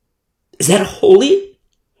 Is that holy?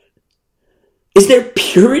 Is there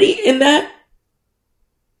purity in that?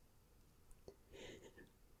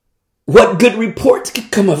 What good reports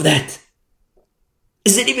could come of that?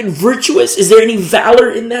 Is it even virtuous? Is there any valor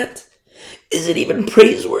in that? Is it even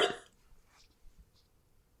praiseworthy?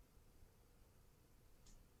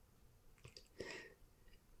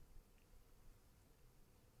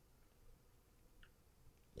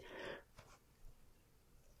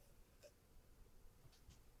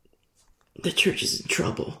 The church is in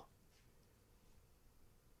trouble.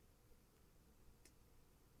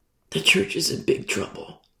 The church is in big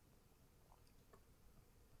trouble.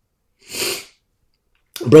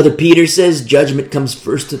 Brother Peter says judgment comes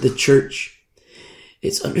first to the church.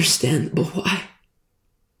 It's understandable why.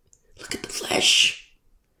 Look at the flesh.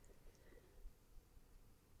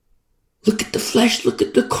 Look at the flesh. Look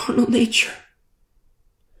at the carnal nature.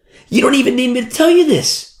 You don't even need me to tell you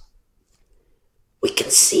this. We can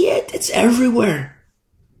see it. It's everywhere.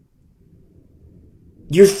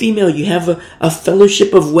 You're female. You have a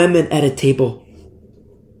fellowship of women at a table.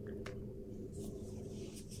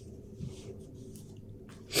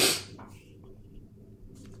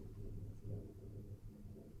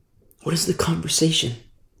 What is the conversation?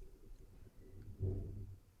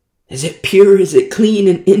 Is it pure? Is it clean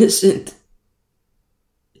and innocent?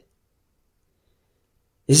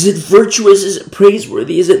 Is it virtuous? Is it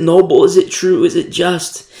praiseworthy? Is it noble? Is it true? Is it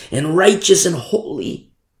just and righteous and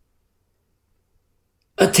holy?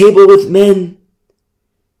 A table with men.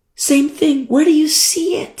 Same thing. Where do you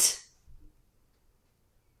see it?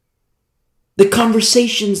 The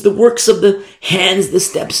conversations, the works of the hands, the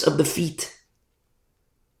steps of the feet.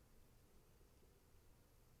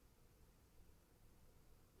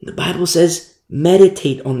 The Bible says,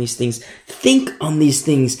 meditate on these things. Think on these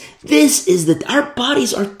things. Our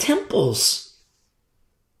bodies are temples.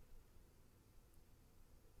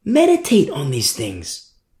 Meditate on these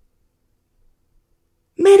things.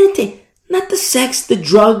 Meditate. Not the sex, the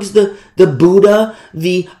drugs, the Buddha,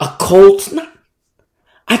 the occult.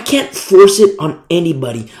 I can't force it on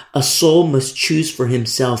anybody. A soul must choose for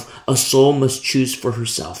himself. A soul must choose for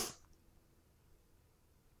herself.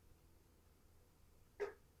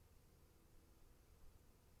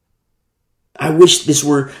 I wish this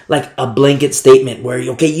were like a blanket statement where,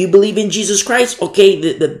 okay, you believe in Jesus Christ?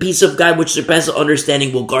 Okay, the peace of God which surpasses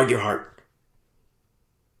understanding will guard your heart.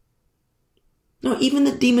 No, even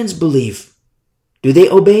the demons believe. Do they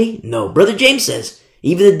obey? No. Brother James says,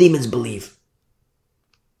 even the demons believe.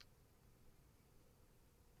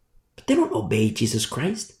 But they don't obey Jesus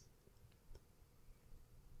Christ.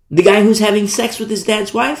 The guy who's having sex with his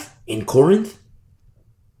dad's wife in Corinth,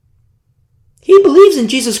 he believes in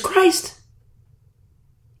Jesus Christ.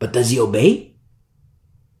 But does he obey?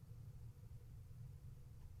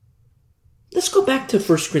 Let's go back to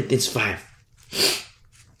 1 Corinthians 5.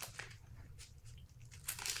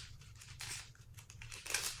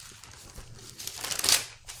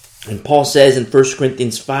 And Paul says in 1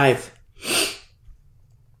 Corinthians 5,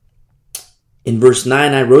 in verse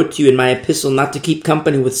 9, I wrote to you in my epistle not to keep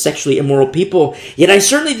company with sexually immoral people, yet I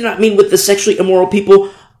certainly do not mean with the sexually immoral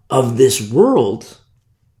people of this world,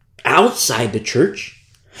 outside the church,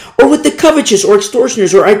 or with the covetous or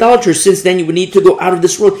extortioners or idolaters, since then you would need to go out of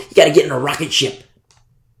this world. You got to get in a rocket ship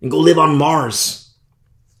and go live on Mars.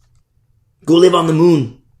 Go live on the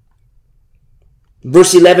moon.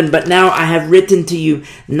 Verse 11, but now I have written to you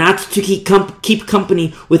not to keep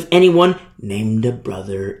company with anyone named a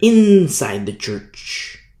brother inside the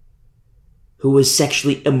church who is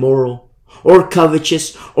sexually immoral, or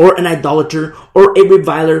covetous, or an idolater, or a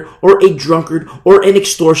reviler, or a drunkard, or an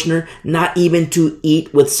extortioner, not even to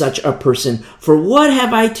eat with such a person. For what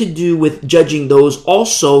have I to do with judging those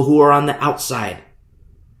also who are on the outside?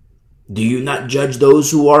 Do you not judge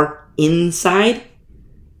those who are inside?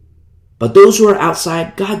 But those who are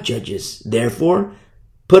outside, God judges. Therefore,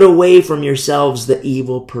 put away from yourselves the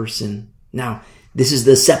evil person. Now, this is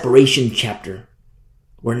the separation chapter,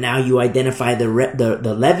 where now you identify the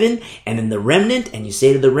leaven and then the remnant, and you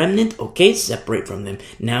say to the remnant, okay, separate from them.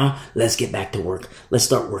 Now, let's get back to work. Let's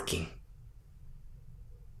start working.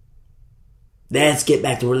 Let's get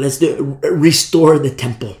back to work. Let's restore the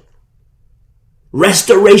temple.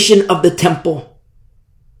 Restoration of the temple.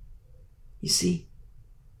 You see?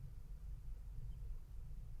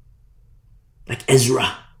 Like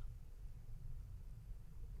Ezra.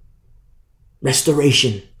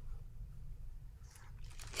 Restoration.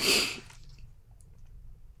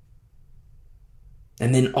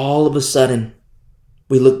 And then all of a sudden,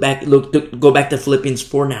 we go back to Philippians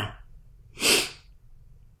 4 now.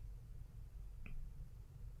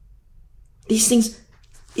 These things,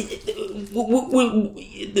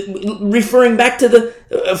 referring back to the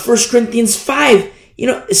 1 Corinthians 5,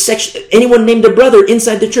 anyone named a brother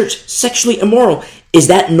inside the church, sexually immoral. Is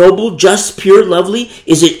that noble, just, pure, lovely?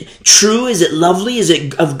 Is it true? Is it lovely? Is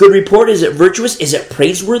it of good report? Is it virtuous? Is it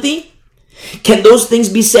praiseworthy? Can those things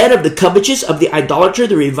be said of the covetous, of the idolater,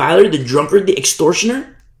 the reviler, the drunkard, the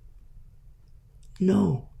extortioner?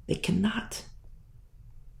 No, they cannot.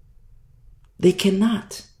 They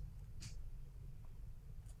cannot.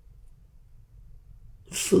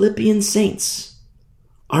 Philippian saints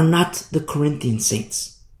are not the Corinthian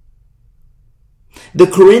saints. The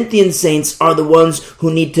Corinthian saints are the ones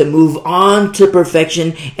who need to move on to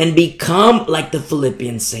perfection and become like the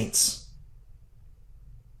Philippian saints.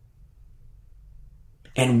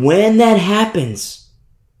 And when that happens,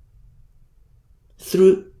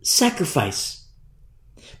 through sacrifice.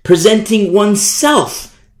 Presenting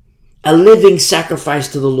oneself a living sacrifice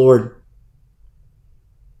to the Lord.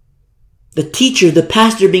 The teacher, the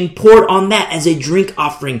pastor being poured on that as a drink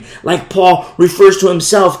offering. Like Paul refers to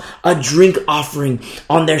himself, a drink offering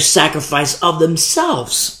on their sacrifice of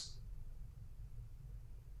themselves.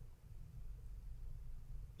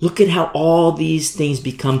 Look at how all these things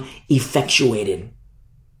become effectuated.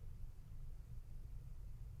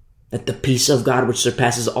 That the peace of God, which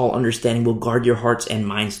surpasses all understanding, will guard your hearts and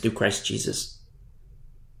minds through Christ Jesus.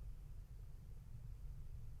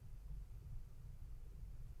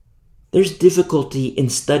 There's difficulty in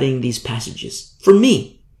studying these passages. For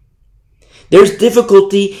me, there's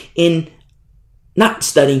difficulty in not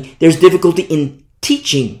studying. There's difficulty in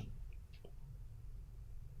teaching.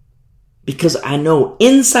 Because I know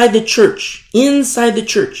inside the church,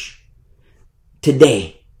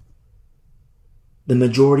 today, the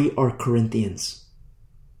majority are Corinthians.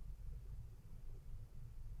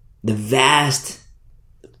 The vast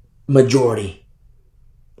majority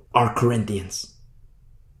are Corinthians.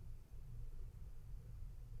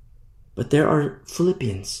 But there are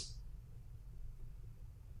Philippians.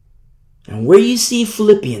 And where you see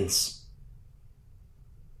Philippians,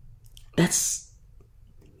 that's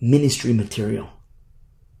ministry material.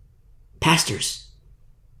 Pastors,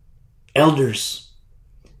 elders,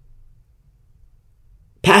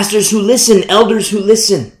 pastors who listen, elders who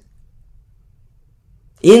listen.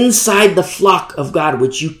 Inside the flock of God,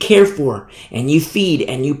 which you care for and you feed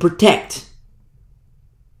and you protect.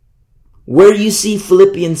 Where you see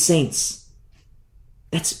Philippian saints,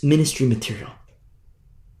 that's ministry material.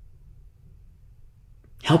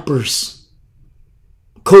 Helpers,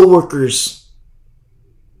 co-workers,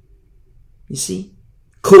 you see,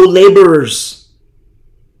 co-laborers,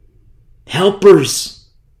 helpers,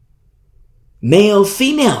 male,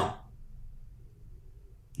 female.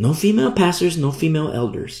 No female pastors, no female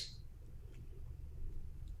elders.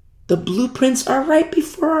 The blueprints are right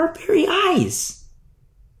before our very eyes.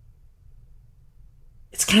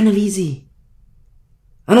 It's kind of easy.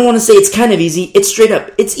 I don't want to say it's kind of easy. It's straight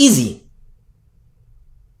up. It's easy.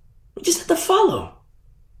 We just have to follow.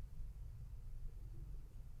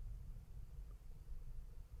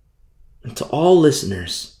 And to all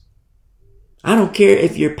listeners, I don't care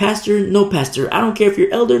if you're pastor, no pastor. I don't care if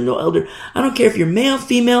you're elder, no elder. I don't care if you're male,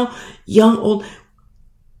 female, young, old.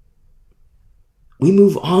 We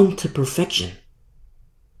move on to perfection.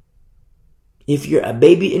 If you're a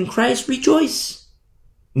baby in Christ, rejoice.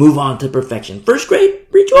 Move on to perfection. First grade,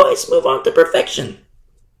 rejoice. Move on to perfection.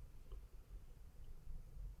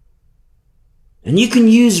 And you can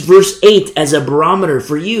use verse 8 as a barometer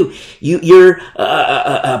for you. You're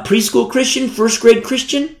a preschool Christian, first grade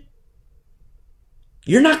Christian.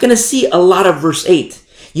 You're not going to see a lot of verse 8.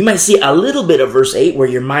 You might see a little bit of verse 8 where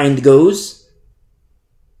your mind goes.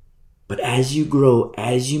 But as you grow,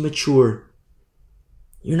 as you mature,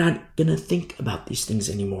 you're not going to think about these things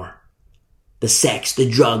anymore. The sex, the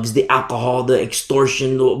drugs, the alcohol, the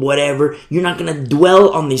extortion, whatever. You're not going to dwell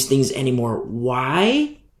on these things anymore.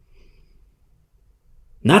 Why?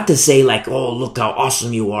 Not to say like, oh, look how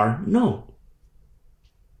awesome you are. No.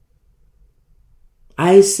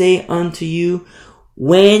 I say unto you,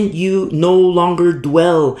 when you no longer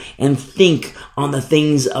dwell and think on the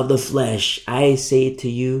things of the flesh, I say to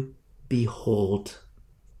you, behold,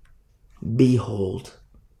 behold,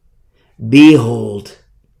 behold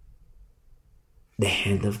the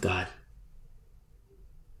hand of God.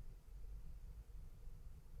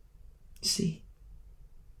 See?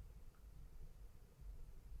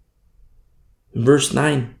 Verse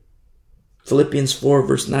 9. Philippians 4,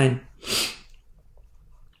 verse 9.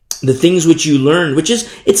 The things which you learn,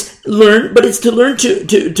 it's learn, but it's to learn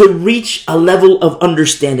to reach a level of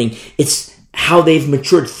understanding. It's how they've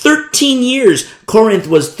matured. 13 years. Corinth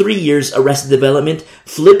was 3 years arrested development.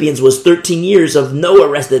 Philippians was 13 years of no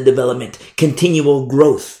arrested development. Continual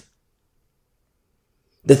growth.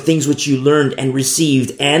 The things which you learned and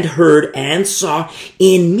received and heard and saw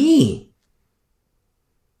in me.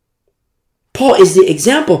 Paul is the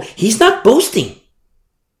example. He's not boasting.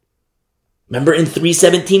 Remember in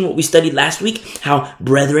 3:17 what we studied last week? How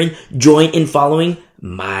brethren join in following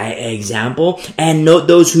my example and note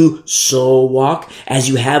those who so walk as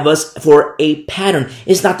you have us for a pattern.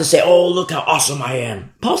 It's not to say, oh, look how awesome I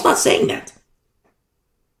am. Paul's not saying that.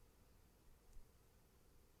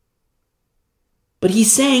 But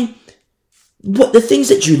he's saying what the things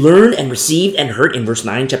that you learned and received and heard in verse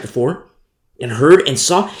 9, chapter 4, and heard and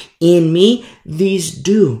saw in me, these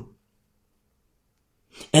do.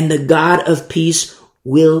 And the God of peace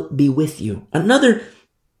will be with you.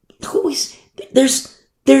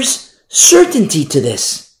 There's certainty to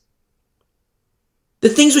this. The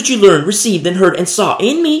things which you learned, received, and heard, and saw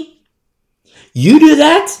in me, you do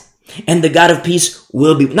that, and the God of peace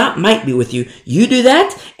will be, not might be with you. You do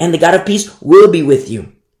that, and the God of peace will be with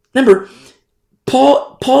you. Remember,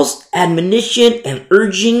 Paul's admonition and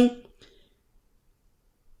urging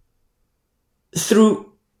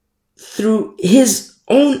through his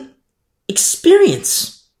own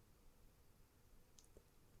experience.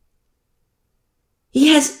 He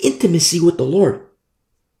has intimacy with the Lord.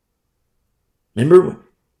 Remember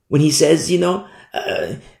when he says,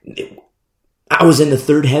 I was in the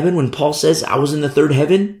third heaven, when Paul says I was in the third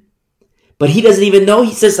heaven, but he doesn't even know.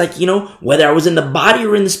 He says whether I was in the body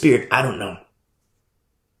or in the spirit, I don't know.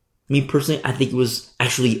 Me personally, I think it was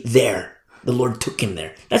actually there. The Lord took him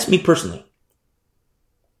there. That's me personally.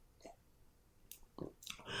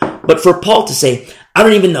 But for Paul to say, I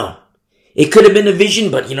don't even know. It could have been a vision,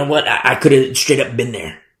 but you know what? I could have straight up been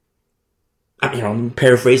there. I'm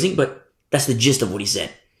paraphrasing, but that's the gist of what he said.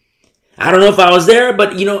 I don't know if I was there,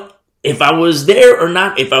 but if I was there or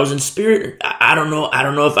not, if I was in spirit, I don't know. I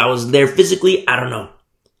don't know if I was there physically. I don't know.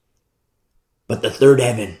 But the third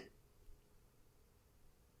heaven.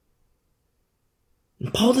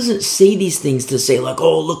 And Paul doesn't say these things to say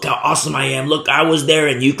oh, look how awesome I am. Look, I was there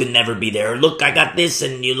and you can never be there. Look, I got this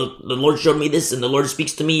and look, the Lord showed me this and the Lord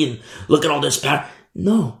speaks to me and look at all this power.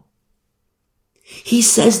 No. He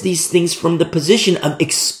says these things from the position of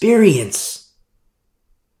experience.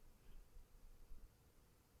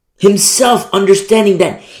 Himself understanding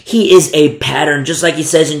that he is a pattern, just like he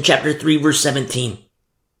says in chapter 3, verse 17.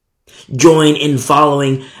 Join in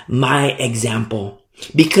following my example.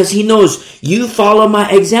 Because he knows you follow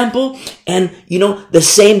my example and, the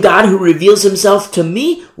same God who reveals himself to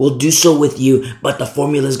me will do so with you. But the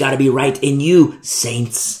formula's got to be right in you,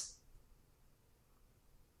 saints.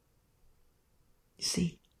 You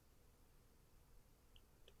see?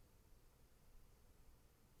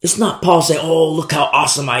 It's not Paul saying, oh, look how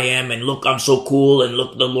awesome I am and look, I'm so cool and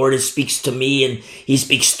look, the Lord speaks to me and he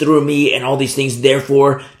speaks through me and all these things.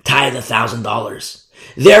 Therefore, tithe $1,000.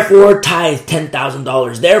 Therefore, tithe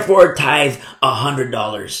 $10,000. Therefore, tithe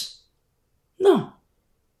 $100. No.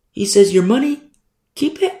 He says, your money,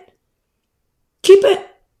 keep it. Keep it.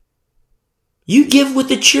 You give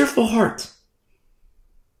with a cheerful heart.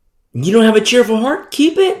 You don't have a cheerful heart?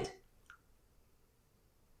 Keep it.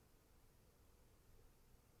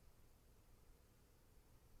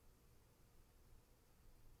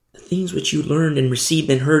 The things which you learned and received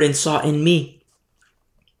and heard and saw in me,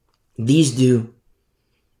 these do.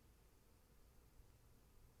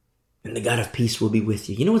 And the God of peace will be with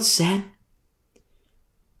you. You know what's sad?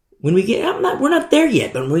 When we get, we're not there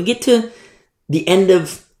yet, but when we get to the end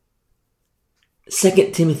of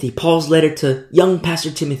 2 Timothy, Paul's letter to young Pastor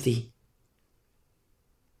Timothy,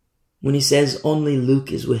 when he says, only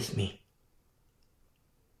Luke is with me.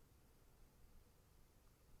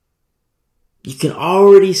 You can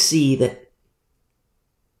already see that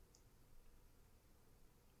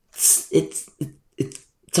it's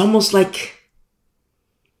almost like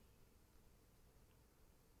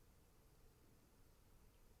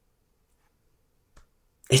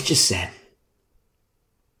it's just sad.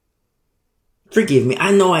 Forgive me.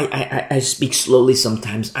 I know I speak slowly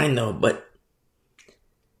sometimes. I know, but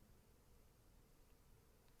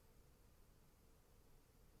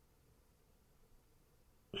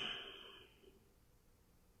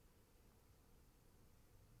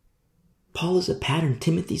Paul is a pattern.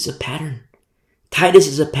 Timothy's a pattern. Titus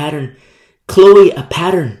is a pattern. Chloe, a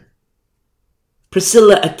pattern.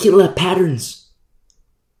 Priscilla, Aquila, patterns.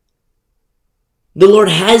 The Lord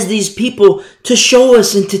has these people to show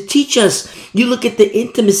us and to teach us. You look at the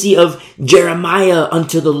intimacy of Jeremiah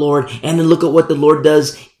unto the Lord, and then look at what the Lord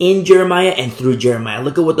does in Jeremiah and through Jeremiah.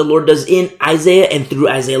 Look at what the Lord does in Isaiah and through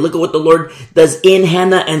Isaiah. Look at what the Lord does in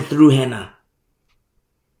Hannah and through Hannah.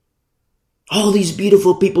 All these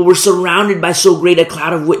beautiful people were surrounded by so great a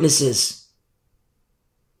cloud of witnesses.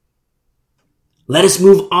 Let us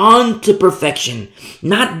move on to perfection,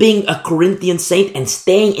 not being a Corinthian saint and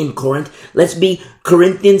staying in Corinth. Let's be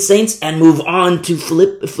Corinthian saints and move on to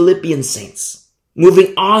Philippian saints,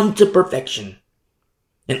 moving on to perfection.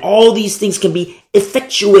 And all these things can be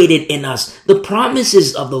effectuated in us, the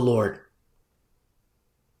promises of the Lord.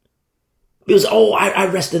 Because, I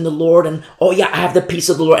rest in the Lord, and I have the peace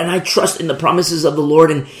of the Lord, and I trust in the promises of the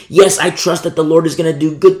Lord, and yes, I trust that the Lord is going to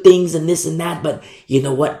do good things and this and that, but you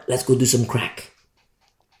know what? Let's go do some crack.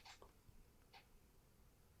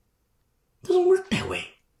 It doesn't work that way.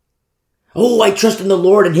 I trust in the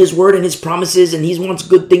Lord and His word and His promises, and He wants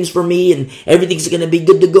good things for me, and everything's going to be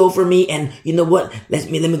good to go for me, and you know what? Let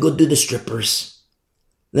me go do the strippers.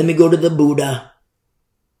 Let me go to the Buddha.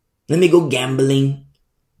 Let me go gambling.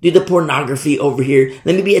 Do the pornography over here.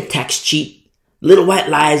 Let me be a tax cheat. Little white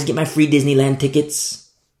lies, get my free Disneyland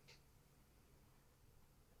tickets.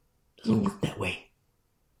 It doesn't work that way.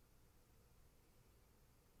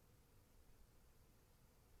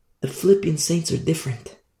 The Philippian saints are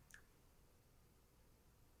different.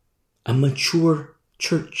 A mature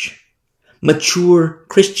church. Mature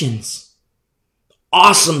Christians.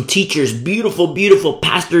 Awesome teachers. Beautiful, beautiful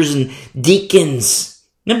pastors and deacons.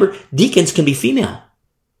 Remember, deacons can be female.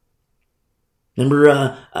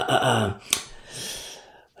 Remember, I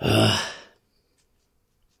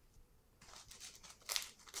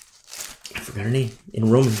forgot her name in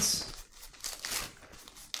Romans.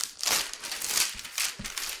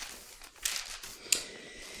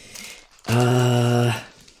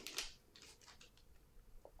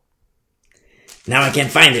 Now I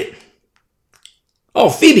can't find it. Oh,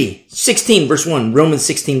 Phoebe, 16 verse 1. Romans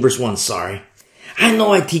 16 verse 1, sorry. I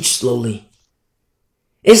know I teach slowly.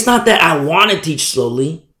 It's not that I want to teach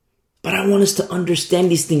slowly, but I want us to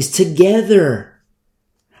understand these things together.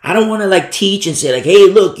 I don't want to teach and say hey,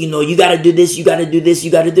 look, you got to do this, you got to do this,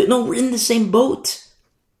 you got to do. No, we're in the same boat.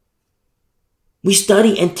 We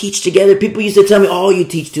study and teach together. People used to tell me, oh, you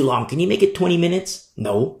teach too long. Can you make it 20 minutes?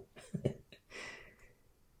 No.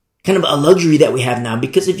 Kind of a luxury that we have now,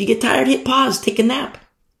 because if you get tired, hit pause, take a nap.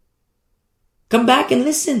 Come back and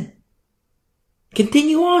listen.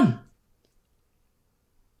 Continue on.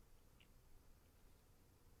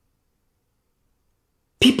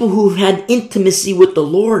 People who've had intimacy with the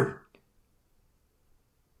Lord.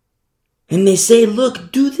 And they say,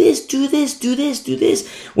 look, do this, do this, do this, do this.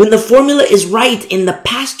 When the formula is right in the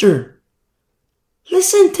pastor,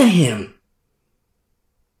 listen to him.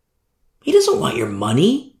 He doesn't want your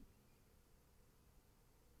money.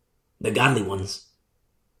 The godly ones.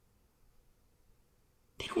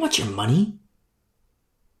 They don't want your money.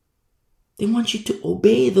 They want you to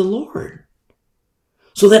obey the Lord.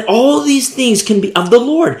 So that all these things can be of the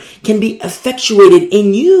Lord, can be effectuated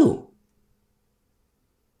in you.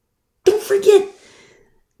 Don't forget,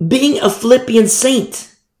 being a Philippian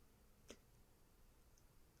saint,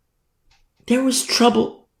 there was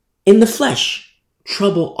trouble in the flesh,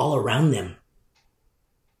 trouble all around them.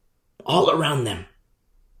 All around them.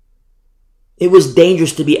 It was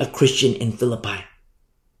dangerous to be a Christian in Philippi.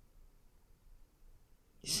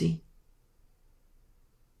 You see?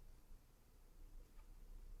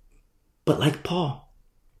 But like Paul,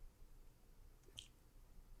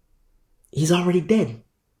 he's already dead.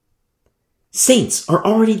 Saints are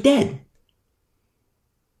already dead.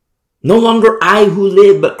 No longer I who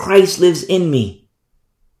live, but Christ lives in me.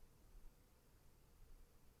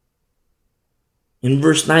 In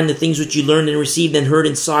verse 9, the things which you learned and received and heard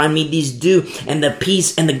and saw in me, these do, and the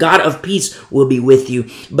peace and the God of peace will be with you.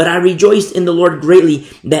 But I rejoiced in the Lord greatly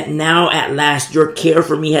that now at last your care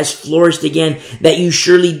for me has flourished again, that you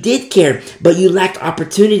surely did care, but you lacked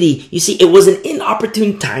opportunity. You see, it was an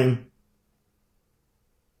inopportune time.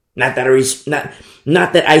 Not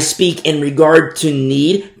that I speak in regard to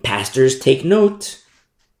need. Pastors, take note.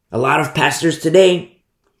 A lot of pastors today,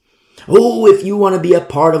 oh, if you want to be a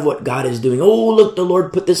part of what God is doing. Oh, look, the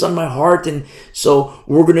Lord put this on my heart. And so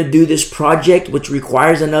we're going to do this project, which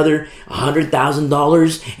requires another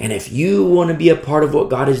 $100,000. And if you want to be a part of what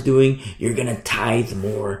God is doing, you're going to tithe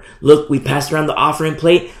more. Look, we passed around the offering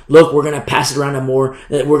plate. Look, we're going to pass it around more.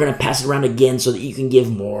 We're going to pass it around again so that you can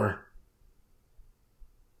give more.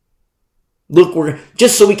 Look,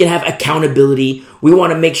 just so we can have accountability. We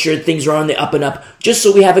want to make sure things are on the up and up. Just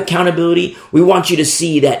so we have accountability, we want you to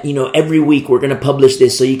see that, every week we're going to publish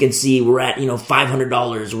this so you can see we're at,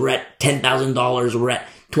 $500. We're at $10,000. We're at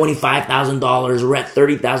 $25,000. We're at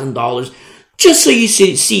 $30,000. Just so you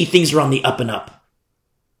see things are on the up and up.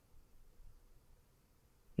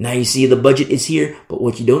 Now you see the budget is here, but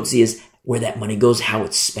what you don't see is where that money goes, how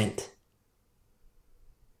it's spent.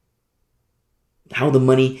 How the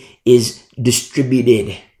money is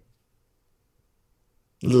distributed.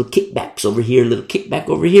 Little kickbacks over here, little kickback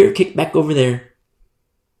over here, kickback over there.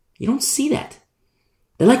 You don't see that.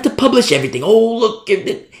 They like to publish everything. Oh, look,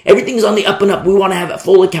 everything's on the up and up. We want to have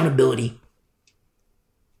full accountability.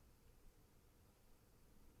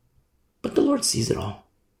 But the Lord sees it all.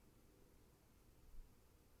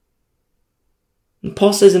 And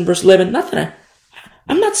Paul says in verse 11,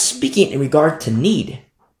 I'm not speaking in regard to need.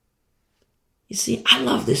 You see, I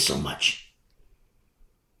love this so much.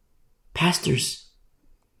 Pastors,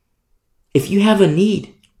 if you have a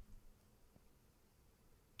need,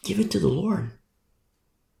 give it to the Lord.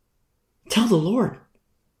 Tell the Lord.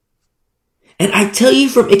 And I tell you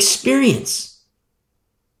from experience,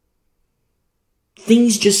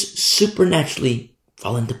 things just supernaturally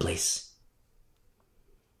fall into place.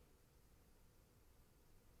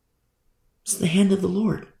 It's the hand of the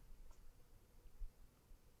Lord.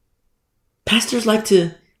 Pastors like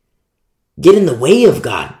to get in the way of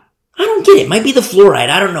God. I don't get it. It might be the fluoride.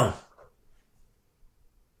 I don't know.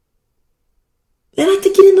 They like to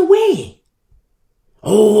get in the way.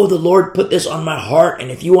 Oh, the Lord put this on my heart, and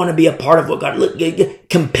if you want to be a part of what God... Look,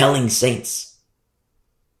 compelling saints.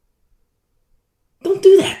 Don't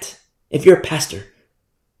do that. If you're a pastor,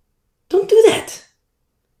 don't do that.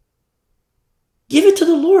 Give it to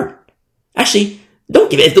the Lord. Actually, don't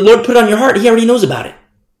give it. If the Lord put it on your heart, He already knows about it.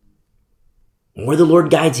 And where the Lord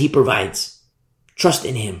guides, He provides. Trust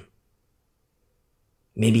in Him.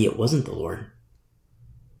 Maybe it wasn't the Lord,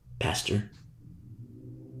 pastor.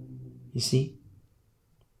 You see?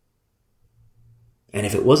 And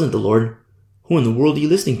if it wasn't the Lord, who in the world are you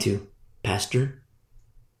listening to, pastor?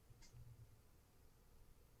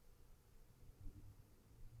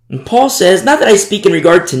 And Paul says, not that I speak in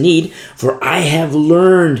regard to need, for I have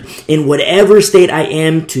learned in whatever state I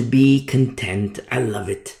am to be content. I love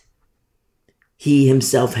it. He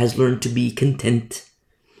himself has learned to be content.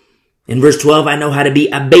 In verse 12, I know how to be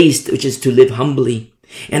abased, which is to live humbly.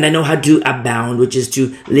 And I know how to abound, which is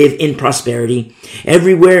to live in prosperity.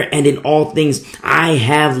 Everywhere and in all things I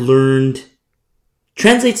have learned.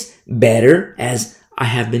 Translates better as I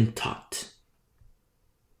have been taught.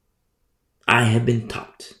 I have been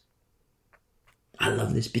taught. I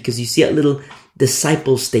love this because you see that little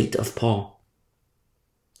disciple state of Paul.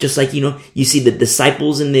 Just like, you see the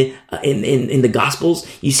disciples in the Gospels,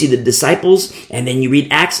 you see the disciples, and then you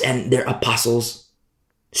read Acts and they're apostles.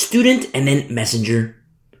 Student and then messenger.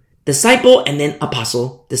 Disciple and then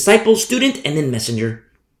apostle. Disciple, student, and then messenger.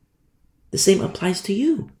 The same applies to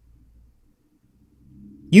you.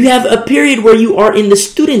 You have a period where you are in the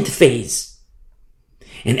student phase.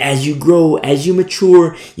 And as you grow, as you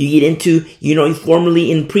mature, you get into,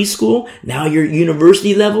 formerly in preschool, now you're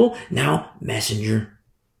university level, now messenger.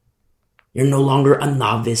 You're no longer a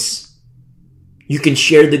novice. You can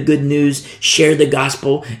share the good news, share the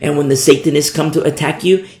gospel, and when the Satanists come to attack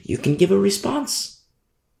you, you can give a response.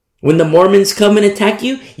 When the Mormons come and attack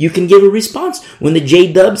you, you can give a response. When the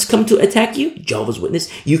J-Dubs come to attack you, Jehovah's Witness,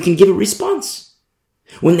 you can give a response.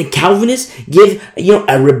 When the Calvinists give,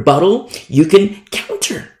 a rebuttal, you can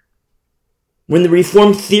counter. When the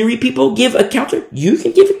Reformed theory people give a counter, you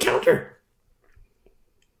can give a counter.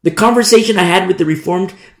 The conversation I had with the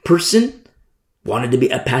Reformed person, wanted to be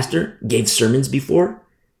a pastor, gave sermons before.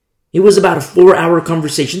 It was about a 4-hour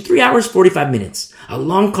conversation, 3 hours, 45 minutes. A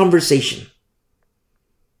long conversation.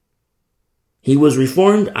 He was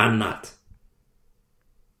Reformed, I'm not.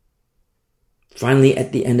 Finally,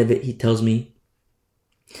 at the end of it, he tells me,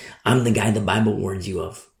 I'm the guy the Bible warns you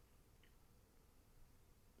of.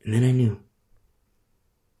 And then I knew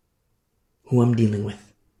who I'm dealing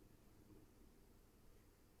with.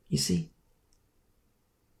 You see?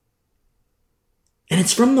 And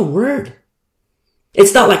it's from the Word.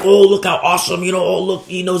 It's not like, oh, look how awesome, oh, look,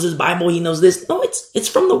 he knows his Bible, he knows this. No, it's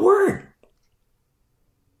from the Word.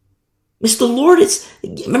 It's the Lord.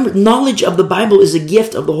 Remember, knowledge of the Bible is a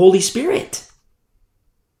gift of the Holy Spirit.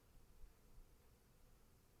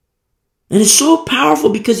 And it's so powerful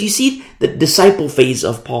because you see the disciple phase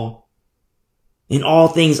of Paul. In all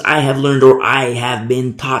things I have learned, or I have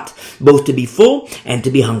been taught, both to be full and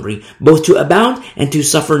to be hungry, both to abound and to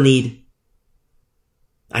suffer need.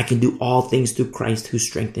 I can do all things through Christ who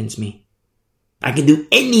strengthens me. I can do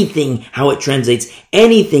anything, how it translates,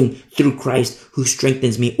 anything through Christ who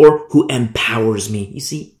strengthens me or who empowers me. You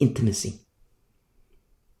see, intimacy.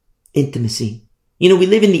 Intimacy. We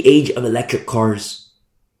live in the age of electric cars.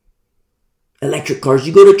 Electric cars,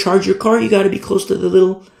 you go to charge your car, you got to be close to the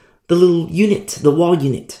little unit, the wall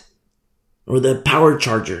unit, or the power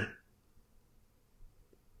charger.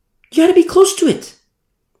 You got to be close to it.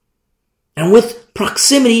 And with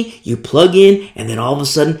proximity, you plug in and then all of a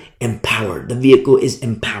sudden empowered. The vehicle is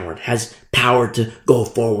empowered, has power to go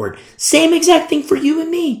forward. Same exact thing for you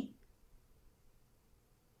and me.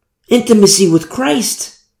 Intimacy with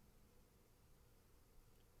Christ.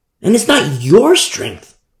 And it's not your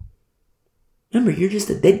strength. Remember, you're just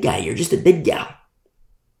a dead guy. You're just a dead gal.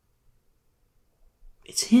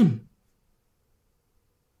 It's Him.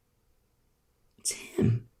 It's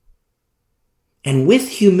Him. And with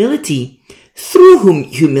humility, through whom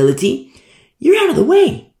humility, you're out of the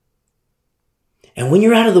way. And when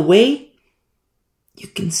you're out of the way, you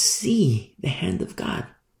can see the hand of God.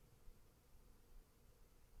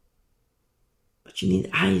 But you need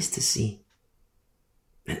eyes to see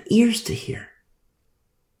and ears to hear.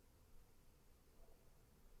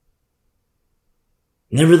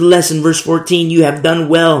 Nevertheless, in verse 14, you have done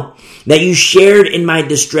well that you shared in my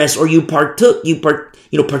distress, or you partook in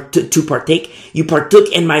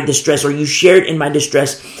my distress, or you shared in my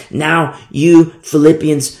distress. Now you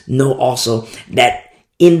Philippians know also that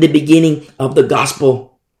in the beginning of the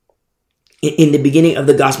gospel,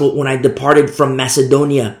 when I departed from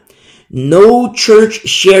Macedonia, no church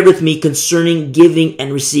shared with me concerning giving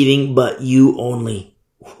and receiving, but you only.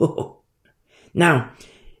 Whoa. Now,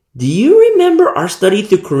 do you remember our study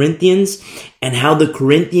through Corinthians and how the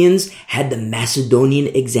Corinthians had the Macedonian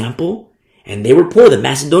example? And they were poor. The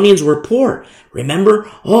Macedonians were poor.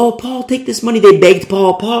 Remember? Oh, Paul, take this money. They begged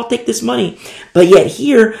Paul, take this money. But yet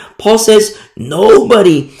here, Paul says, no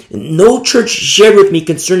church shared with me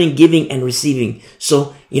concerning giving and receiving.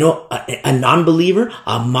 So, a non-believer,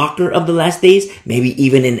 a mocker of the last days, maybe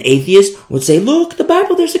even an atheist would say, look, the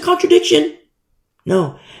Bible, there's a contradiction.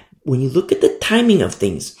 No. When you look at the timing of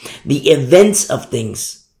things, the events of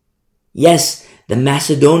things, yes, the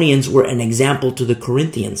Macedonians were an example to the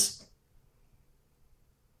Corinthians.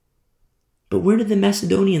 But where did the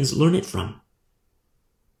Macedonians learn it from?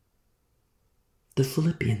 The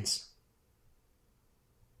Philippians.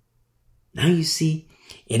 Now you see,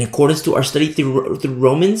 in accordance to our study through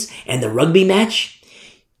Romans and the rugby match,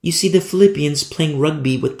 you see the Philippians playing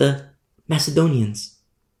rugby with the Macedonians.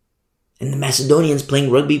 And the Macedonians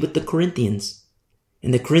playing rugby with the Corinthians.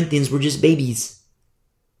 And the Corinthians were just babies.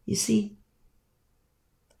 You see?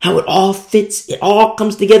 How it all fits. It all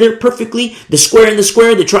comes together perfectly. The square and the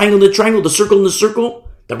square, the triangle and the triangle, the circle and the circle,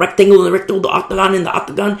 the rectangle and the rectangle, the octagon and the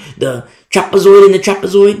octagon, the trapezoid and the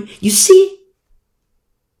trapezoid. You see?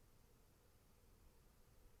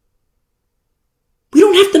 We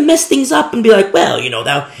don't have to mess things up and be like, well,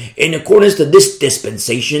 now in accordance to this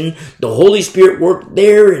dispensation, the Holy Spirit worked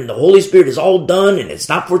there and the Holy Spirit is all done and it's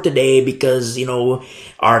not for today because,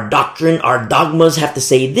 our doctrine, our dogmas have to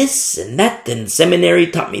say this and that, and seminary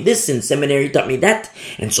taught me this and seminary taught me that.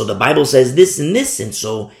 And so the Bible says this and this. And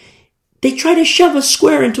so they try to shove a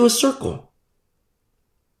square into a circle.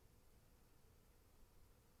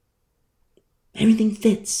 Everything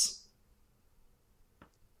fits.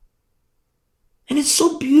 And it's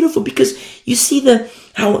so beautiful because you see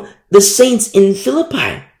how the saints in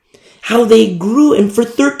Philippi, how they grew, and for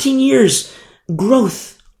 13 years,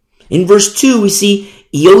 growth. In verse 2, we see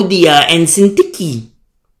Euodia and Syntyche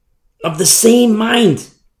of the same mind.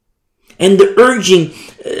 And the urging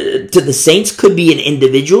to the saints could be an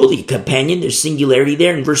individual, the companion, there's singularity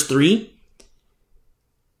there in verse 3.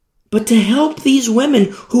 But to help these women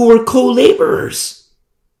who were co-laborers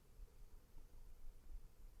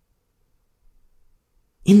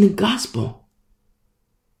in the gospel.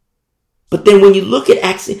 But then when you look at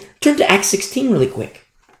Acts, turn to Acts 16 really quick.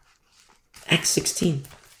 Acts 16.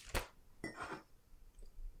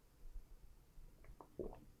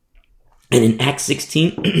 And in Acts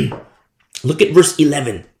 16, look at verse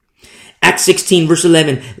 11. Acts 16 verse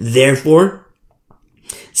 11. Therefore,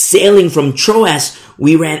 sailing from Troas,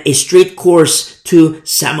 we ran a straight course to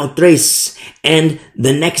Samothrace, and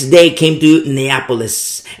the next day came to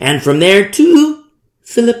Neapolis, and from there to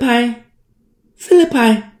Philippi,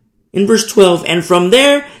 in verse 12, and from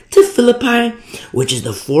there to Philippi, which is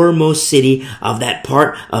the foremost city of that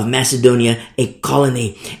part of Macedonia, a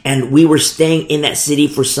colony. And we were staying in that city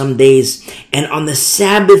for some days. And on the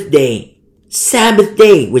Sabbath day,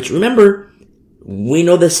 which remember, we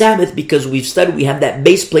know the Sabbath because we have that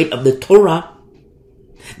base plate of the Torah.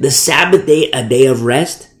 The Sabbath day, a day of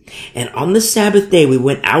rest. And on the Sabbath day, we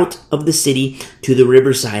went out of the city to the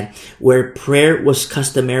riverside where prayer was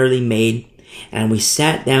customarily made. And we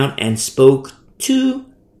sat down and spoke to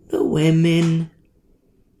the women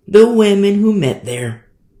who met there.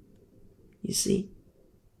 You see?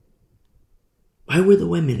 Why were the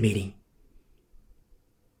women meeting?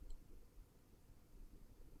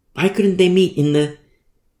 Why couldn't they meet in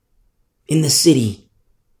the city?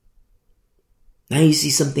 Now you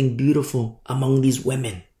see something beautiful among these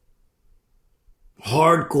women.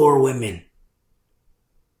 Hardcore women.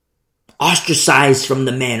 Ostracized from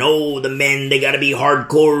the men. Oh, the men, they gotta be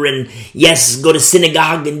hardcore and yes, go to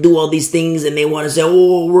synagogue and do all these things, and they want to say,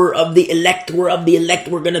 oh, we're of the elect, we're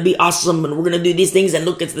gonna be awesome and we're gonna do these things, and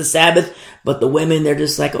look, it's the Sabbath. But the women, they're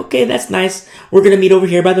just like, okay, that's nice. We're gonna meet over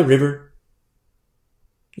here by the river.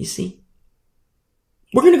 You see?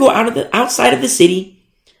 We're gonna go outside of the city.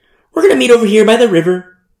 We're gonna meet over here by the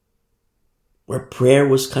river where prayer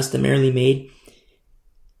was customarily made.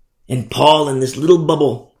 And Paul, in this little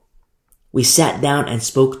bubble, we sat down and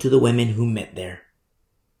spoke to the women who met there.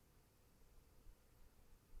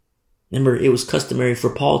 Remember, it was customary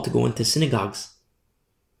for Paul to go into synagogues.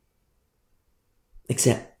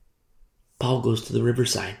 Except Paul goes to the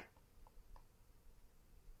riverside.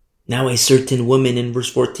 Now a certain woman in verse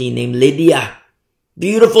 14 named Lydia,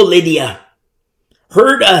 beautiful Lydia,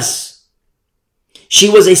 heard us. She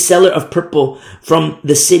was a seller of purple from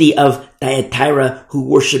the city of Thyatira who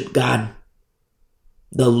worshiped God.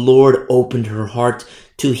 The Lord opened her heart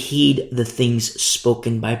to heed the things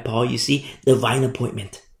spoken by Paul. You see, divine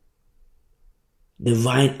appointment.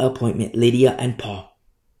 Divine appointment. Lydia and Paul.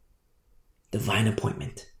 Divine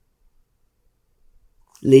appointment.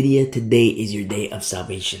 Lydia, today is your day of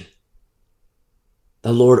salvation.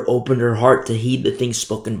 The Lord opened her heart to heed the things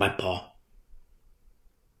spoken by Paul.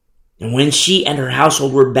 And when she and her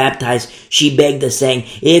household were baptized, she begged us, saying,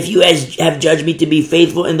 if you have judged me to be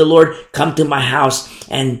faithful in the Lord, come to my house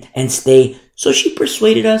and stay. So she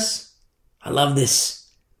persuaded us. I love this.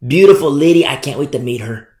 Beautiful lady. I can't wait to meet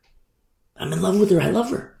her. I'm in love with her. I love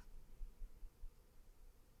her.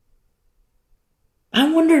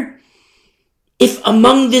 I wonder if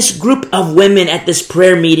among this group of women at this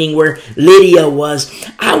prayer meeting where Lydia was,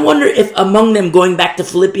 I wonder if among them, going back to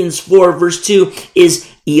Philippians 4 verse 2, is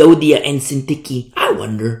Euodia and Syntyche. I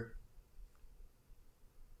wonder.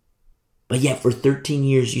 But yet for 13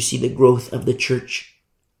 years, you see the growth of the church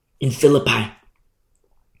in Philippi.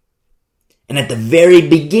 And at the very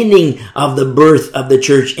beginning of the birth of the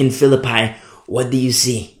church in Philippi, what do you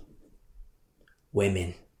see?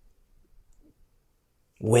 Women.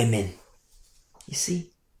 Women. You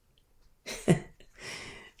see?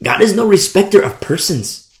 God is no respecter of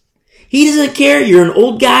persons. He doesn't care you're an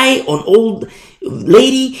old guy, an old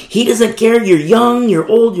lady. He doesn't care you're young, you're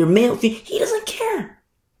old, you're male. He doesn't care.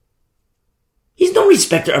 He's no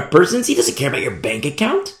respecter of persons. He doesn't care about your bank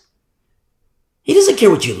account. He doesn't care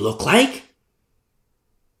what you look like.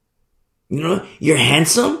 You know, you're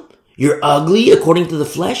handsome, you're ugly according to the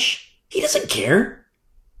flesh. He doesn't care.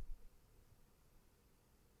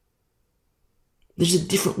 There's a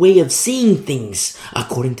different way of seeing things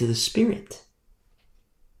according to the Spirit.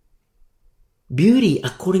 Beauty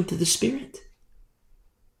according to the Spirit.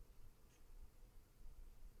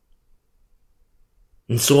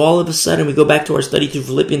 And so all of a sudden we go back to our study through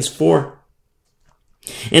Philippians 4.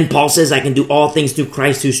 And Paul says, I can do all things through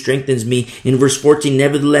Christ who strengthens me. In verse 14,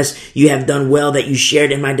 nevertheless, you have done well that you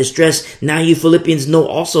shared in my distress. Now you Philippians know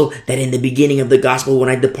also that in the beginning of the gospel, when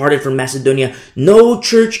I departed from Macedonia, no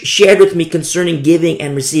church shared with me concerning giving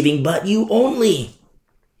and receiving, but you only.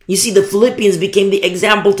 You see, the Philippians became the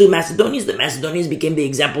example to Macedonians. The Macedonians became the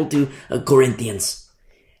example to Corinthians.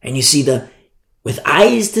 And you see with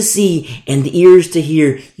eyes to see and ears to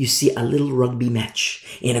hear, you see a little rugby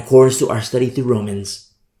match in accordance to our study through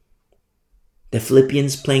Romans. The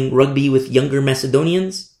Philippians playing rugby with younger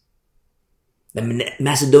Macedonians. The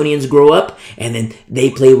Macedonians grow up and then they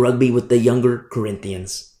play rugby with the younger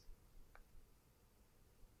Corinthians.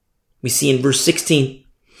 We see in verse 16,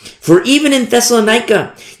 for even in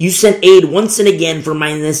Thessalonica, you sent aid once and again for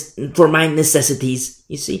my necessities.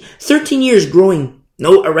 You see, 13 years growing.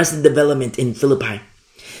 No arrested development in Philippi.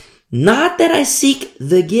 Not that I seek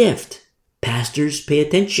the gift. Pastors, pay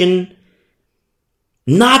attention.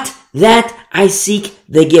 Not that I seek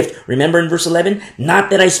the gift. Remember in verse 11? Not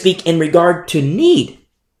that I speak in regard to need.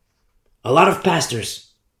 A lot of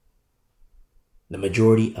pastors. The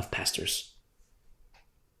majority of pastors.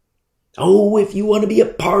 Oh, if you want to be a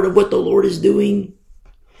part of what the Lord is doing,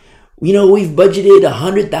 you know, we've budgeted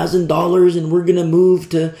 $100,000 and we're going to move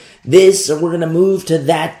to this, or we're going to move to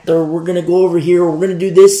that, or we're going to go over here, or we're going to do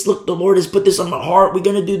this. Look, the Lord has put this on my heart. We're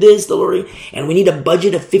going to do this, the Lord, and we need a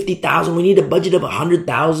budget of $50,000. We need a budget of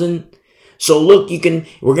 $100,000. So look,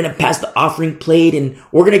 we're going to pass the offering plate and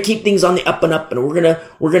we're going to keep things on the up and up, and we're going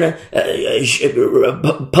to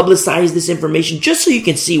publicize this information just so you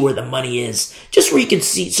can see where the money is, just so you can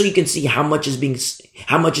see how much is,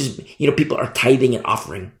 people are tithing and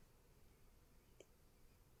offering.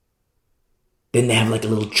 Then they have like a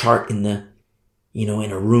little chart in a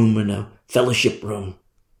room, in a fellowship room,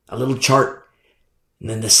 a little chart. And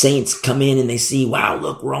then the saints come in and they see, wow,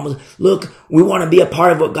 look, we want to be a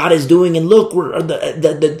part of what God is doing. And look,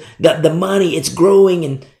 the money, it's growing.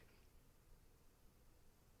 And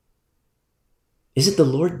is it the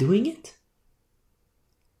Lord doing it?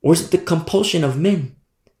 Or is it the compulsion of men?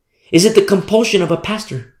 Is it the compulsion of a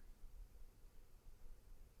pastor?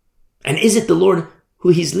 And is it the Lord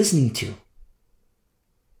who he's listening to?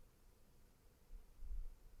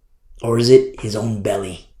 Or is it his own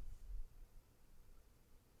belly?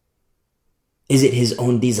 Is it his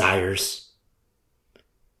own desires?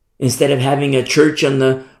 Instead of having a church on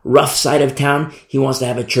the rough side of town, he wants to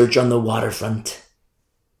have a church on the waterfront.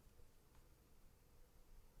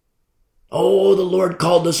 Oh, the Lord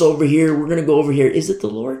called us over here. We're going to go over here. Is it the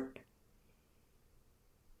Lord?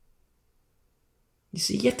 You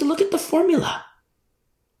see, you have to look at the formula.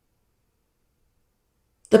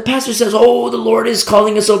 The pastor says, oh, the Lord is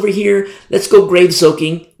calling us over here. Let's go grave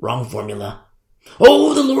soaking. Wrong formula.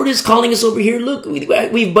 Oh, the Lord is calling us over here. Look, we've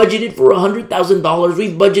budgeted for $100,000.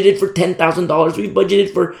 We've budgeted for $10,000. We've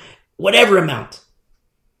budgeted for whatever amount.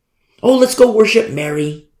 Oh, let's go worship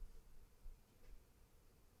Mary.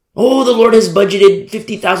 Oh, the Lord has budgeted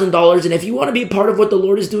 $50,000. And if you want to be a part of what the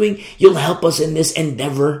Lord is doing, you'll help us in this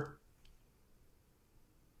endeavor.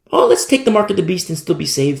 Oh, let's take the mark of the beast and still be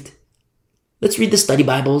saved. Let's read the study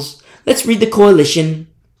Bibles. Let's read the coalition.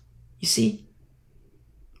 You see?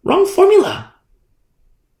 Wrong formula.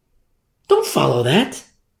 Don't follow that.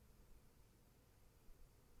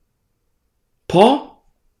 Paul,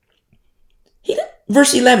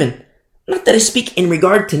 verse 11, not that I speak in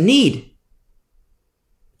regard to need.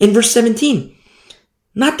 In verse 17,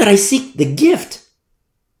 not that I seek the gift,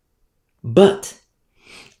 but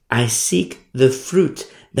I seek the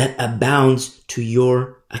fruit that abounds to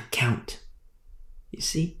your account. You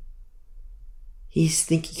see? He's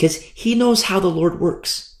thinking, because he knows how the Lord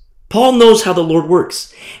works. Paul knows how the Lord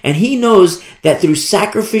works. And he knows that through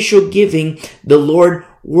sacrificial giving, the Lord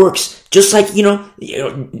works. Just like,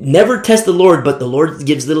 never test the Lord, but the Lord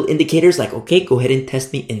gives little indicators like, okay, go ahead and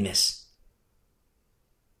test me in this.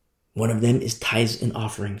 One of them is tithes and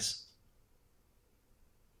offerings.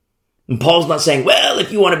 And Paul's not saying, well,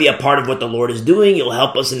 if you want to be a part of what the Lord is doing, you'll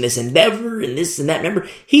help us in this endeavor and this and that. Remember,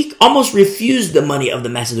 he almost refused the money of the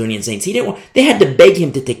Macedonian saints. They had to beg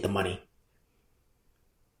him to take the money.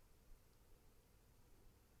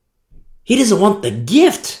 He doesn't want the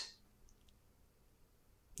gift,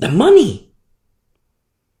 the money.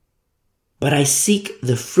 But I seek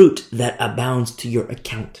the fruit that abounds to your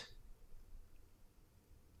account.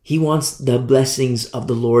 He wants the blessings of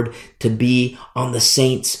the Lord to be on the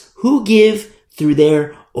saints who give through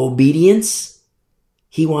their obedience.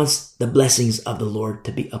 He wants the blessings of the Lord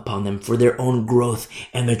to be upon them for their own growth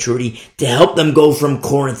and maturity, to help them go from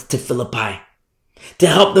Corinth to Philippi, to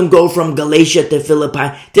help them go from Galatia to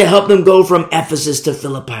Philippi, to help them go from Ephesus to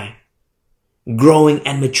Philippi, growing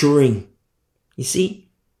and maturing. You see?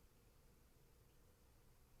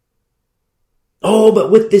 Oh,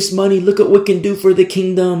 but with this money, look at what we can do for the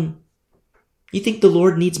kingdom. You think the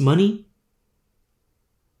Lord needs money?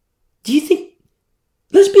 Do you think,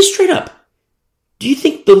 let's be straight up. Do you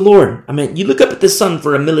think the Lord, you look up at the sun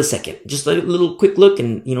for a millisecond, just a little quick look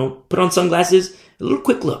and, put on sunglasses, a little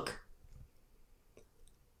quick look.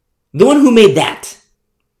 The one who made that.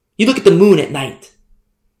 You look at the moon at night.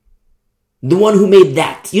 The one who made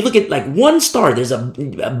that. You look at like one star. There's a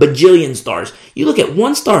bajillion stars. You look at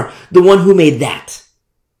one star. The one who made that.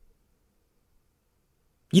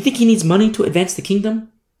 You think he needs money to advance the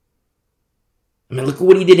kingdom? Look at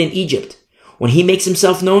what he did in Egypt. When he makes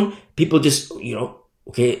himself known, people just,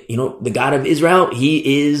 the God of Israel,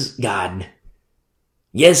 he is God.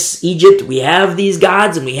 Yes, Egypt, we have these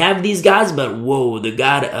gods and we have these gods, but whoa, the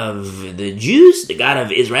God of the Jews, the God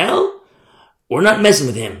of Israel, we're not messing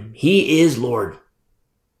with him. He is Lord.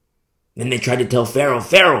 Then they tried to tell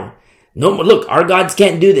Pharaoh, no, look, our gods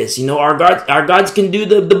can't do this. Our gods can do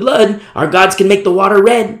the blood. Our gods can make the water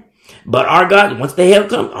red. But our God, once they have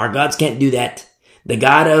come, our gods can't do that. The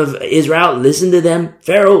God of Israel, listen to them.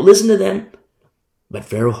 Pharaoh, listen to them. But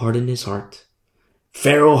Pharaoh hardened his heart.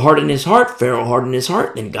 Pharaoh hardened his heart. Pharaoh hardened his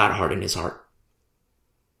heart. Then God hardened his heart.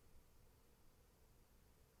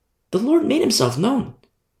 The Lord made himself known.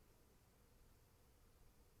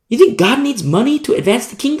 You think God needs money to advance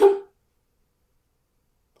the kingdom?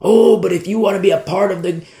 Oh, but if you want to be a part of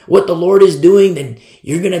what the Lord is doing, then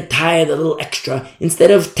you're going to tithe a little extra. Instead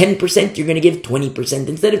of 10%, you're going to give 20%.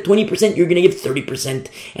 Instead of 20%, you're going to give 30%.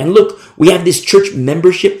 And look, we have this church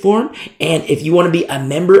membership form. And if you want to be a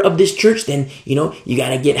member of this church, then, you got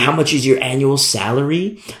to get how much is your annual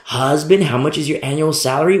salary? Husband, how much is your annual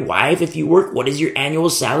salary? Wife, if you work, what is your annual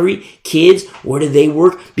salary? Kids, where do they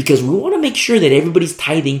work? Because we want to make sure that everybody's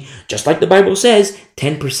tithing, just like the Bible says,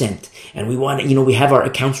 10%. And we want to, we have our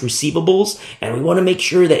accounts receivables, and we want to make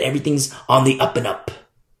sure that everything's on the up and up.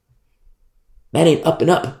 That ain't up and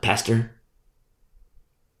up, Pastor.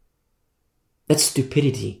 That's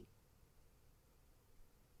stupidity.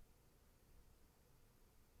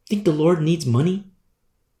 Think the Lord needs money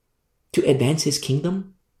to advance his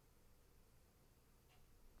kingdom?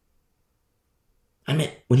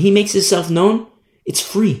 When he makes himself known, it's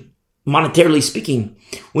free. Monetarily speaking,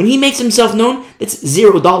 when he makes himself known, that's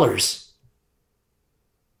 $0.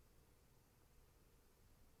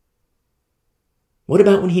 What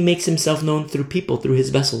about when he makes himself known through people, through his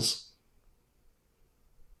vessels?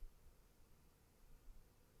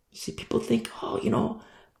 You see, people think,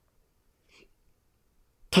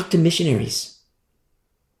 Talk to missionaries.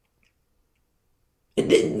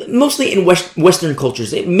 Mostly in Western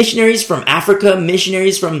cultures. Missionaries from Africa,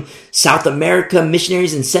 missionaries from South America,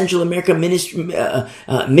 missionaries in Central America,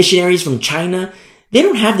 missionaries from China. They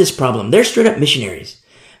don't have this problem. They're straight up missionaries.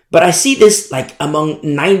 But I see this like among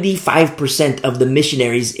 95% of the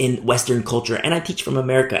missionaries in Western culture. And I teach from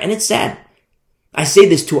America. And it's sad. I say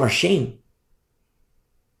this to our shame.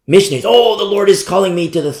 Missionaries, oh, the Lord is calling me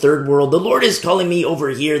to the third world. The Lord is calling me over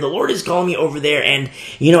here. The Lord is calling me over there. And,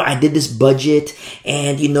 I did this budget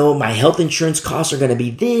and, my health insurance costs are going to be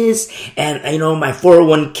this. And, my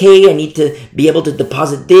 401k, I need to be able to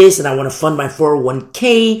deposit this. And I want to fund my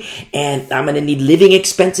 401k. And I'm going to need living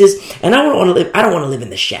expenses. And I don't want to live in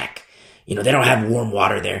the shack. They don't have warm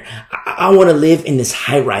water there. I want to live in this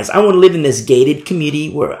high rise. I want to live in this gated community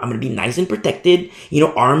where I'm going to be nice and protected,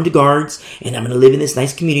 armed guards. And I'm going to live in this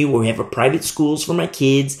nice community where we have a private schools for my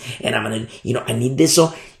kids. And I'm going to, I need this.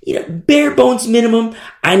 So, bare bones minimum,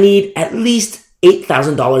 I need at least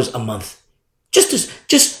 $8,000 a month. Just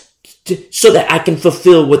so that I can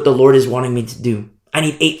fulfill what the Lord is wanting me to do. I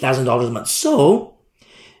need $8,000 a month. So,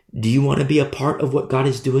 do you want to be a part of what God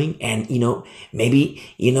is doing? And, maybe,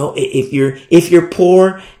 if you're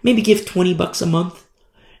poor, maybe give $20 a month.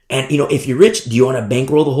 And, if you're rich, do you want to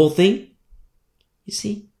bankroll the whole thing? You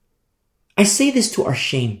see, I say this to our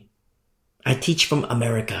shame. I teach from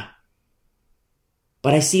America.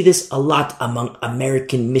 But I see this a lot among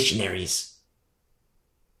American missionaries.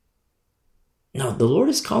 No, the Lord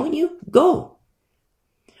is calling you. Go.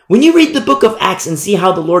 When you read the book of Acts and see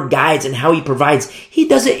how the Lord guides and how he provides, he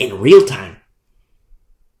does it in real time.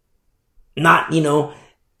 Not, you've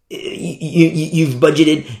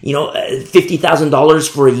budgeted, $50,000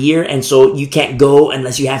 for a year and so you can't go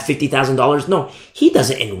unless you have $50,000. No, he does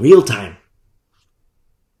it in real time.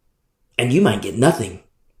 And you might get nothing.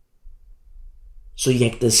 So you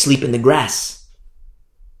have to sleep in the grass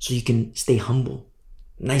so you can stay humble.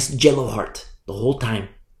 Nice jello heart the whole time.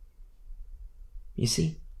 You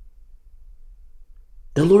see?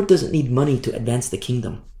 The Lord doesn't need money to advance the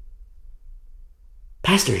kingdom.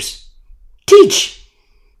 Pastors, teach.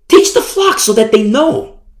 Teach the flock so that they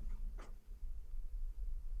know.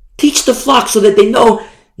 Teach the flock so that they know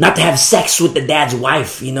not to have sex with the dad's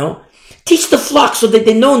wife, Teach the flock so that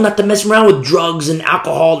they know not to mess around with drugs and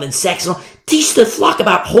alcohol and sex. Teach the flock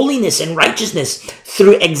about holiness and righteousness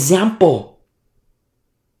through example.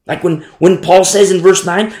 Like when Paul says in verse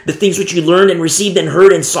 9, the things which you learned and received and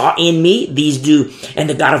heard and saw in me, these do, and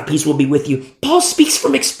the God of peace will be with you. Paul speaks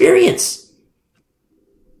from experience.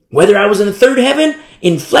 Whether I was in the third heaven,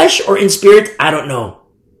 in flesh or in spirit, I don't know.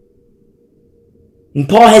 And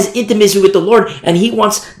Paul has intimacy with the Lord, and he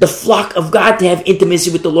wants the flock of God to have intimacy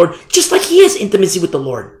with the Lord, just like he has intimacy with the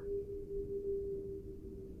Lord.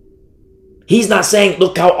 He's not saying,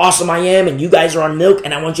 look how awesome I am and you guys are on milk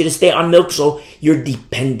and I want you to stay on milk so you're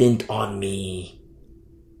dependent on me.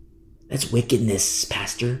 That's wickedness,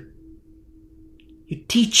 Pastor. You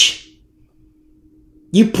teach.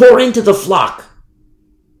 You pour into the flock.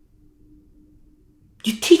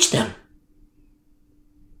 You teach them.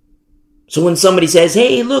 So when somebody says,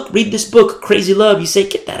 hey, look, read this book, Crazy Love, you say,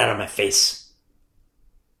 get that out of my face.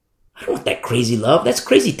 I don't want that crazy love. That's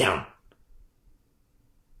crazy town.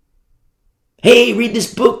 Hey, read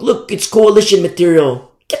this book. Look, it's coalition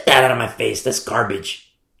material. Get that out of my face. That's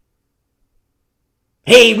garbage.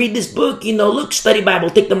 Hey, read this book. Look, study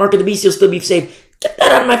Bible. Take the mark of the beast. You'll still be saved. Get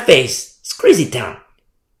that out of my face. It's crazy town.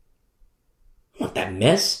 I don't want that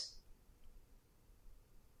mess.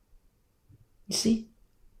 You see?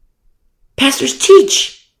 Pastors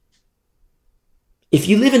teach. If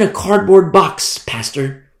you live in a cardboard box,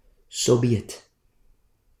 Pastor, so be it.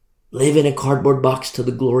 Live in a cardboard box to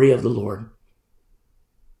the glory of the Lord.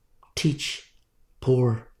 Teach,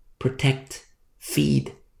 pour, protect,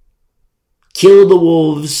 feed. Kill the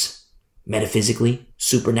wolves, metaphysically,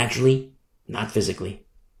 supernaturally, not physically.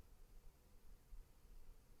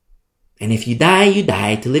 And if you die, you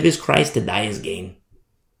die. To live is Christ, to die is gain.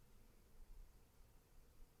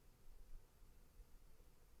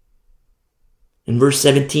 In verse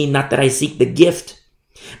 17, not that I seek the gift,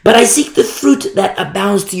 but I seek the fruit that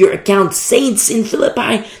abounds to your account. Saints in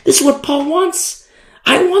Philippi, this is what Paul wants.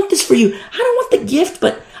 I want this for you. I don't want the gift,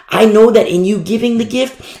 but I know that in you giving the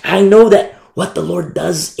gift, I know that what the Lord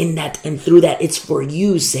does in that and through that, it's for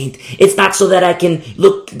you, saint. It's not so that I can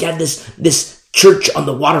look at this church on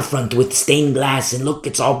the waterfront with stained glass and look,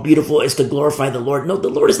 it's all beautiful. It's to glorify the Lord. No, the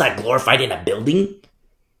Lord is not glorified in a building.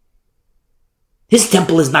 His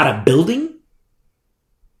temple is not a building.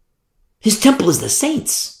 His temple is the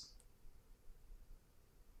saints.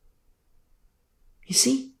 You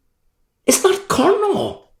see? It's not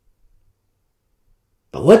carnal.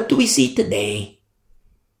 But what do we see today?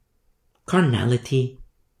 Carnality.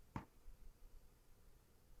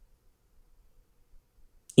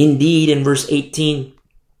 Indeed, in verse 18,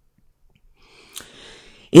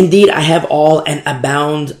 indeed, I have all and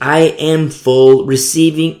abound. I am full,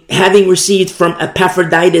 having received from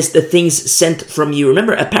Epaphroditus the things sent from you.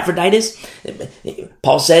 Remember Epaphroditus?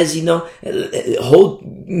 Paul says,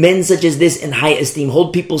 hold men such as this in high esteem.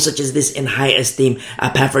 Hold people such as this in high esteem.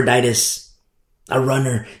 Epaphroditus, a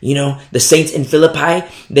runner. The saints in Philippi,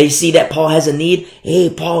 they see that Paul has a need. Hey,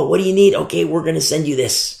 Paul, what do you need? Okay, we're going to send you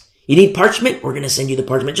this. You need parchment? We're going to send you the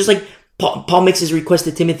parchment. Just like Paul makes his request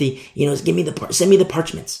to Timothy, send me the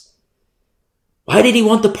parchments. Why did he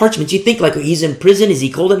want the parchments? You think like he's in prison. Is he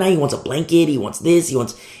cold at night? He wants a blanket. He wants this. He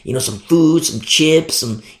wants, some food, some chips,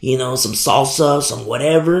 some salsa, some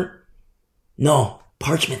whatever. No,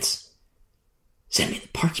 parchments. Send me the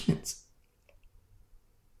parchments.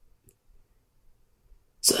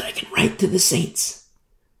 So that I can write to the saints.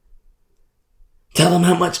 Tell them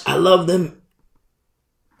how much I love them.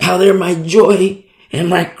 How they're my joy and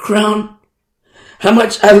my crown. How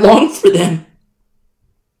much I long for them.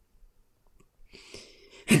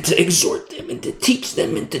 And to exhort them and to teach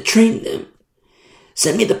them and to train them.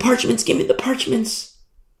 Send me the parchments. Give me the parchments.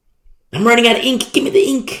 I'm running out of ink. Give me the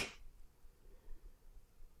ink.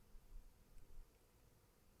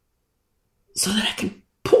 So that I can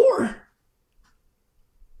pour.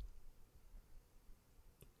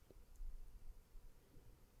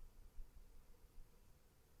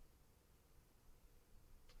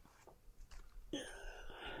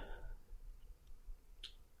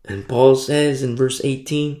 And Paul says in verse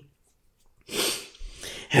 18,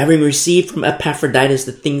 having received from Epaphroditus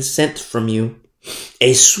the things sent from you,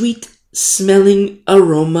 a sweet smelling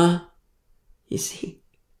aroma. You see,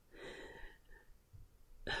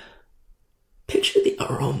 picture the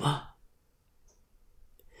aroma.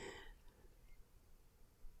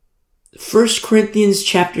 1 Corinthians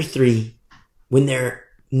chapter 3, when they're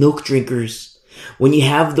milk drinkers, when you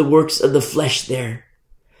have the works of the flesh there,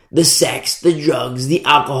 the sex, the drugs, the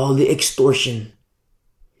alcohol, the extortion.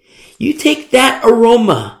 You take that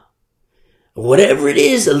aroma, whatever it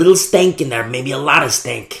is, a little stank in there, maybe a lot of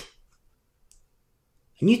stank.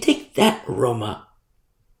 And you take that aroma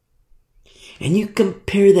and you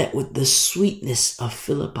compare that with the sweetness of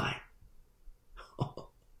Philippi.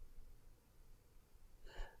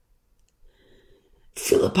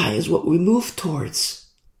 Philippi is what we move towards.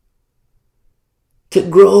 To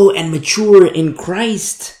grow and mature in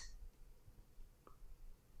Christ.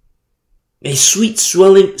 A sweet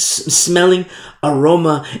smelling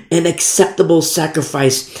aroma, an acceptable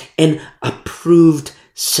sacrifice, an approved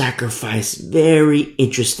sacrifice. Very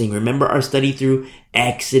interesting. Remember our study through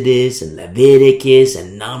Exodus and Leviticus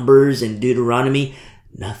and Numbers and Deuteronomy.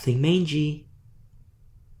 Nothing mangy.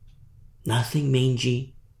 Nothing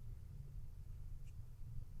mangy.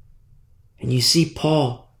 And you see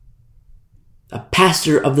Paul, a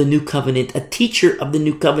pastor of the new covenant, a teacher of the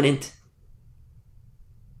new covenant,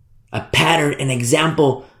 a pattern, an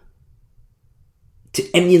example to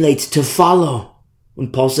emulate, to follow.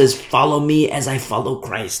 When Paul says, follow me as I follow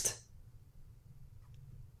Christ.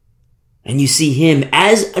 And you see him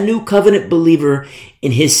as a new covenant believer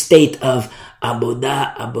in his state of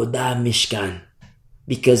Abodah Mishkan.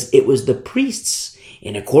 Because it was the priests,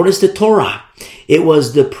 in accordance to Torah, it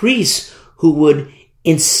was the priests who would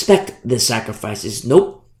inspect the sacrifices.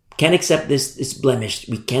 Nope. Can't accept this. It's blemished.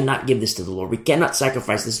 We cannot give this to the Lord. We cannot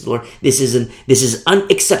sacrifice this to the Lord. This is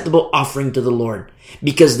unacceptable offering to the Lord,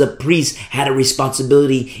 because the priests had a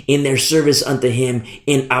responsibility in their service unto him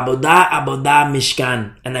in Abodah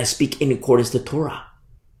Mishkan. And I speak in accordance to Torah.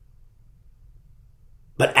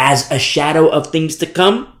 But as a shadow of things to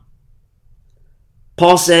come,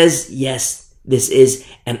 Paul says, yes, this is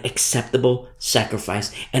an acceptable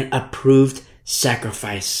sacrifice, an approved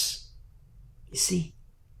sacrifice. You see?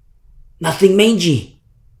 Nothing mangy.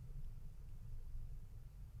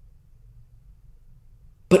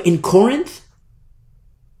 But in Corinth,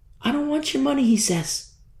 I don't want your money, he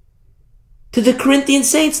says. To the Corinthian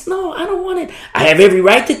saints, no, I don't want it. I have every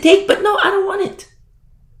right to take, but no, I don't want it.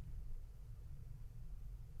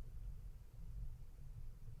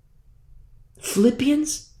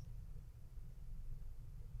 Philippians,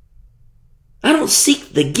 I don't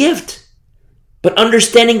seek the gift, but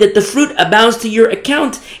understanding that the fruit abounds to your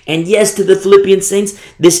account. And yes, to the Philippian saints,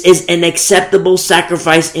 this is an acceptable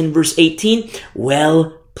sacrifice in verse 18,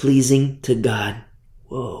 well-pleasing to God.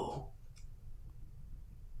 Whoa.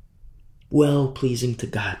 Well-pleasing to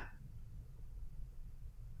God.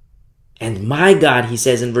 And my God, he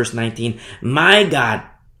says in verse 19, my God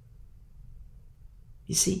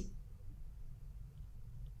You see?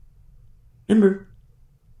 Remember,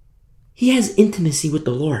 he has intimacy with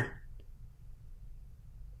the Lord.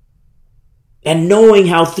 And knowing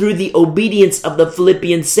how through the obedience of the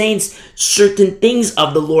Philippian saints, certain things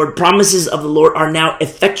of the Lord, promises of the Lord are now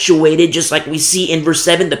effectuated, just like we see in verse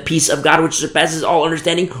 7, the peace of God which surpasses all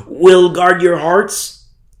understanding will guard your hearts.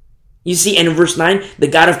 You see, and in verse 9, the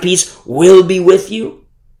God of peace will be with you.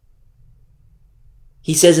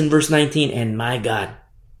 He says in verse 19, and my God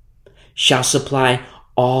shall supply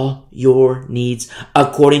all your needs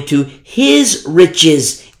according to his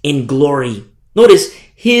riches in glory. Notice,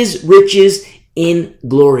 his riches in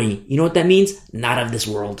glory. You know what that means? Not of this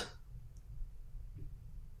world.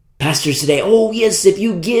 Pastors today, oh yes, if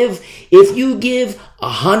you give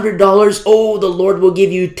 $100, oh, the Lord will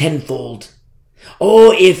give you tenfold.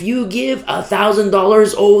 Oh, if you give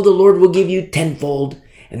 $1,000, oh, the Lord will give you tenfold.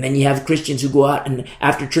 And then you have Christians who go out and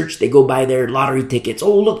after church, they go buy their lottery tickets.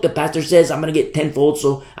 Oh, look, the pastor says I'm going to get tenfold,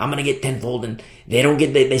 so I'm going to get tenfold. And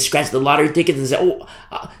they scratch the lottery tickets and say,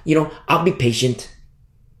 I'll be patient.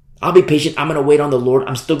 I'm going to wait on the Lord.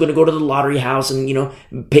 I'm still going to go to the lottery house and,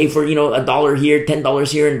 pay for, $1 here,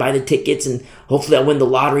 $10 here and buy the tickets. And hopefully I'll win the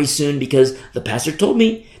lottery soon because the pastor told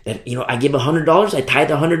me that, I give $100, I tithe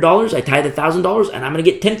 $100, I tithe $1,000 and I'm going to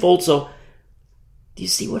get tenfold. So do you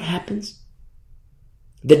see what happens?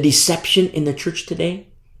 The deception in the church today,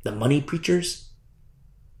 the money preachers,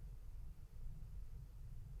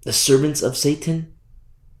 the servants of Satan.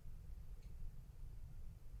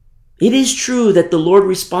 It is true that the Lord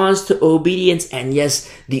responds to obedience, and yes,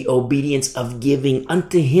 the obedience of giving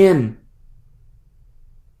unto him.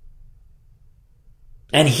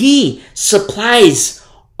 And he supplies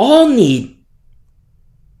all need.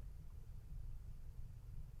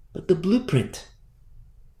 But the blueprint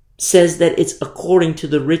says that it's according to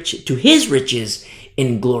to his riches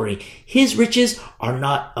in glory. His riches are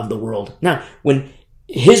not of the world. Now, when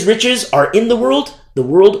his riches are in the world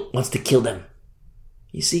wants to kill them.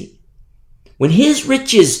 You see? When his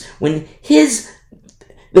riches,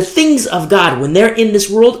 the things of God, when they're in this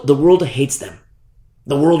world, the world hates them.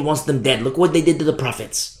 The world wants them dead. Look what they did to the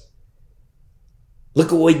prophets.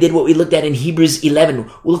 Look what we looked at in Hebrews 11.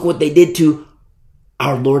 Look what they did to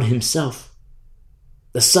our Lord himself,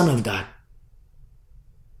 the Son of God.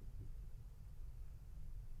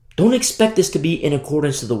 Don't expect this to be in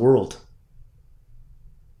accordance to the world,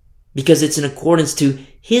 because it's in accordance to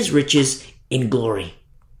his riches in glory.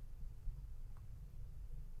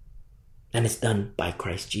 And it's done by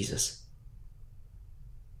Christ Jesus.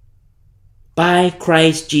 By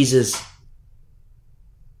Christ Jesus.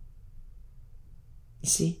 You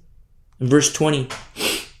see? In verse 20.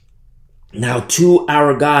 Now to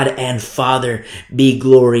our God and Father be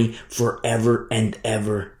glory forever and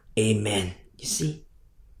ever. Amen. You see?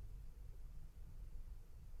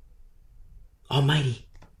 Almighty.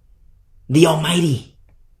 The Almighty.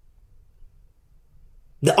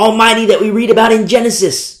 The Almighty that we read about in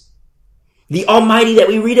Genesis. The Almighty that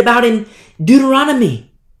we read about in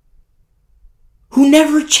Deuteronomy, who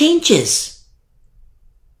never changes.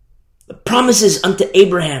 The promises unto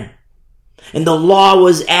Abraham, and the law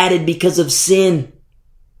was added because of sin.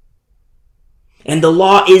 And the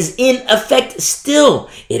law is in effect still.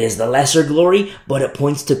 It is the lesser glory, but it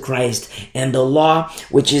points to Christ. And the law,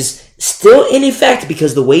 which is still in effect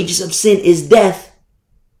because the wages of sin is death.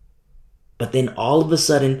 But then all of a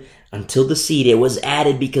sudden, until the seed, it was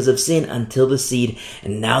added because of sin until the seed.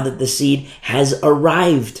 And now that the seed has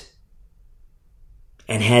arrived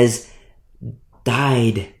and has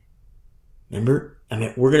died. Remember?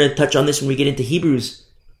 We're going to touch on this when we get into Hebrews.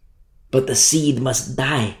 But the seed must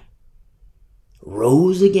die.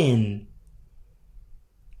 Rose again.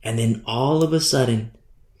 And then all of a sudden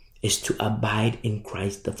is to abide in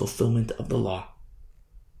Christ, the fulfillment of the law.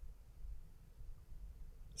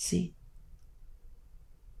 See?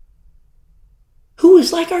 Who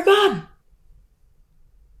is like our God?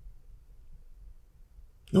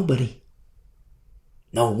 Nobody.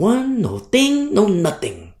 No one, no thing, no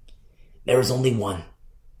nothing. There is only one.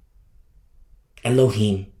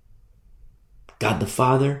 Elohim. God the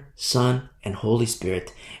Father, Son, and Holy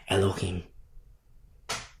Spirit. Elohim.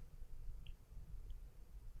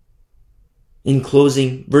 In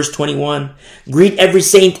closing, verse 21. Greet every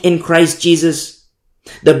saint in Christ Jesus.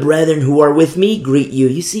 The brethren who are with me greet you.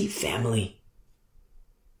 You see, family.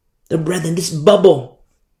 The brethren, this bubble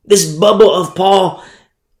of Paul,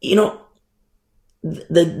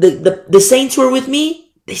 the saints who are with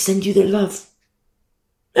me, they send you their love.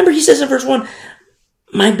 Remember, he says in verse 1,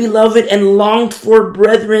 my beloved and longed for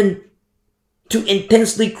brethren, to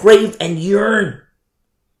intensely crave and yearn.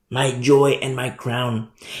 my joy and my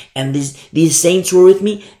crown. And these saints who are with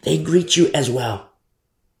me, they greet you as well.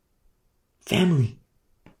 Family.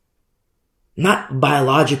 Not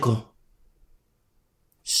biological.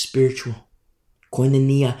 Spiritual.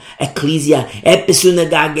 Koinonia, ecclesia,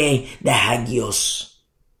 episunagage, the hagios.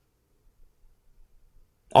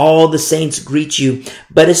 All the saints greet you,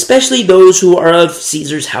 but especially those who are of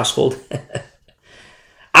Caesar's household.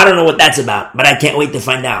 I don't know what that's about, but I can't wait to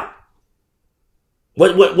find out.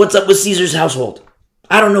 What's up with Caesar's household?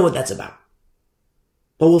 I don't know what that's about.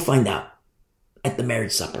 But we'll find out at the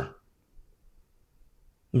marriage supper.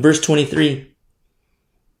 In verse 23,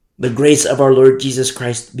 the grace of our Lord Jesus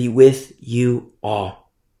Christ be with you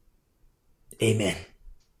all. Amen.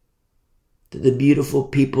 To the beautiful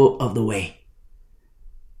people of the way.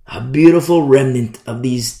 A beautiful remnant of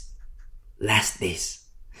these last days.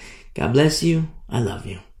 God bless you. I love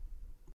you.